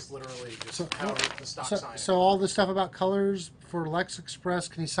It's just literally just So- how the stock So, sign. so all this stuff about colors for Lex Express,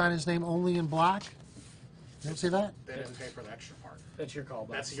 can he sign his name only in black? You don't see that? They didn't pay for the extra part. That's your call,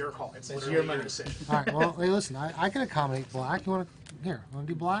 bud. That's your call. It's That's literally your your, money. decision. All right. Well, hey, listen. I can accommodate black. You want to? Here. Want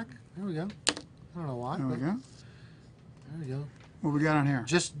to do black? There we go. I don't know why. There we but go. There we go. What we got on here?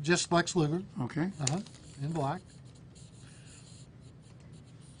 Just Lex Luger. Okay. In black.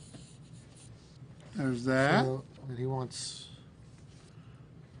 There's that. So, and he wants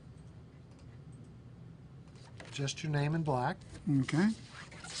just your name in black. Okay.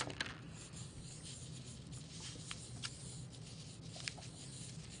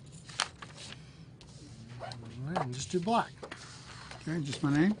 All right, and just do black. Okay, just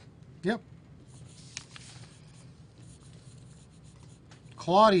my name. Yep.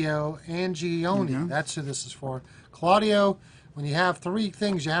 Claudio Angioni. Yeah. That's who this is for. Claudio, when you have 3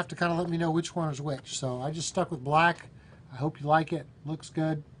 things, you have to kind of let me know which one is which. So I just stuck with black. I hope you like it. Looks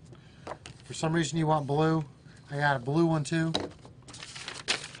good. For some reason you want blue. I got a blue one too.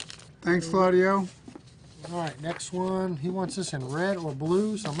 Thanks, Claudio. All right, next one. He wants this in red or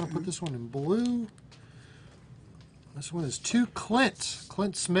blue, so I'm going to put this one in blue. This one is to Clint.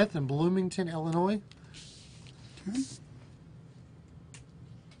 Clint Smith in Bloomington, Illinois. Okay.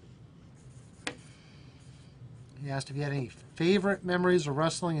 He asked if he had any favorite memories of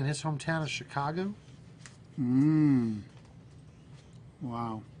wrestling in his hometown of Chicago.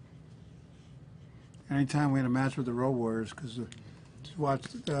 Wow. Anytime we had a match with the Road Warriors, because just watch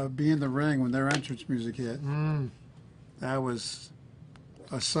Be in the Ring when their entrance music hit. That was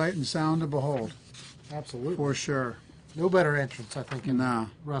a sight and sound to behold, Absolutely. for sure. No better entrance, I think, in No.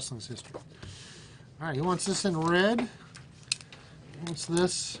 wrestling's history. All right, he wants this in red. What's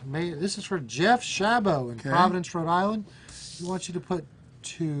this? This is for Jeff Shabo in Okay. Providence, Rhode Island. He wants you to put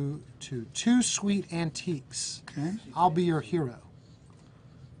two sweet antiques. Okay. I'll be your hero.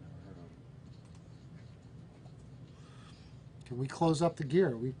 Can we close up the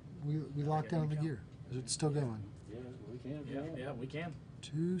gear? We locked down the gear. Is it still going? Yeah, we can. Yeah, we can.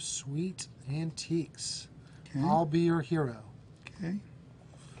 2 sweet antiques. Okay. I'll be your hero. Okay.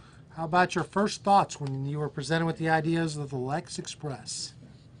 How about your first thoughts when you were presented with the ideas of the Lex Express?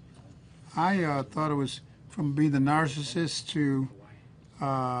 I thought it was from being the narcissist to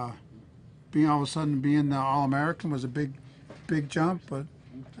being all of a sudden being the All-American was a big jump. But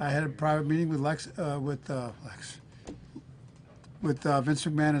I had a private meeting with Vince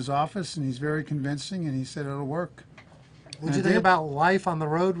McMahon in his office, and he's very convincing, and he said it'll work. What did you And it think did. about life on the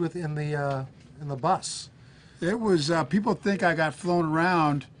road in the bus? It was people think I got flown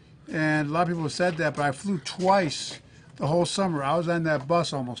around, and a lot of people have said that, but I flew twice the whole summer. I was on that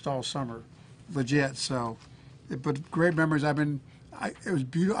bus almost all summer, legit. So, but great memories. it was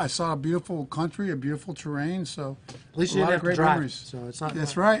beautiful. I saw a beautiful country, a beautiful terrain. So At least a you lot didn't of have to great drive. memories. So it's not.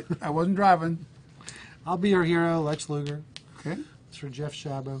 That's right. I wasn't driving. I'll be your hero, Lex Luger. Okay. It's for Jeff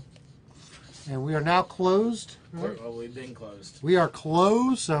Shabo. And we are now closed. Right? Well, we've been closed. We are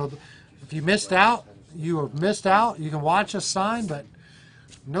closed, so if you missed out, you have missed out. You can watch us sign, but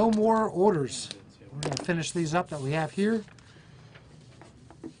no more orders. We're going to finish these up that we have here.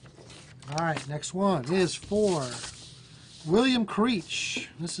 All right, next one is for William Creech.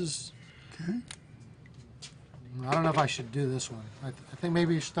 This is, Okay. I don't know if I should do this one. I think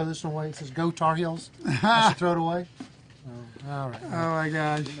maybe you should throw this one away. It says Go Tar Heels. I should throw it away. Oh, all right. Oh my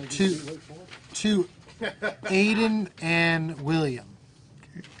gosh. To Aiden and William.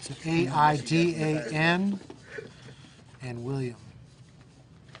 So Aidan and William.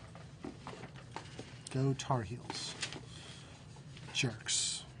 Go Tar Heels.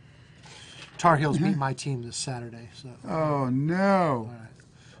 Jerks. Tar Heels beat my team this Saturday. So, Oh no. all right.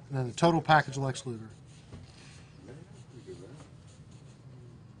 And then the total package, Lex Luger.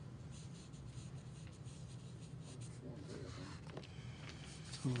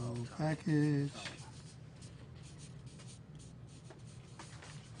 Total package.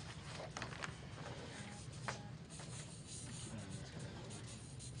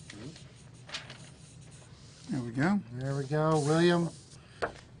 There we go. There we go, William.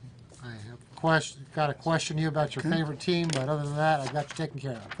 I have got to question you about your favorite team, but other than that, I got you taken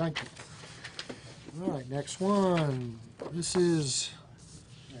care of. Thank you. All right, next one. This is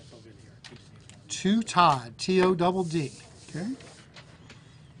to Todd, Todd. Okay.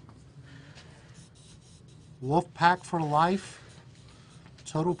 Wolf Pack for Life.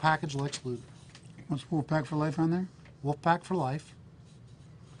 Total package, Lex Luger. What's Wolf Pack for Life on there? Wolf Pack for Life.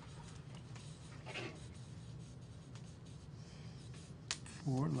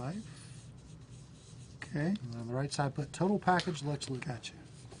 For life. Okay. And on the right side, put total package, Lex Luger. Gotcha.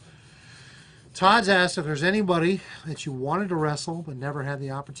 Todd's asked if there's anybody that you wanted to wrestle but never had the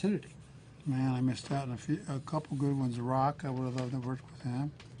opportunity. Man, I missed out on a couple good ones. Rock, I would have loved to work with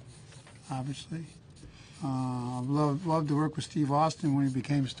him, obviously. Loved to work with Steve Austin when he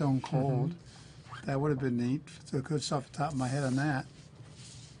became Stone Cold. That would have been neat. So good stuff off the top of my head on that.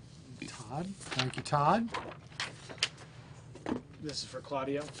 Todd. Thank you, Todd. This is for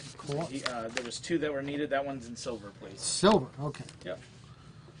Claudio. Cool. There was 2 that were needed. That one's in silver, please. Silver. Okay. Yep.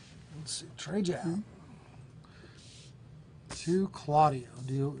 Let's see. Trade you out. To Claudio.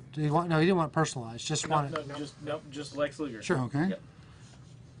 Do you want? No, you didn't want personalized. Just want it. Just Lex Luger. Sure. Okay. Yep.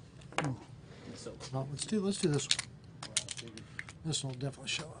 Silver. Well, let's do this one. This one will definitely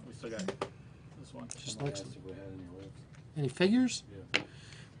show up. We still got this one. Just Lex. Asked if we had any left. Any figures? Yeah.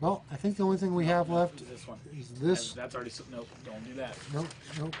 Well, I think the only thing we have left This one. is this. That's already. Nope. Don't do that. Nope.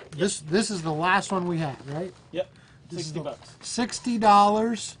 Nope. This is the last one we have, right? Yep. This is 60 the- bucks.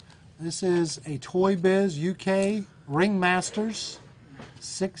 $60. This is a Toy Biz UK Ringmasters.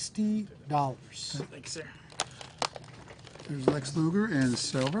 $60. Thank you, sir. There's Lex Luger in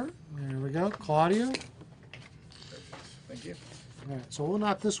silver. There we go. Claudio. Thank you. All right, so we'll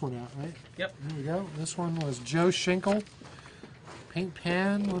knock this one out, right? Yep. There we go. This one was Joe Schinkel. Paint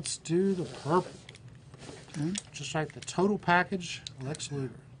pan. Let's do the purple. Okay. Just like the total package, Lex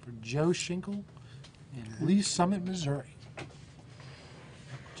Luger for Joe Schinkel in Lee Summit, Missouri.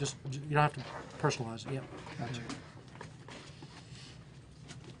 Just you don't have to personalize it. Yep. Gotcha.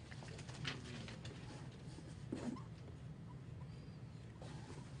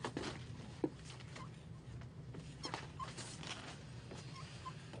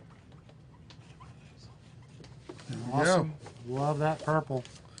 Awesome. Love that purple.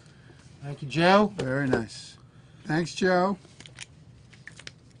 Thank you, Joe. Very nice. Thanks, Joe.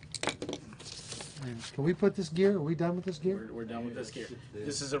 And can we put this gear? Are we done with this gear? We're done with this gear.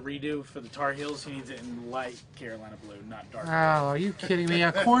 This is a redo for the Tar Heels. He needs it in light Carolina blue, not dark. Oh, are you kidding me?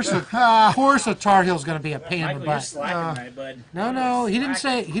 Of course, a Tar Heel's going to be a pain in Michael, the you're butt. slacking tonight, bud. No, he didn't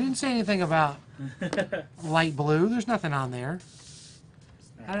Slacking. say anything about light blue. There's nothing on there.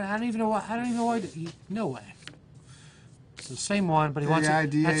 I don't even know why. I don't even know why. No way. It's the same one, but he wants it.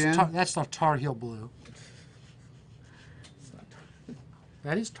 AIDAN? That's the Tar Heel blue.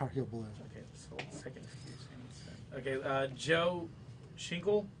 That is Tar Heel blue. Okay, let's hold a second. Okay, Joe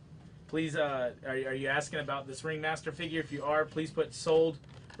Schinkel, please, are you asking about this Ringmaster figure? If you are, please put sold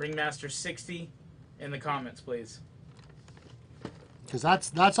Ringmaster 60 in the comments, please. Because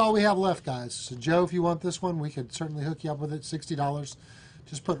that's all we have left, guys. So Joe, if you want this one, we could certainly hook you up with it. $60.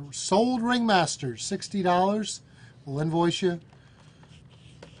 Just put sold Ringmaster, $60. We'll invoice you.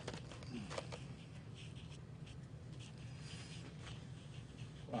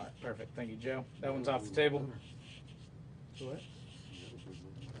 All right, perfect. Thank you, Joe. That one's off the table. What?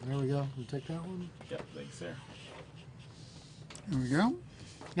 There we go. We'll take that one. Yep, thanks, sir. There we go.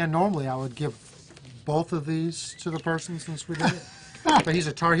 Yeah, normally I would give both of these to the person since we did it. But he's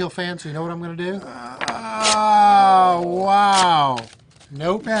a Tar Heel fan, so you know what I'm going to do? Oh, wow.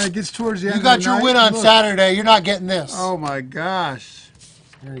 Nope. Man, it gets towards the end You of got the your night. win on Look. Saturday. You're not getting this. Oh, my gosh.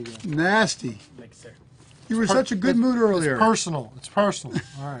 There you go. Nasty. Thanks, sir. You were in such a good mood earlier. It's personal. It's personal.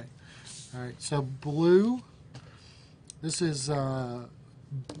 All right. All right. So blue. This is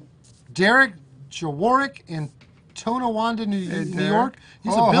Derek Jaworek in Tonawanda, New York.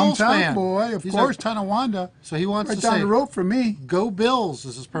 He's a Bills hometown fan. boy, of He's course, Tonawanda. So he wants Right to down say, the road from me. "Go Bills"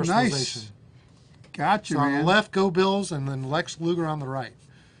 is his personalization. Nice. Got you, So on man. the left, go Bills, and then Lex Luger on the right.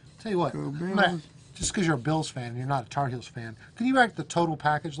 Tell you what, Go I'm Bills. gonna- just because you're a Bills fan and you're not a Tar Heels fan, can you write the total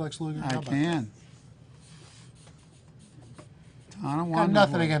package, Lex Luger? How I about that? can. Tonawanda Got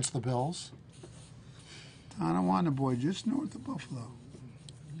nothing boy. against the Bills. Tonawanda boy, just north of Buffalo.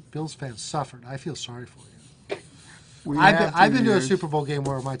 Bills fans suffered. I feel sorry for you. We I've have been to a years. Super Bowl game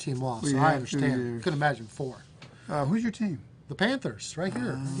where my team lost, We so have I 2 understand. years. Couldn't imagine 4. Who's your team? The Panthers, right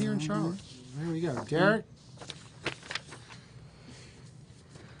here in Charlotte. There we go. Derek.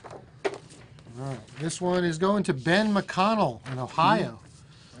 All right. This one is going to Ben McConnell in Ohio.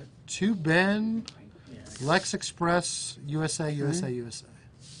 To Ben, Lex Express, USA, USA, USA.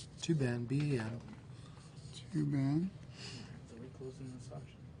 To Ben, B-E-N. Too bad. Are we closing this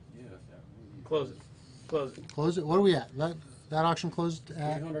auction? Yeah. Close it. Close it. Close it. What are we at? That auction closed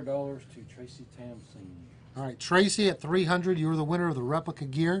at... $300 to Tracy Thompson. All right, Tracy at 300. You're the winner of the replica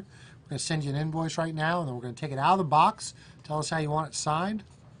gear. We're going to send you an invoice right now, and then we're going to take it out of the box. Tell us how you want it signed.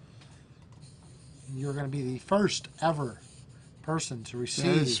 You're going to be the first ever person to That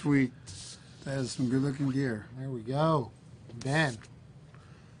receive. is sweet. That is some good looking gear. There we go. Ben.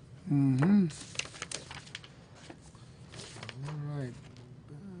 Mm-hmm. All right.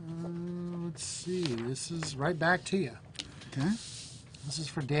 Let's see. This is right back to you. Okay. This is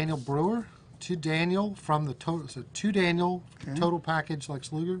for Daniel Brewer. To Daniel from the total. So to Daniel, Okay. total package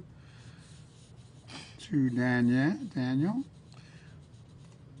Lex Luger. To Daniel.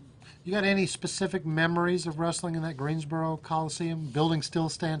 You got any specific memories of wrestling in that Greensboro Coliseum? Building still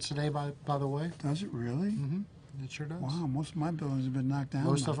stands today, by the way. Does it really? Mm-hmm. It sure does. Wow, most of my buildings have been knocked down.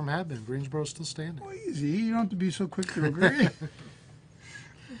 Most now. of them have been. Greensboro's still standing. Oh, easy. You don't have to be so quick to agree.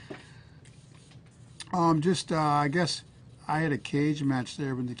 I guess I had a cage match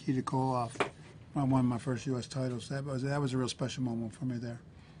there with Nikita Koloff. I won my first U.S. titles. That was a real special moment for me there,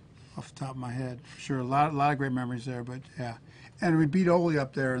 off the top of my head. For sure, a lot of great memories there. But yeah, and we beat Ole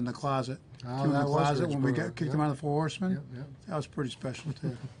up there in the closet. Oh, Two in that the was closet when we Greensboro. kicked Yep. him out of the Four Horsemen. Yep, yep. That was pretty special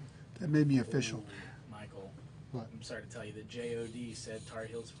too. That made me official. Michael, What? I'm sorry to tell you that JOD said Tar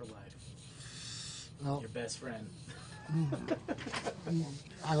Heels for life. Well, Your best friend.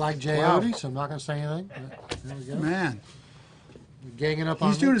 I like Jay Wow. Odie, so I'm not going to say anything. But there we go. Man, We're ganging up on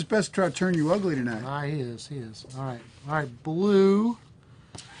he's doing his best to try to turn you ugly tonight. Ah, he is. He is. All right. Blue.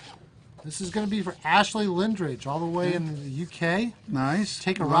 This is going to be for Ashley Lindridge, all the way in the UK. Nice.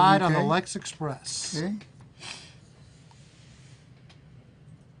 Take a Love ride on the UK. Lex Express. Okay.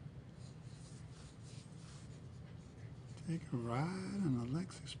 Take a ride on the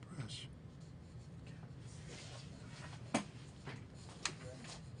Lex Express.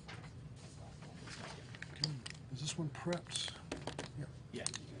 Is this one prepped? Yeah.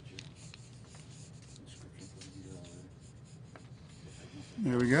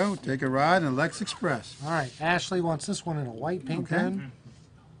 There we go. Take a ride on the Lex Express. All right. Ashley wants this one in a white paint Okay. pen.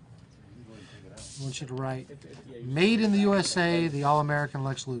 I want you to write, Yeah, you- made in the USA, the All-American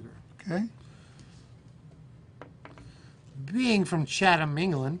Lex Luger. Okay. Being from Chatham,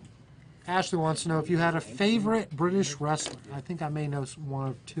 England, Ashley wants to know if you had a favorite British wrestler. I think I may know one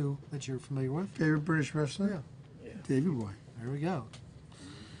or two that you're familiar with. Favorite British wrestler? Yeah. Davey Boy. There we go.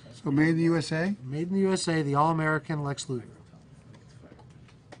 So made in the USA. Made in the USA, the All-American Lex Luger.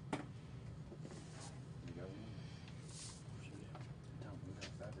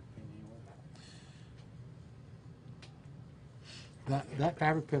 That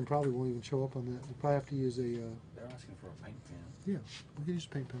fabric pen probably won't even show up on that. You probably have to use a, They're asking for a paint pen. yeah, we can use a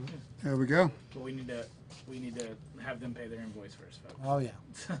paint pen. There we go. But we need to have them pay their invoice first, folks. Oh, yeah,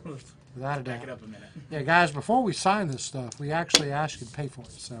 Let's without a back it doubt. up a minute. Yeah, guys, before we sign this stuff, we actually ask you to pay for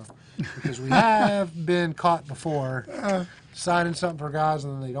it. So, because we have been caught before signing something for guys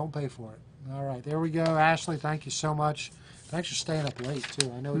and then they don't pay for it. All right, there we go. Ashley, thank you so much. Thanks for staying up late,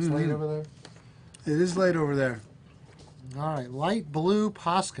 too. I know it's late over there. It is late over there. All right, light blue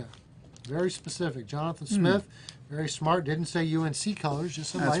Posca. Very specific. Jonathan Smith, very smart. Didn't say UNC colors,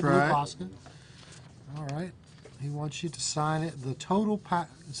 just some That's light right. blue Posca. All right. He wants you to sign it. The total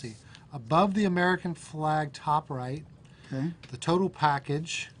let's see, above the American flag, top right. Okay. The total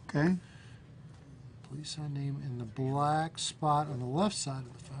package. Okay. Please sign name in the black spot on the left side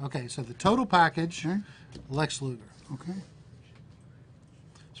of the file. Okay, so the total package, Okay. Lex Luger. Okay.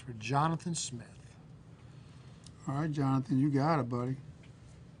 It's for Jonathan Smith. All right, Jonathan, you got it, buddy.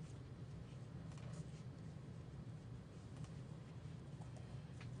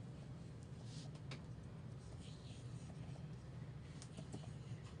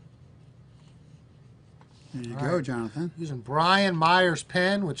 There you All go, right. Jonathan. Using Brian Meyer's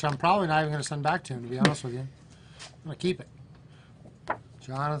pen, which I'm probably not even going to send back to him, to be honest with you. I'm going to keep it.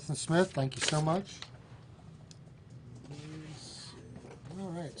 Jonathan Smith, thank you so much. All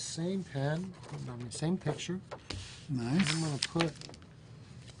right, same pen, same picture. Nice. I'm going to put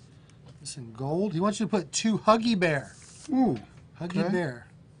this in gold. He wants you to put 2 Huggy Bear. Ooh. Huggy Okay. Bear.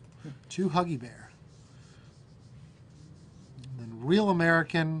 2 Huggy Bear. And then Real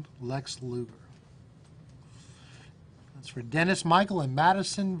American Lex Luger. That's for Dennis Michael in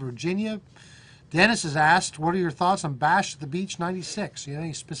Madison, Virginia. Dennis has asked, what are your thoughts on Bash at the Beach 96? You have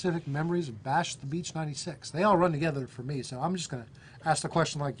any specific memories of Bash at the Beach 96? They all run together for me, so I'm just going to ask the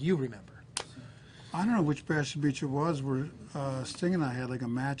question like you remember. I don't know which Bash Beach it was where Sting and I had like a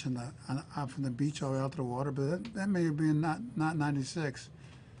match out from the beach all the way out to the water, but that may have been not 96.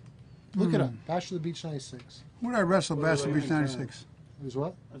 Look it up. Bash at the Beach 96. Where did I wrestle Wait, Bash wait, Beach wait, 96? It was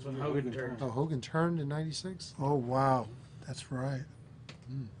what? That's when Hogan turned. Oh, Hogan turned in 96? Oh, wow. That's right.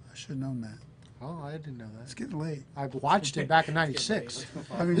 I should have known that. Oh, I didn't know It's that. getting late. I watched it back in 96.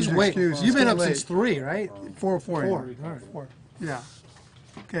 I mean, Just wait. excuse, You've it's been up getting since late. 3, right? 4. Four. All right. 4. Yeah.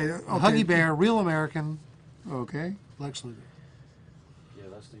 Okay. Okay. Huggy Bear, Real American, Okay. Lex Luger. Yeah,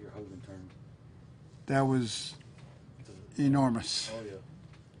 that's the year Hogan turned. That was enormous. Oh, yeah.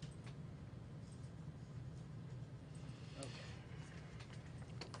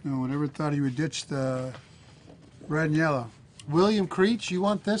 No one ever thought he would ditch the red and yellow. William Creech, you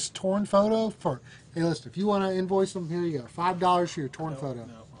want this torn photo for? Hey, listen, if you want to invoice them, here you go. $5 for your torn photo.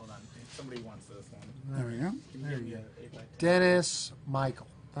 No, hold on. Somebody wants this one. There we go. Can you give me a 8x10? Dennis Michael,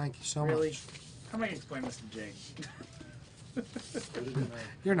 thank you so Really? much. How am I going to explain this to Jake?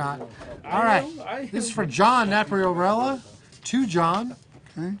 You're not. I All right. know, This is for John Napriorella, to John,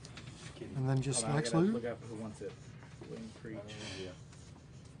 Okay. and then just Hold on, I Lex gotta Luger. look up who wants it. William Creech.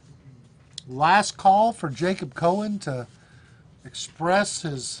 Last call for Jacob Cohen to express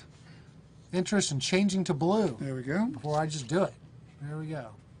his interest in changing to blue There we go. before I just do it. There we go.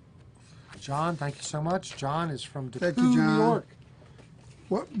 John, thank you so much. John is from Thank Depew, you, John. New York.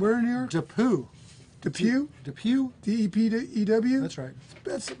 What? Where in New York? Depew. Depew? Depew. DEPEW? That's right.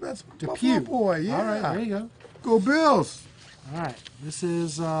 That's Depew. Buffalo boy. Yeah. All right, there you go. Go Bills. All right. This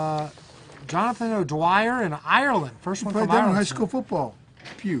is Jonathan O'Dwyer in Ireland. First one Played from down in Ireland. high school football.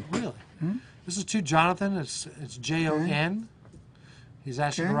 Pew. Really? This is to Jonathan. It's Jon. He's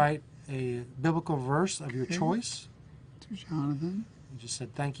asked you to Okay. write a biblical verse of your Okay. choice. To Jonathan. He just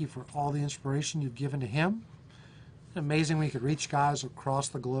said thank you for all the inspiration you've given to him. Amazing we could reach guys across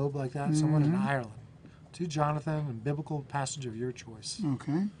the globe like that. Someone in Ireland. To Jonathan, and biblical passage of your choice.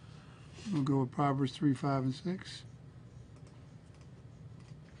 Okay. We'll go with Proverbs 3, 5, and 6.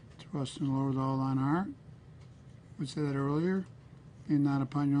 Trust in the Lord with all thine heart. We said that earlier. Lean not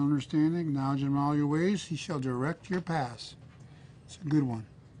upon your own understanding. Acknowledge him in all your ways. He shall direct your paths. It's a good one.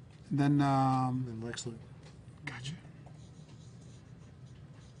 And then, And then Lex Luger. gotcha.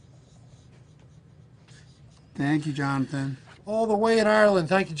 Thank you, Jonathan. All the way in Ireland.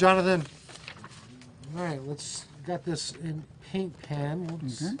 Thank you, Jonathan. All right, let's got this in paint pen.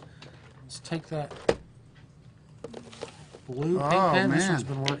 Okay. Let's take that blue paint Oh, pen. This man. one's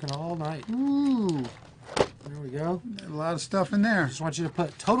been working all night. Ooh, There we go. a lot of stuff in there. Just want you to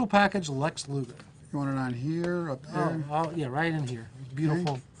put total package Lex Luger. You want it on here, up there? Oh, yeah, right in here.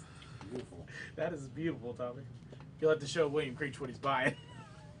 Beautiful. Beautiful. That is beautiful, Tommy. You'll have to show William Creech what he's buying.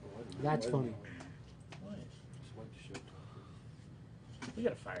 That's funny. Just wait to show it. We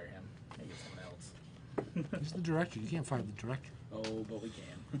gotta fire him. Maybe someone else. He's the director. You can't fire the director. Oh, but we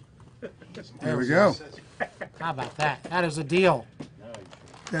can. There we go. How about that? That is a deal. Now you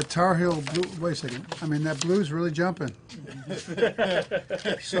That Tar Heel blue, wait a second. I mean, that blue's really jumping.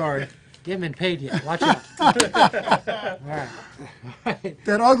 Sorry. You haven't been paid yet. Watch out. All right.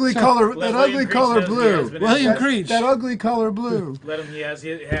 That ugly color, Let that William ugly Creech color knows he has blue. been William invoiced. Creech. That ugly color blue. Let him. He has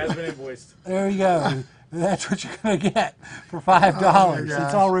been invoiced. There you go. That's what you're going to get for $5. gosh.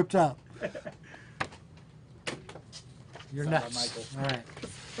 It's all ripped up. You're Signed by nuts. Michael. All right.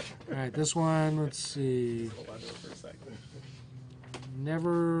 All right, this one, let's see. Hold on to it for a second.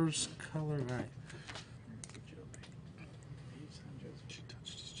 Never's color. All right.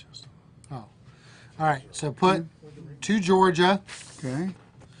 All right, so put to Georgia. Okay.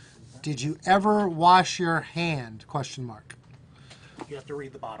 Did you ever wash your hand? Question mark. You have to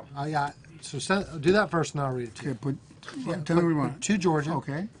read the bottom. Oh yeah. So do that first, and I'll read it to you. Okay. Put. Yeah, Tell me what you put want. to Georgia.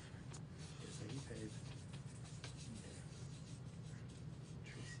 Okay.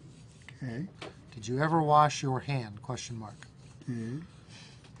 Okay. Did you ever wash your hand? Question mark. Did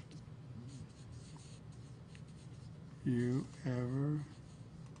you ever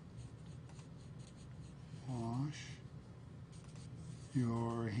wash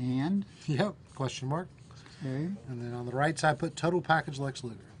your hand? Yep. Question mark. Okay. And then on the right side, put total package Lex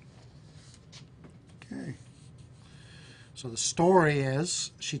Luger. Okay. So the story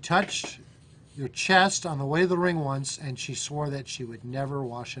is she touched your chest on the way to the ring once, and she swore that she would never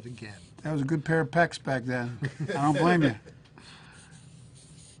wash it again. That was a good pair of pecs back then. I don't blame you.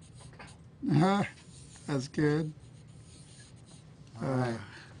 That's good. All right.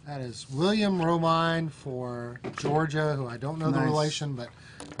 That is William Romine for Georgia, who I don't know the Nice. relation, but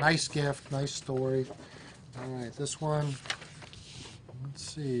nice gift, nice story. All right, this one. Let's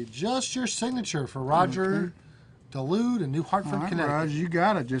see. Just your signature for Roger Dulude in New Hartford, All right, Connecticut. Raj, you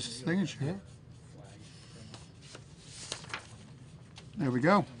got it. Just a signature. Yeah. There we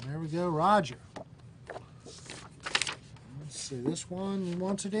go. There we go, Roger. Let's see. This one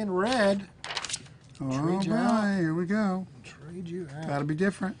wants it in red. All Trade you out. right, here we go. Trade you out. Got to be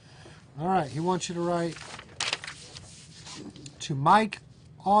different. All right, he wants you to write to Mike,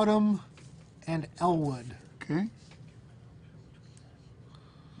 Autumn, and Elwood. Okay.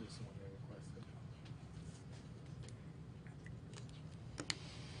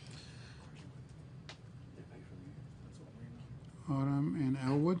 Autumn and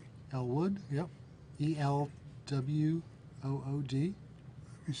Elwood. Elwood, yep. ELWOOD.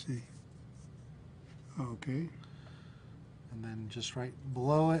 Let me see. Okay. And then just right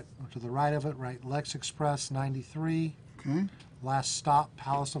below it, or to the right of it, write Lex Express 93. Okay. Last stop,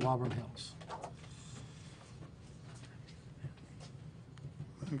 Palace of Auburn Hills.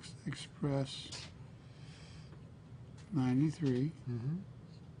 Express 93.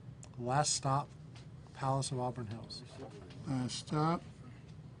 Last stop, Palace of Auburn Hills. Last stop.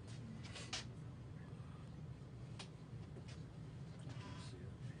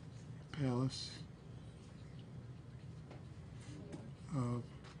 Palace of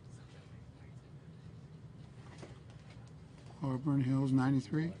Auburn Hills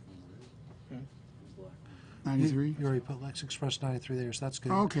 93. 93. You already put Lex Express 93 there, so that's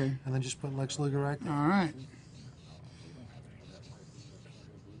good. Okay. And then just put Lex Luger right there. All right.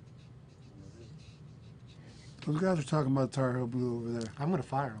 Those guys are talking about Tar Heel Blue over there. I'm going to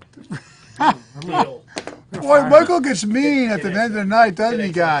fire him. Deal. Boy, Michael gets mean at the end of the night, doesn't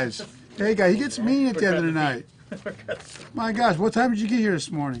he, guys? Hey, guy, he gets mean at the end of the night. My gosh, what time did you get here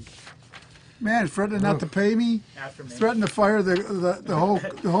this morning? Man, threatening not to pay me, After me. threatening to fire the whole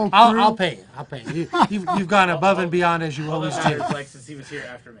crew. I'll pay you. I'll pay you. You've gone above and beyond as you All always that do. matters, like, since he was here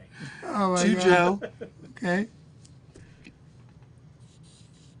after me. Oh, my To God. Joe, Okay.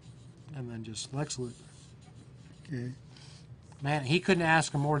 and then just Lex Luger. Okay. Man, he couldn't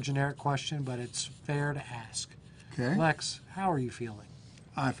ask a more generic question, but it's fair to ask. Okay. Lex, how are you feeling?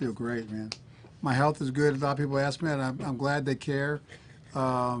 I feel great, man. My health is good. A lot of people ask me that. I'm glad they care.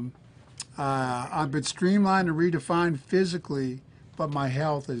 I've been streamlined and redefined physically, but my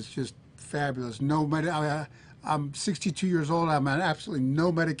health is just fabulous. I'm 62 years old. I'm on absolutely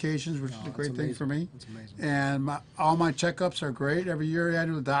no medications, which is a that's great thing amazing. for me. That's amazing. And all my checkups are great. Every year I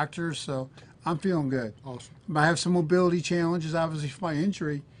do the doctors, so I'm feeling good. Awesome. I have some mobility challenges, obviously, for my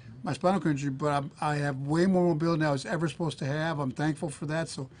injury, my spinal cord injury, but I have way more mobility than I was ever supposed to have. I'm thankful for that,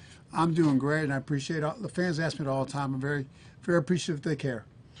 so I'm doing great, and I appreciate all the fans ask me it all the time. I'm very, very appreciative they care.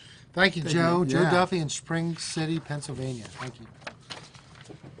 Thank you, Thank Joe. you. Joe Yeah. Duffy in Spring City, Pennsylvania. Thank you.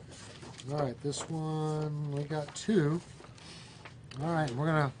 All right, this one, we got two. All right, we're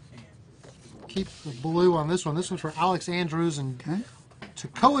going to keep the blue on this one. This one's for Alex Andrews in Okay?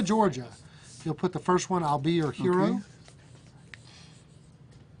 Toccoa, Georgia. You'll put the first one, I'll be your hero. Okay.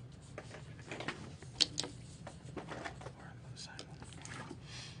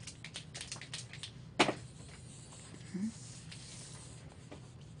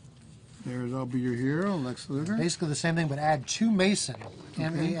 There's I'll Be Your Hero, Lex Luger. Basically the same thing, but add to Mason.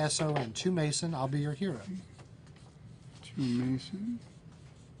 M-A-S-O-N. To Mason, I'll be your hero. To Mason.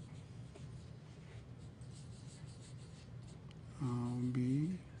 I'll be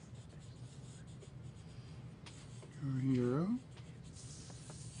your hero.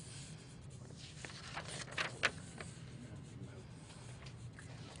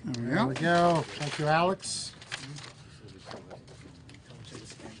 There we There go. we go. Thank you, Alex.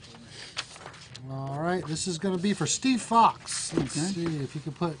 All right, this is going to be for Steve Fox. Let's Okay. see if you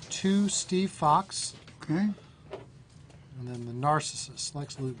could put 2 Steve Fox, Okay. and then the narcissist,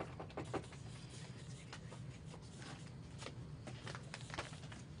 Lex Luger.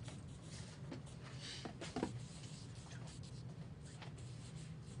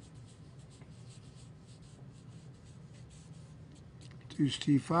 Two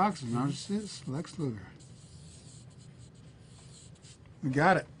Steve Fox, narcissist, Lex Luger. We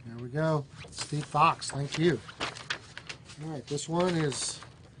got it. There we go. Steve Fox, thank you. All right, this one is,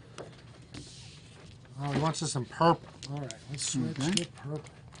 oh, he wants us in purple. All right, let's switch Okay. to purple.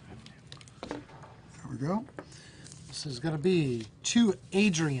 There we go. This is going to be 2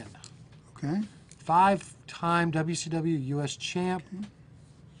 Adrian, Okay. 5-time WCW US champ.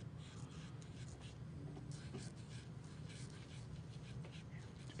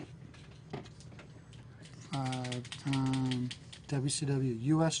 Five-time WCW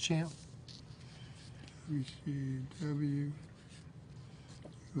US champ. WCW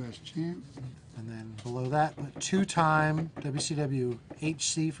US champ. And then below that, but 2-time WCW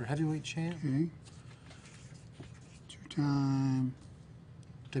HC for heavyweight champ. Okay. Two-time.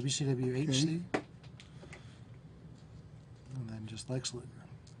 WCW HC. And then just Lex Luger.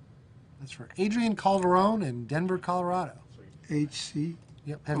 That's for Adrian Calderon in Denver, Colorado. HC.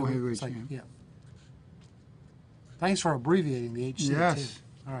 Yep, heavyweight it's like, champ. yep. Thanks for abbreviating the HC Yes. too.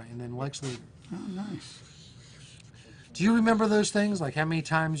 All right, and then Lex Luger. Oh, nice. Do you remember those things? Like how many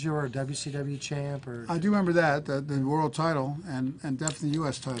times you were a WCW champ or I do remember that, the world title and definitely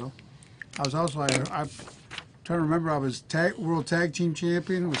U.S. title. I was also, I'm trying to remember, I was world tag team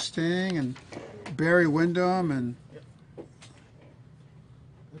champion with Sting and Barry Windham and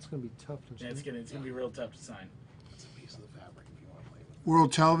That's going to be tough to Yeah, it's gonna be real tough to sign. It's a piece of the fabric if you want to play with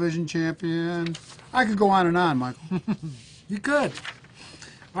world television champion. I could go on, Michael. You could.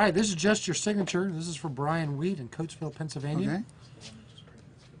 All right, this is just your signature. This is for Brian Wheat in Coatesville, Pennsylvania. Okay.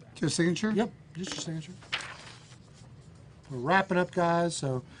 Just signature? Yep, just your signature. We're wrapping up, guys,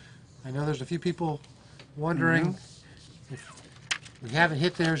 so I know there's a few people wondering if we haven't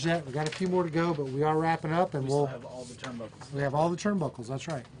hit theirs yet. We've got a few more to go, but we are wrapping up, and We we'll still have all the turnbuckles. we have all the turnbuckles. That's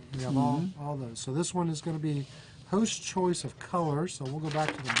right. We have all those. So this one is going to be host choice of color, so we'll go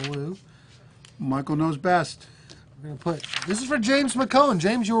back to the blue. Michael knows best. We're going to put, this is for James McCone.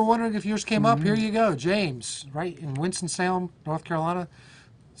 James, you were wondering if yours came up. Here you go. James, right in Winston-Salem, North Carolina.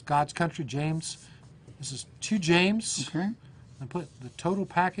 It's God's country, James. This is to James. Okay. And put the total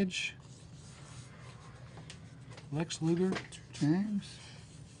package. Lex Luger. James.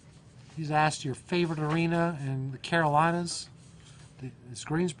 He's asked your favorite arena in the Carolinas. Was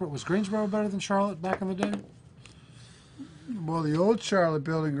Greensboro better than Charlotte back in the day? Well, the old Charlotte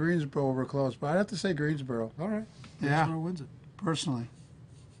building, Greensboro, were close, but I'd have to say Greensboro, All right. Yeah. Greensboro wins it. personally.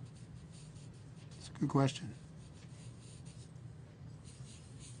 It's a good question.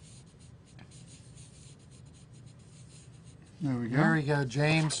 There we go. There we go,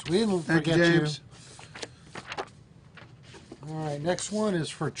 James. We didn't Thank you, forget James. All right, next one is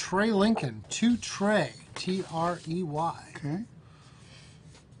for Trey Lincoln. To Trey, Trey. Okay.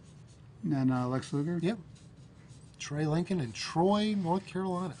 And Lex Luger. Yep. Trey Lincoln in Troy, North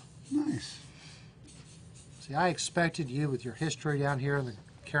Carolina. Nice. See, I expected you with your history down here in the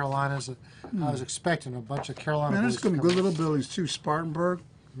Carolinas. I was expecting a bunch of Carolina Man, boys there's to some come good in. little buildings too. Spartanburg,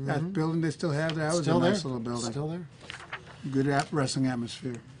 that building they still have there, that was Still a there. nice little building. Still there. Good wrestling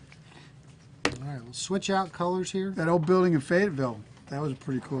atmosphere. All right, we'll switch out colors here. That old building in Fayetteville, that was a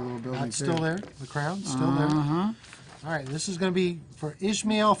pretty cool little building. That's too. still there. The crown's still there. Uh-huh. All right, this is going to be for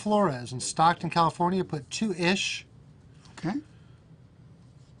Ishmael Flores in Stockton, California. Put 2-ish. Okay. And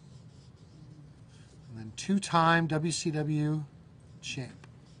then 2-time WCW champ.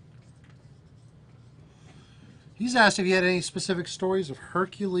 He's asked if you had any specific stories of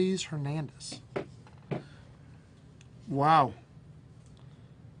Hercules Hernandez. Wow.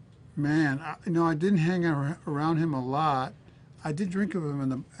 Man, I didn't hang around him a lot. I did drink with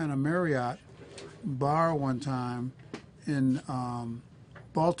him in a Marriott bar one time in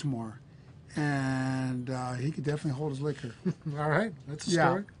Baltimore, and he could definitely hold his liquor. All right, that's a Yeah.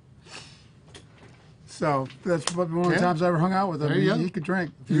 story. So that's one of the Yeah. times I ever hung out with him. There you go. He could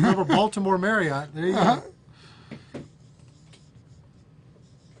drink. If you remember Baltimore Marriott, there you go.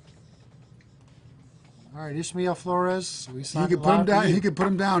 All right, Ishmael Flores. We He signed could it put him live for down. you. He could put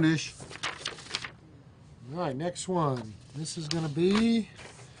him down, Ish. All right, next one. This is going to be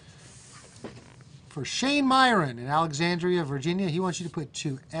for Shane Myron in Alexandria, Virginia. He wants you to put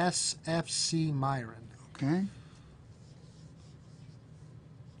 2 SFC Myron. Okay.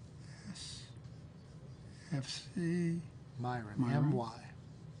 FC. Myron, Myron. M-Y.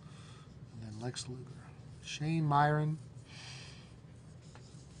 And then Lex Luger. Shane Myron.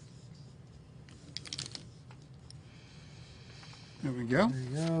 There we go.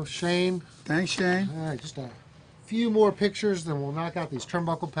 There you go, Shane. Thanks, Shane. All right, just a few more pictures, then we'll knock out these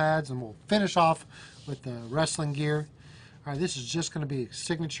turnbuckle pads, and we'll finish off with the wrestling gear. All right, this is just going to be a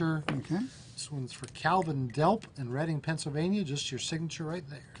signature. Okay. This one's for Calvin Delp in Reading, Pennsylvania. Just your signature right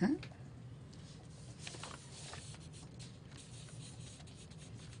there. Okay.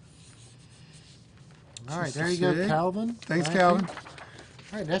 All right, there you go, Sick. Calvin. Thanks, Thank Calvin. you.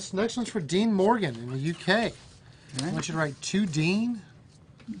 All right, next one's for Dean Morgan in the UK. I Okay. want you to write to Dean,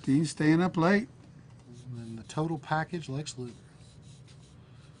 Dean's staying up late. and then the total package, Lex Luger.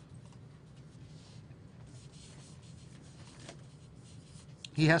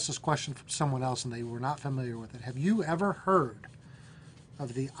 He asked this question from someone else, and they were not familiar with it. Have you ever heard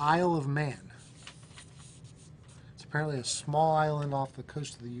of the Isle of Man? It's apparently a small island off the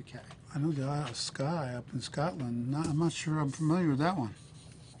coast of the UK. I know the Isle of Skye up in Scotland. I'm not sure I'm familiar with that one.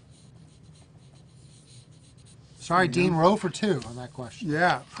 Sorry, Yeah. Dean, row for 2 on that question.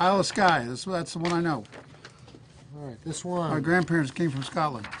 Yeah, Isle of Skye. That's the one I know. All right, this My one. grandparents came from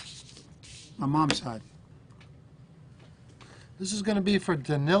Scotland. My mom's side. This is going to be for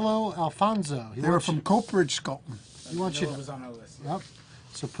Danilo Alfonso. They were from Coatbridge, Scotland. He wants you Danilo to. was on our list. Yep.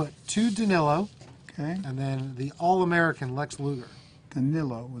 So put to Danilo, Okay. and then the All-American Lex Luger.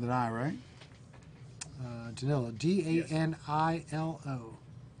 Danilo with an I, right? Danilo, Danilo,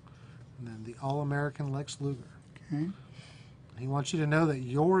 and then the All-American Lex Luger. Okay. He wants you to know that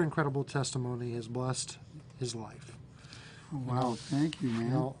your incredible testimony has blessed his life. Oh, wow. Thank you, man. You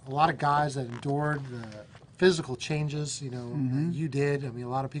know, a lot of guys that endured the physical changes, that you did. I mean, a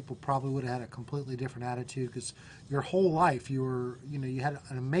lot of people probably would have had a completely different attitude because your whole life you were, you had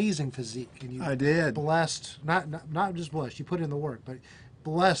an amazing physique, and you I did. blessed, not just blessed. You put in the work, but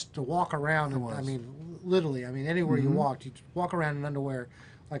blessed to walk around. And, was. I mean, literally. I mean, anywhere you walked, you walk around in underwear,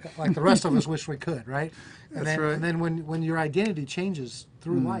 like the rest of us wish we could, right? And That's then, right. And then when your identity changes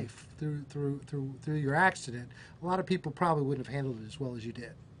through life, through your accident, a lot of people probably wouldn't have handled it as well as you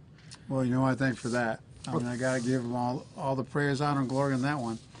did. Well, I thank for that. I mean, I got to give them all the praise, honor, and glory on that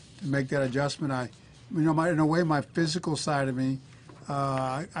one. To make that adjustment, in a way, my physical side of me,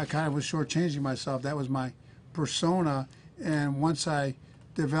 I kind of was shortchanging myself. That was my persona. And once I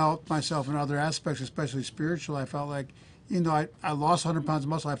developed myself in other aspects, especially spiritual, I felt like, I lost 100 pounds of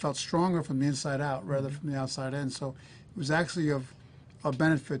muscle, I felt stronger from the inside out rather than from the outside in. So it was actually of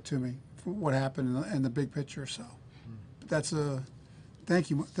benefit to me for what happened in the big picture. So that's a thank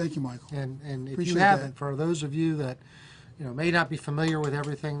you, Michael. And if Appreciate you haven't, that. for those of you that may not be familiar with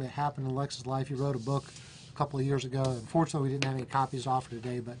everything that happened in Lex's life, he wrote a book a couple of years ago. Unfortunately, we didn't have any copies offered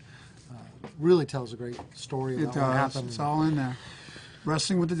today, but really tells a great story It about what does. happened. It's all in there.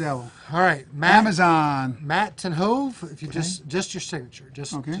 Wrestling with the Devil. All right, Matt Amazon. Tenhove, if you Okay. just your signature,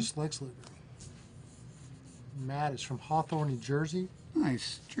 just Okay. Lex Luger. Matt is from Hawthorne, New Jersey.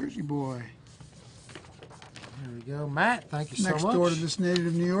 Nice. Jersey boy. There we go. Matt, thank you Next so much. door to this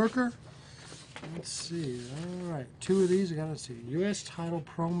native New Yorker. Let's see. All right, 2 of these. I got to see. U.S. title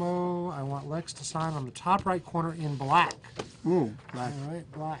promo. I want Lex to sign on the top right corner in black. Ooh, black. All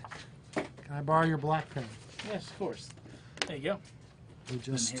right, black. Can I borrow your black pen? Yes, of course. There you go. We And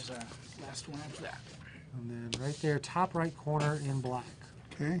just here's our last one after that. and then right there, top right corner in black.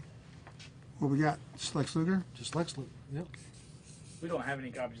 Okay. What we got? Lex Luger? Just Lex Luger. Yep. We don't have any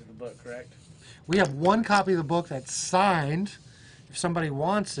copies of the book, correct? We have one copy of the book that's signed. If somebody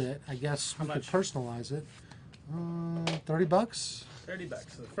wants it, I guess How we could much? personalize it. $30. $30.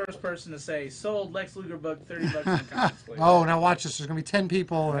 So the first person to say sold Lex Luger book, $30 in the comments, please. Oh, now watch this. There's going to be 10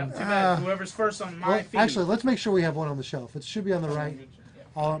 people. Yep, And, too bad. Whoever's first on my well, feed. actually, let's make sure we have one on the shelf. It should be on the right,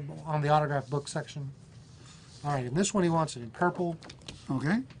 Yeah. on the autograph book section. All right, and this one he wants it in purple.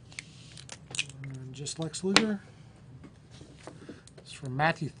 Okay. And just Lex Luger. It's from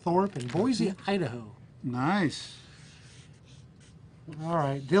Matthew Thorpe in Boise, Idaho. Nice. All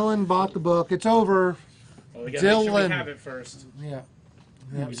right, Dylan bought the book. It's over. Well, we gotta make sure Dylan. we have it first. Yeah.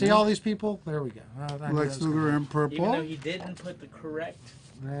 Yeah. See all these people? There we go. I knew Lex that was Luger in Even though purple. he didn't put the correct.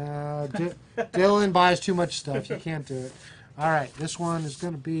 Dylan buys too much stuff. You can't do it. All right, this one is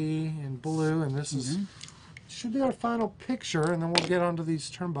going to be in blue, and this is should be our final picture, and then we'll get onto these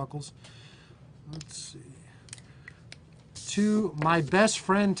turnbuckles. Let's see. To my best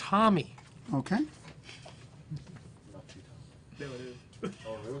friend Tommy. Okay. Not too There it is.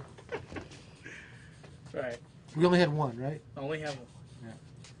 Oh, really? Right. We only had one, right? Only have one.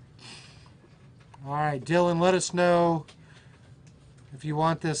 All right, Dylan, let us know if you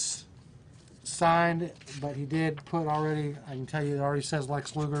want this signed, but he did put already, I can tell you it already says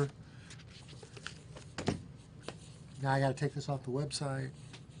Lex Luger. Now I got to take this off the website.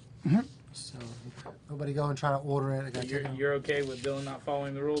 Mhm. So nobody go and try to order it. I got to take it. You're okay with Dylan not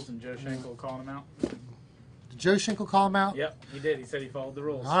following the rules and Joe Schenkel calling him out? Did Joe Schenkel call him out? Yep, he did. He said he followed the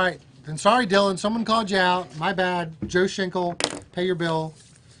rules. All right. Then sorry, Dylan. Someone called you out. My bad. Joe Schenkel, pay your bill.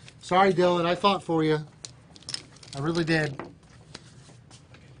 Sorry, Dylan. I fought for you. I really did.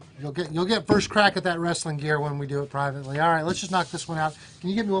 You'll get first crack at that wrestling gear when we do it privately. All right, let's just knock this one out. Can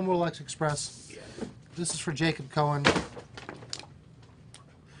you give me one more Lex Express? Yeah. This is for Jacob Cohen.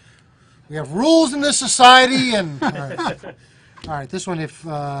 We have rules in this society, and all right, this one. If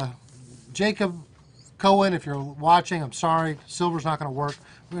Jacob Cohen, if you're watching, I'm sorry, silver's not going to work.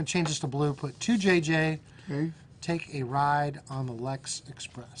 We're going to change this to blue. Put 2JJ. Okay. Take a ride on the Lex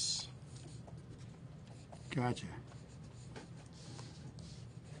Express. Gotcha.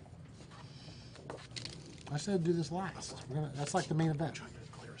 I said do this last. That's like the main event.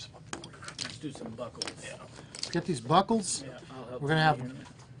 Let's do some buckles. Yeah. Get these buckles. Yeah, I'll help We're gonna you have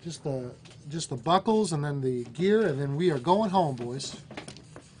here. just the buckles and then the gear, and then we are going home, boys.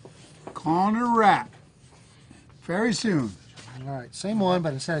 Calling it a wrap. Very soon. All right, same one,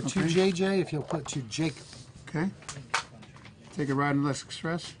 but instead of Okay. 2JJ, if you'll put 2 Jacob. Okay. Take a ride in Lex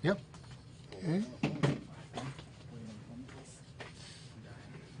Express. Yep. Okay.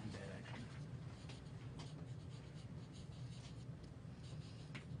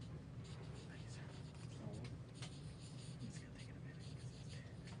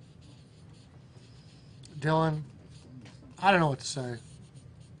 Dylan, I don't know what to say.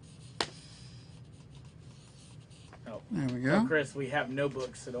 Oh. There we Oh, go. Chris, we have no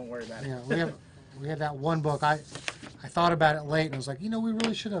books, so don't worry about it. Yeah, we had that one book. I thought about it late, and I was like, we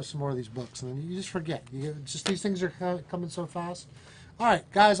really should have some more of these books, and then you just forget. Just these things are coming so fast. All right,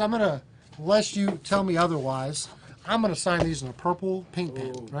 guys, I'm gonna, unless you tell me otherwise, I'm gonna sign these in a purple paint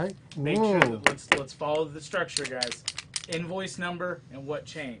pen, Ooh. right? Make Whoa. sure that let's follow the structure, guys. Invoice number and what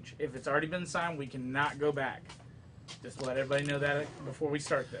change. If it's already been signed, we cannot go back. Just let everybody know that before we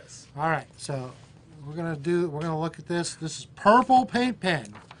start this. All right, so we're gonna look at this. This is purple paint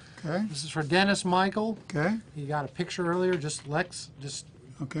pen. Okay. This is for Dennis Michael. Okay. He got a picture earlier, just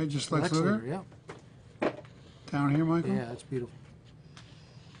Okay. Just Lex Luger. Yeah, Down here, Michael. yeah, that's beautiful.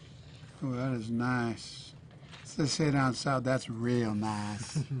 Oh, that is nice. Let's say down south, that's real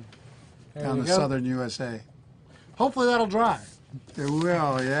nice. There Down you the go. southern USA. Hopefully that'll dry. It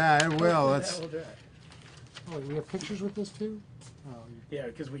will. Yeah, it will. Let's. That will dry. Oh, we have pictures with this too? Oh, Yeah,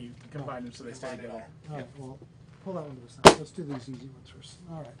 because we combine them so they stay together. all right, well, pull that one to the side. Let's do these easy ones first.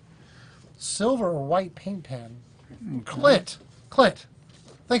 All right. Silver or white paint pen. Clint,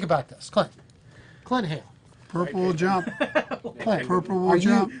 think about this. Clint Hale. Purple will jump. Clint, Purple are will you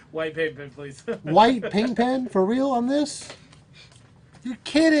jump. White paper, please. white paint pen for real on this? You're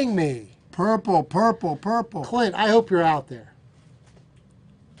kidding me. Purple, purple, purple. Clint, I hope you're out there.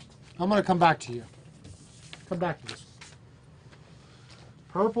 I'm going to come back to you. Come back to this one.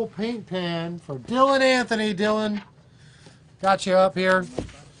 Purple paint pen for Dylan Anthony. Dylan, got you up here.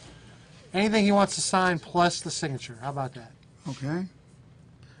 Anything he wants to sign plus the signature. How about that? Okay.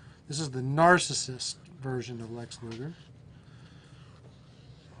 This is the narcissist version of Lex Luger.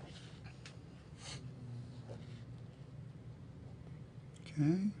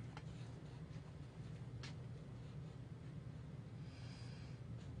 Okay.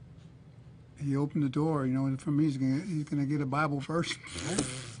 He opened the door. You know, for me, he's gonna get a Bible first.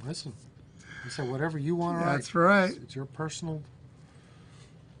 Listen, he said whatever you want to write. That's right. It's your personal.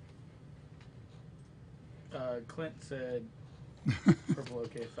 Clint said purple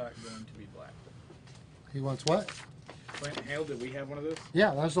okay thought going to be black. He wants what? Clint Hale, did we have one of those?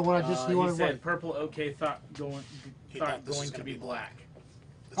 Yeah, that's the one I just. He wanted said white. purple okay thought going thought this was to gonna be be black.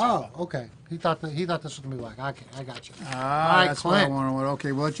 Oh, okay. He thought this was gonna be black. Okay, I got you. Ah, All right, that's what I Clint. wanted.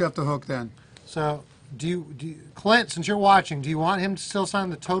 Okay, we'll let you off the hook then. So, do you, Clint? Since you're watching, do you want him to still sign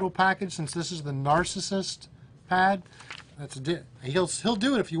the total package? Since this is the narcissist pad, he'll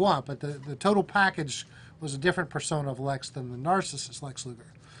do it if you want. But the total package was a different persona of Lex than the narcissist Lex Luger.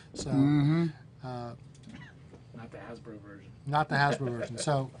 So, Not the Hasbro version. not the Hasbro version.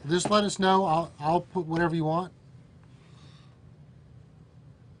 So, just let us know. I'll put whatever you want.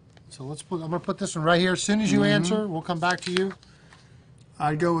 So I'm gonna put this one right here. As soon as you answer, we'll come back to you.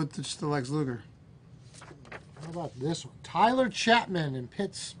 I'd go with just the Lex Luger. How about this one? Tyler Chapman in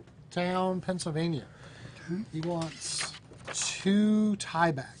Pittstown, Pennsylvania. He wants 2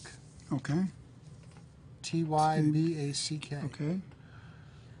 tieback. Okay. Tyback. Okay.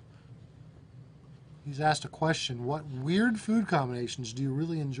 He's asked a question. What weird food combinations do you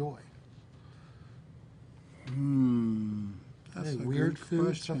really enjoy? That's Any a weird good food?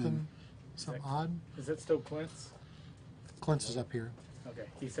 question. Something odd? Is that still Clint's? Clint's is up here. Okay.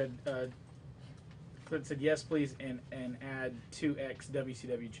 He said, Clint said, yes, please, and add 2X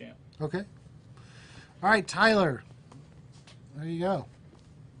WCW champ. Okay. All right, Tyler. There you go.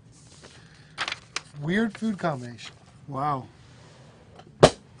 Weird food combination. Wow.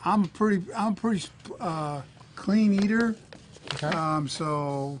 I'm pretty clean eater. Okay.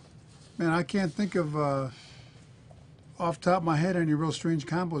 So, man, I can't think of off the top of my head any real strange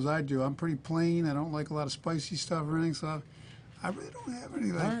combos I do. I'm pretty plain. I don't like a lot of spicy stuff or anything. So, I really don't have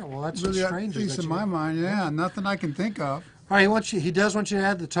any. Like, All right. Well, that's really, what's strange. at least in my mind, yeah, nothing I can think of. All right. He does want you to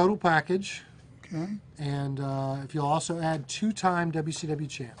add the total package, Okay. and if you'll also add 2-time WCW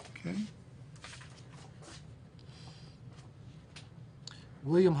champ. Okay.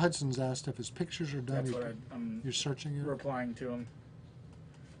 William Hudson's asked if his pictures are done. That's what I'm You're searching it. replying to him.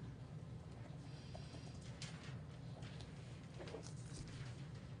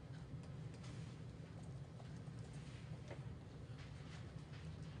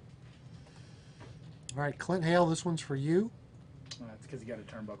 All right, Clint Hale, this one's for you. That's because he got a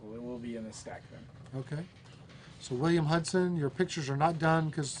turnbuckle. It will be in the stack then. Okay. So William Hudson, your pictures are not done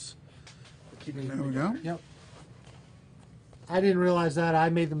because. We're keeping There them we together. go. Yep. I didn't realize that. I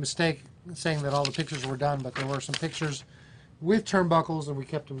made the mistake saying that all the pictures were done, but there were some pictures with turnbuckles, and we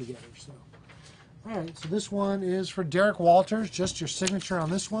kept them together. So, all right. So this one is for Derek Walters. Just your signature on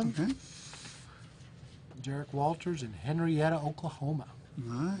this one. Okay. Derek Walters in Henrietta, Oklahoma.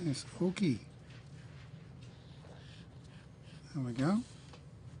 Nice. Okay. There we go.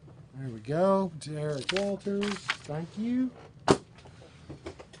 There we go. Derek Walters. Thank you. All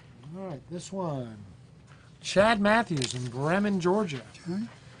right. This one. Chad Matthews in Bremen, Georgia. Okay.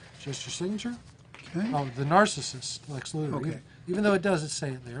 Just your signature? Okay. Oh, the narcissist, Lex Luger. Okay. Even though it doesn't say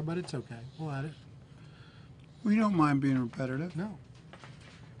it there, but it's okay. We'll add it. We don't mind being repetitive. No.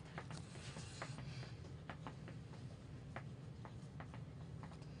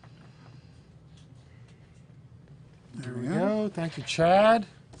 There There we we go. go. Thank you, Chad.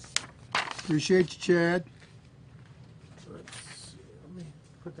 Appreciate you, Chad. Let's see. Let me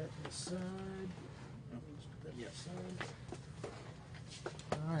put that to the side. Let's put that to the side.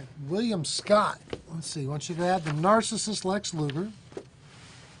 All right. William Scott. Let's see. I want you to add the narcissist Lex Luger.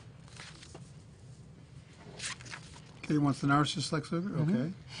 Okay, he wants the narcissist Lex Luger?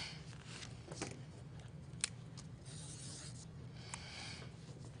 Okay.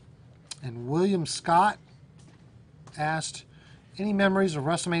 And William Scott asked, any memories of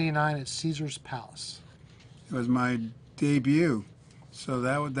WrestleMania 9 at Caesar's Palace? It was my debut, so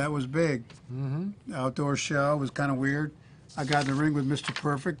that was big. Mm-hmm. Outdoor show was kind of weird. I got in the ring with Mr.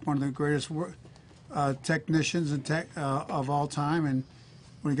 Perfect, one of the greatest technicians of all time, and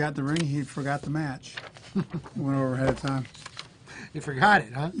when he got in the ring, he forgot the match. Went over ahead of time. You forgot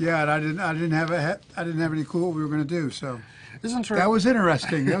it, huh? Yeah, and I didn't have any clue what we were going to do. So Isn't true. that was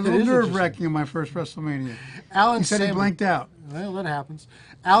interesting. That was a It is little nerve wracking in my first WrestleMania. Alan He said he Sambrook. blanked out. Well, that happens.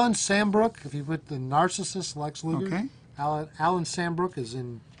 Alan Sambrook, if you put the narcissist Lex Luger. Okay. Alan Sambrook is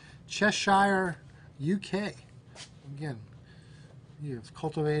in Cheshire, UK. Again, you've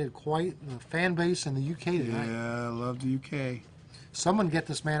cultivated quite the fan base in the UK tonight. Yeah, I love the UK. Someone get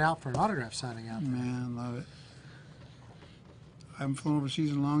this man out for an autograph signing out there. Man, love it. I haven't flown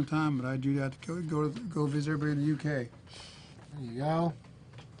overseas in a long time, but I do have to go visit everybody in the UK. There you go.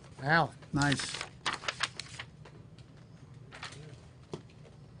 Alan. Nice.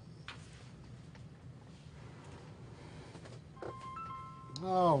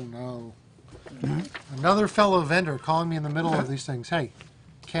 Oh, no. Another fellow vendor calling me in the middle of these things. Hey,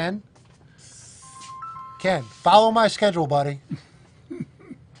 Ken, follow my schedule, buddy. There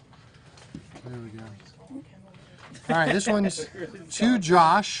we go. All right, this one's to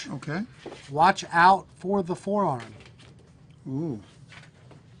Josh. Okay. Watch out for the forearm. Ooh.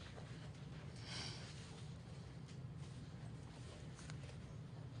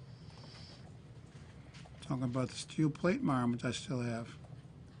 Talking about the steel plate arm, which I still have.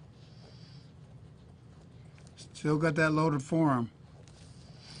 Still got that loaded forearm.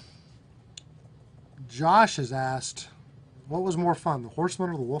 Josh has asked, what was more fun, the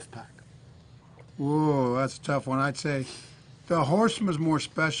Horseman or the Wolfpack? Whoa, that's a tough one. I'd say the Horseman was more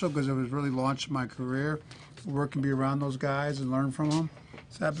special because it was really launched my career. Work and be around those guys and learn from them.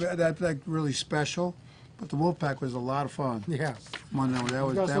 So that's like really special. But the Wolfpack was a lot of fun. Yeah. Come on, that You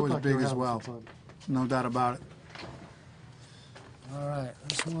guys was look like you big were as having well. some fun. No doubt about it. All right,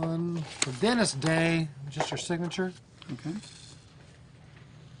 this one for Dennis Day, just your signature. Okay.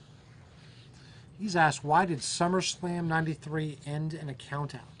 He's asked, why did SummerSlam 93 end in a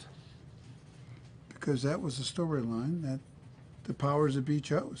countout? Because that was the storyline that the powers that be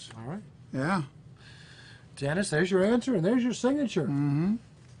chose. All right. Yeah. Dennis, there's your answer, and there's your signature. Mm-hmm.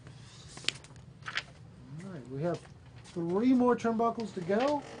 All right, we have 3 more turnbuckles to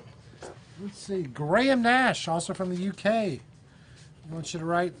go. Let's see. Graham Nash, also from the UK. I want you to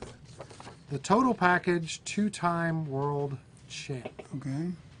write the total package, 2-time world champ. Okay.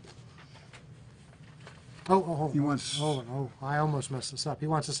 Oh, He wants- I almost messed this up. He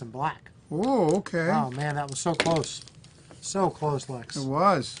wants us in black. Oh, okay. Oh, man, that was so close. So close, Lex. It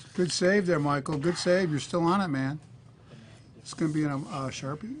was. Good save there, Michael. Good save. You're still on it, man. It's going to be in a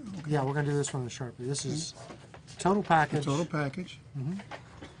Sharpie? Okay. Yeah, we're going to do this one in Sharpie. This is total package. Total package.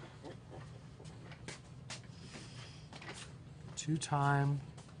 2-time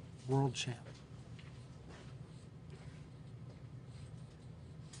world champ.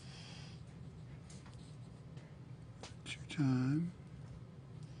 Two-time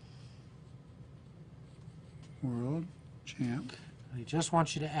world champ. He just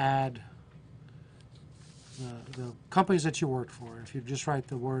wants you to add the companies that you worked for. If you just write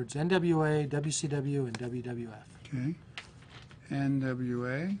the words NWA, WCW, and WWF. Okay.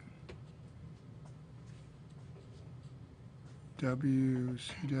 NWA.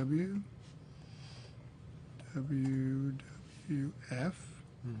 WCW. WWF.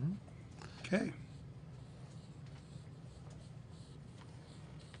 Okay.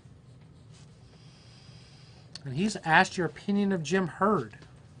 And he's asked your opinion of Jim Herd.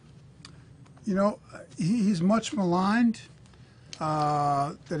 You know, he's much maligned.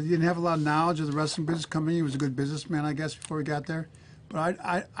 That he didn't have a lot of knowledge of the wrestling business coming in. He was a good businessman, I guess, before he got there. But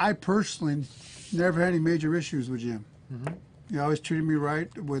I personally never had any major issues with Jim. He always treated me right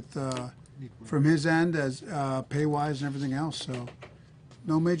with from his end as pay wise and everything else. So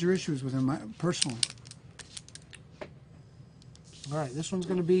no major issues with him personally. All right, this one's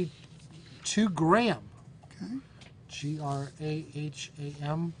going to be to Graham. Okay.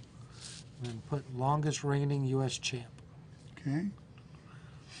 Graham. And put longest reigning U.S. champ. Okay.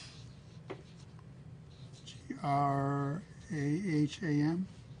 Graham. Is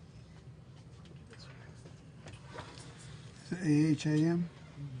it AHAM?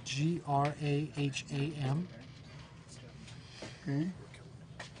 Graham. Okay. And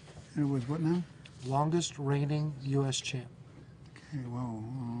it was what now? Longest reigning U.S. champ. Okay, whoa.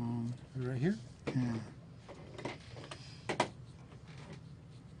 Right here. Yeah.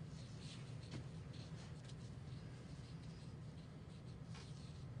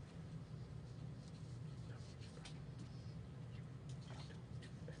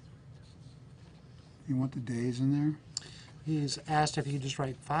 You want the days in there? He's asked if you could just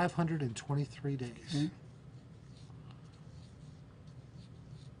write 523 days. Okay.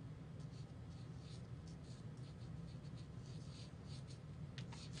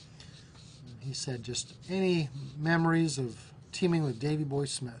 He said just any memories of teaming with Davey Boy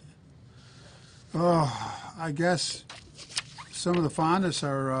Smith. Oh, I guess some of the fondest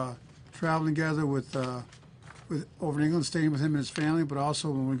are traveling together with over in England, staying with him and his family, but also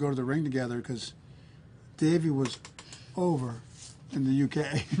when we go to the ring together, because Davey was over in the UK.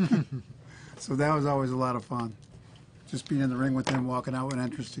 So that was always a lot of fun. Just being in the ring with him, walking out with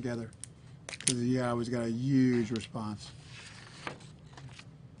entrance together. Because he always got a huge response.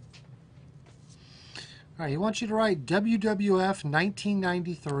 All right, he wants you to write WWF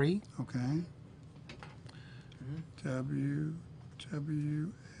 1993. Okay. WWF.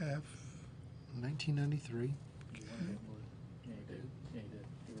 1993. Yeah, he did. He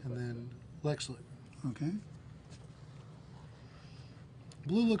And then Lex Luger. Okay.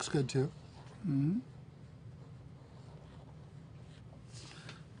 Blue looks good too. Mm-hmm.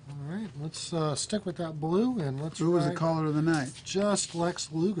 All right, let's stick with that blue and let's Who was the write caller of the night? just Lex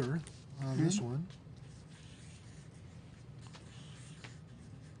Luger on this one.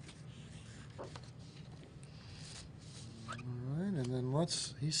 All right, and then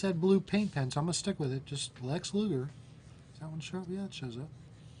he said blue paint pen, so I'm going to stick with it. Just Lex Luger. Does that one show up? Yeah, it shows up.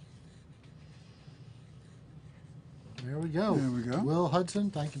 There we go. There we go. Will Hudson,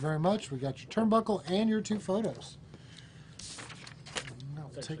 thank you very much. We got your turnbuckle and your 2 photos. Now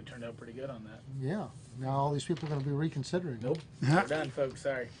we'll It's actually turned out pretty good on that. yeah. Now all these people are going to be reconsidering. Nope. We're done, folks.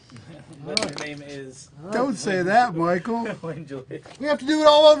 Sorry. But right. your name is Don't say that, Michael. Wayne Juliet. We have to do it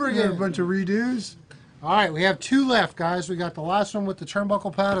all over We got again. a bunch of redos. All right, we have 2 left, guys. We got the last one with the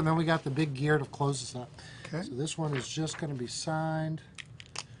turnbuckle pad, and then we got the big gear to close us up. Okay. So this one is just going to be signed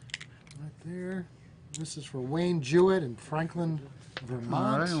right there. This is for Wayne Jewett in Franklin, All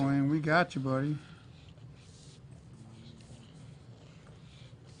Vermont. right, Wayne, we got you, buddy.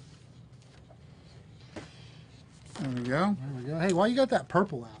 There we go. There we go. Hey, why you got that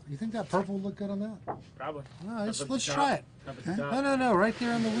purple out? You think that purple would look good on that? Probably. No, Up let's at the top. try it. Up at the top. No, right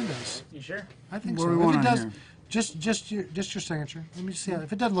there on the windows. You sure? I think What so. do we If want it on does, here? just your signature. Let me see how.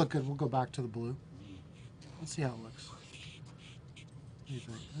 If it doesn't look good, we'll go back to the blue. Let's see how it looks. What do you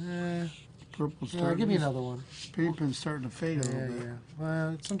think? Purple Yeah, starting. give me another one. Paint pen's starting to fade a Yeah, little bit. yeah.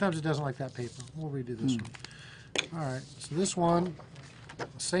 Well, sometimes it doesn't like that paper. We'll redo this one. All right. So this one,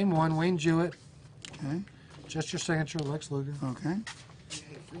 same one, Wayne Jewett. Okay. Just your signature, Lex Luger. Okay.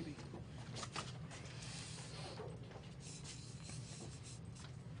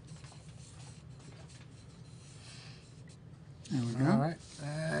 There we go. All right.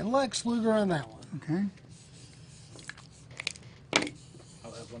 And Lex Luger on that one. Okay.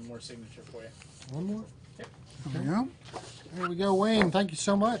 I'll have one more signature for you. One more. There we go. There we go, Wayne. Thank you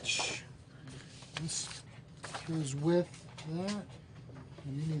so much. This goes with that.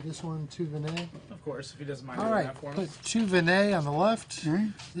 And you need this one, to Vinay. Of course, if he doesn't mind All doing right. that for me. Put to Vinay on the left. Okay.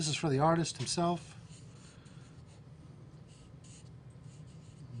 This is for the artist himself.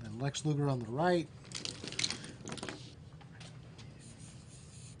 And then Lex Luger on the right.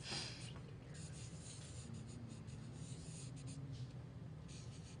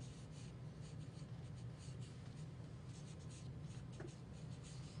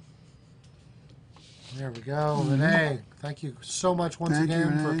 There we go, Renee. Thank you so much once Thank you,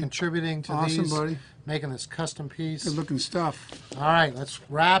 again for Renee. contributing to Awesome, these, buddy. making this custom piece. Good looking stuff. All right, let's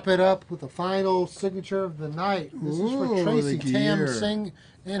wrap it up with the final signature of the night. This is for Ooh, Tracy the Tam gear. Singh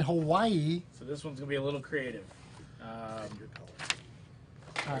in Hawaii. So this one's gonna be a little creative.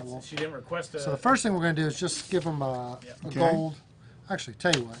 All right, well, She didn't request a. so the first thing we're going to do is just give them a Okay. gold. Actually,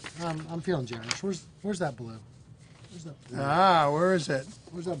 tell you what, I'm feeling generous. Where's that blue? Where's that blue? Ah, where is it?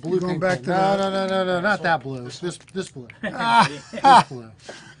 Where's that blue? going pink back pen? to no, the- no, not that blue. It's this blue. Ah, This blue.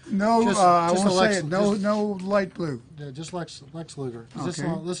 no, Just- I just won't Alexa, say it. No, just- no light blue. Yeah, just Lex Luger. Okay.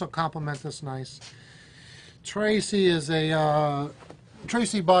 This will complement this nice. Tracy is a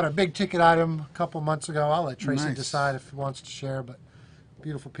Tracy bought a big ticket item a couple months ago. I'll let Tracy Nice. decide if he wants to share, but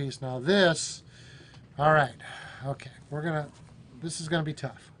beautiful piece. Now this, all right, okay, this is gonna be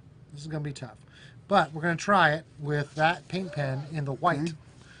tough. This is gonna be tough, but we're gonna try it with that paint pen in the white. Okay.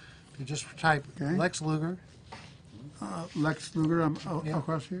 If you just type Okay. Lex Luger, Lex Luger Yeah.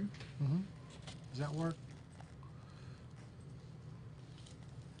 across here. does that work?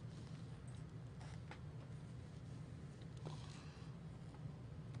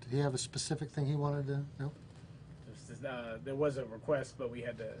 Did he have a specific thing he wanted to? No. There was a request, but we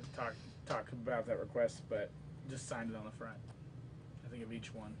had to talk about that request, but just signed it on the front. I think of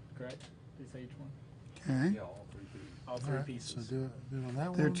each one, correct? Did you say each one? Okay. Yeah, all three pieces. All All three right, pieces. So do it on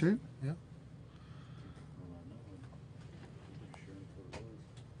that There one. too. Yeah. Well, I know. Pretty sure that's what it was.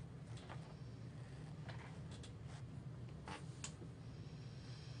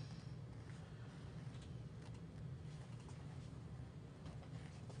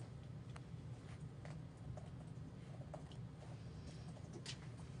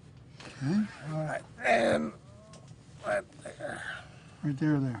 Okay. All right. And Right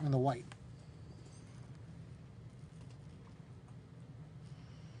there. in the white.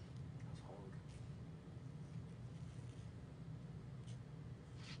 That's hard.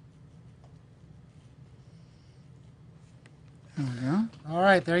 There we go. All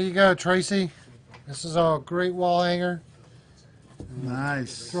right, there you go, Tracy. This is a great wall hanger.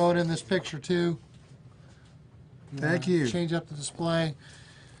 Nice. Throw it in this picture too. Thank you. Change up the display.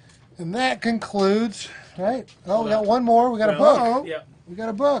 And that concludes, right? Oh, we got one more. We got a book. Uh-oh. Yeah, We got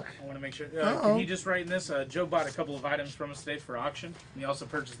a book. I want to make sure. Uh-oh. Can you just write in this? Joe bought a couple of items from us today for auction. And he also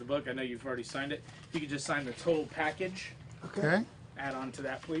purchased the book. I know you've already signed it. You could just sign the total package. Okay. Add on to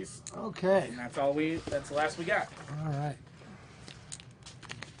that, please. Okay. And that's that's the last we got. All right.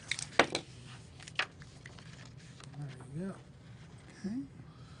 There you go. Okay.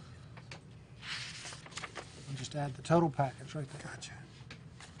 And just add the total package right there. Gotcha.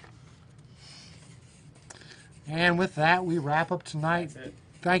 And with that, we wrap up tonight. That's it.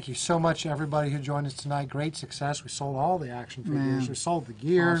 Thank you so much to everybody who joined us tonight. Great success. We sold all the action figures. Man. We sold the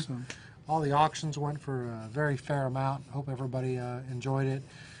gear. Awesome. All the auctions went for a very fair amount. Hope everybody enjoyed it.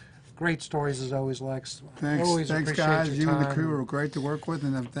 Great stories as always, Lex. Thanks, Always thanks, appreciate guys. your You and the time. crew were great to work with,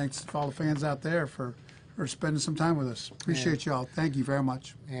 and thanks to all the fans out there for spending some time with us. Appreciate y'all. Thank you very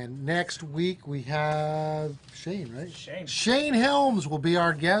much. And next week we have Shane, right? Shane. Shane Helms will be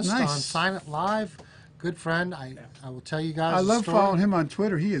our guest Nice. on Silent Live. Good friend. I will tell you guys. I a love story. following him on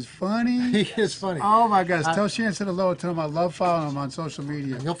Twitter. He is funny. He is funny. Oh my gosh! Tell Shane said hello. Tell him I love following him on social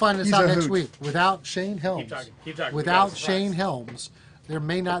media. And you'll find this He's out a next hoot. week. Without Shane Helms. Keep talking. Keep talking. Without We got a Shane surprise. Helms, there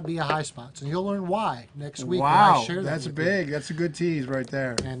may not be a high spots, and you'll learn why next week. When I Wow, share that that's with you. big. That's a good tease right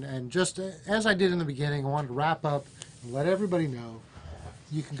there. And just as I did in the beginning, I wanted to wrap up and let everybody know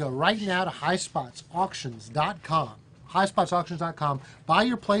you can go right now to highspotsauctions.com. Highspotsauctions.com. Buy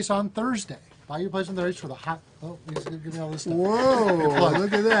your place on Thursday. Buy your place on Thursday for the hot. Oh, he's going to give me all this stuff. Whoa,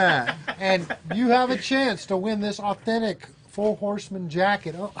 look at that. And you have a chance to win this authentic Four Horseman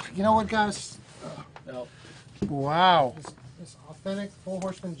jacket. Oh, you know what, guys? Wow. This authentic Four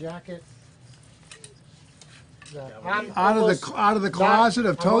Horseman jacket. Out of the closet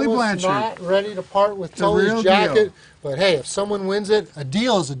of Tully I'm Blanchard. not ready to part with The real Tully's jacket, deal. but hey, if someone wins it, a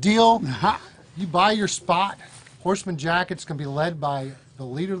deal is a deal. Ha. You buy your spot. Horseman jacket's going to be led by the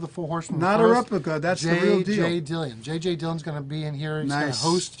leader of the Four Horsemen. Not a replica. That's the real deal. J.J. Dillon. J.J. Dillon's going to be in here. He's going to Nice.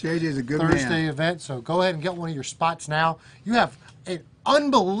 host JJ's a good Thursday man. event. So go ahead and get one of your spots now. You have an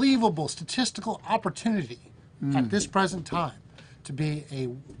unbelievable statistical opportunity at this present time to be a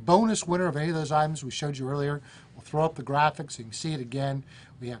bonus winner of any of those items we showed you earlier. We'll throw up the graphics so you can see it again.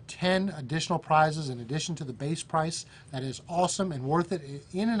 We have 10 additional prizes in addition to the base price. That is awesome and worth it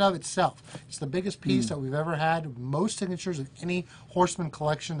in and of itself. It's the biggest piece that we've ever had, most signatures of any Horseman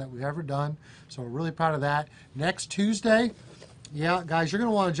collection that we've ever done. So we're really proud of that. Next Tuesday, yeah, guys, you're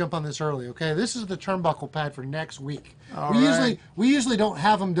going to want to jump on this early, okay? This is the turnbuckle pad for next week. All we right. usually don't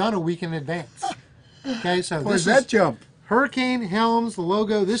have them done a week in advance. Okay, so Where's this that is jump? Hurricane Helms, the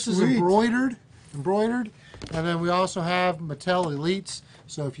logo. This is Sweet. embroidered, and then we also have Mattel Elites.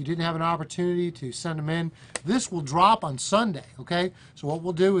 So if you didn't have an opportunity to send them in, this will drop on Sunday. Okay, so what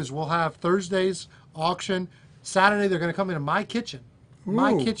we'll do is we'll have Thursday's auction. Saturday they're going to come into my kitchen.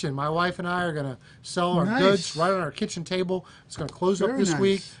 My Ooh. kitchen. My wife and I are going to sell our Nice. goods right on our kitchen table. It's going to close up Very this nice.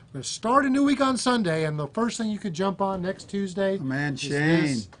 week. We're going to start a new week on Sunday, and the first thing you could jump on next Tuesday. Man, is Shane.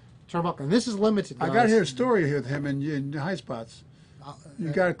 this turnbuckle, and this is limited. I guys. got here a story with him in High Spots. You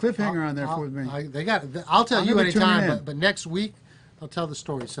got a cliffhanger on there for me. I'll tell I'm you gonna be tuning anytime, in. but next week I'll tell the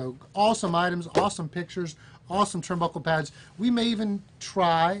story. So awesome items, awesome pictures, awesome turnbuckle pads. We may even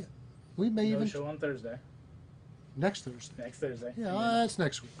try. We may No even show on Thursday. next Thursday. Next Thursday. Yeah, that's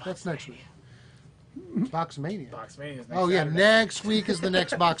next week. That's next week. Boxmania. Boxmania is next Oh yeah, Saturday. next week is the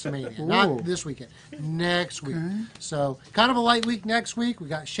next Boxmania, Ooh. not this weekend. Next week. So kind of a light week next week. We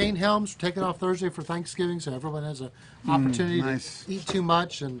got Shane Helms taking off Thursday for Thanksgiving, so everyone has an opportunity nice. to eat too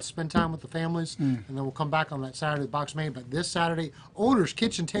much and spend time with the families. And then we'll come back on that Saturday, the Boxmania. But this Saturday, Owner's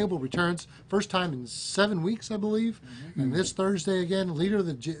Kitchen Table returns, first time in 7 weeks, I believe. And this Thursday again, leader of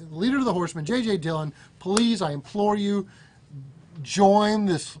the Horsemen, J.J. Dillon. Please, I implore you, join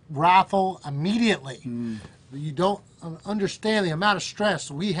this raffle immediately. You don't understand the amount of stress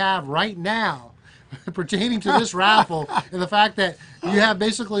we have right now pertaining to this raffle and the fact that you have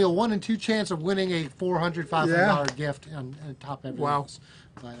basically a 1 in 2 chance of winning a $400, $500 gift on top everything Wow. else.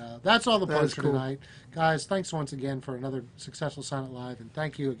 But that's all the That plugs is for cool. tonight. Guys, thanks once again for another successful Silent Live, and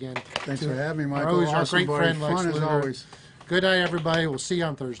thank you again. Thanks to for having me, our Michael. always our Awesome, great buddy. friend Lex Fun as Luger. always. Good night, everybody. We'll see you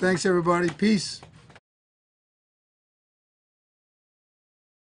on Thursday. Thanks, everybody. Peace.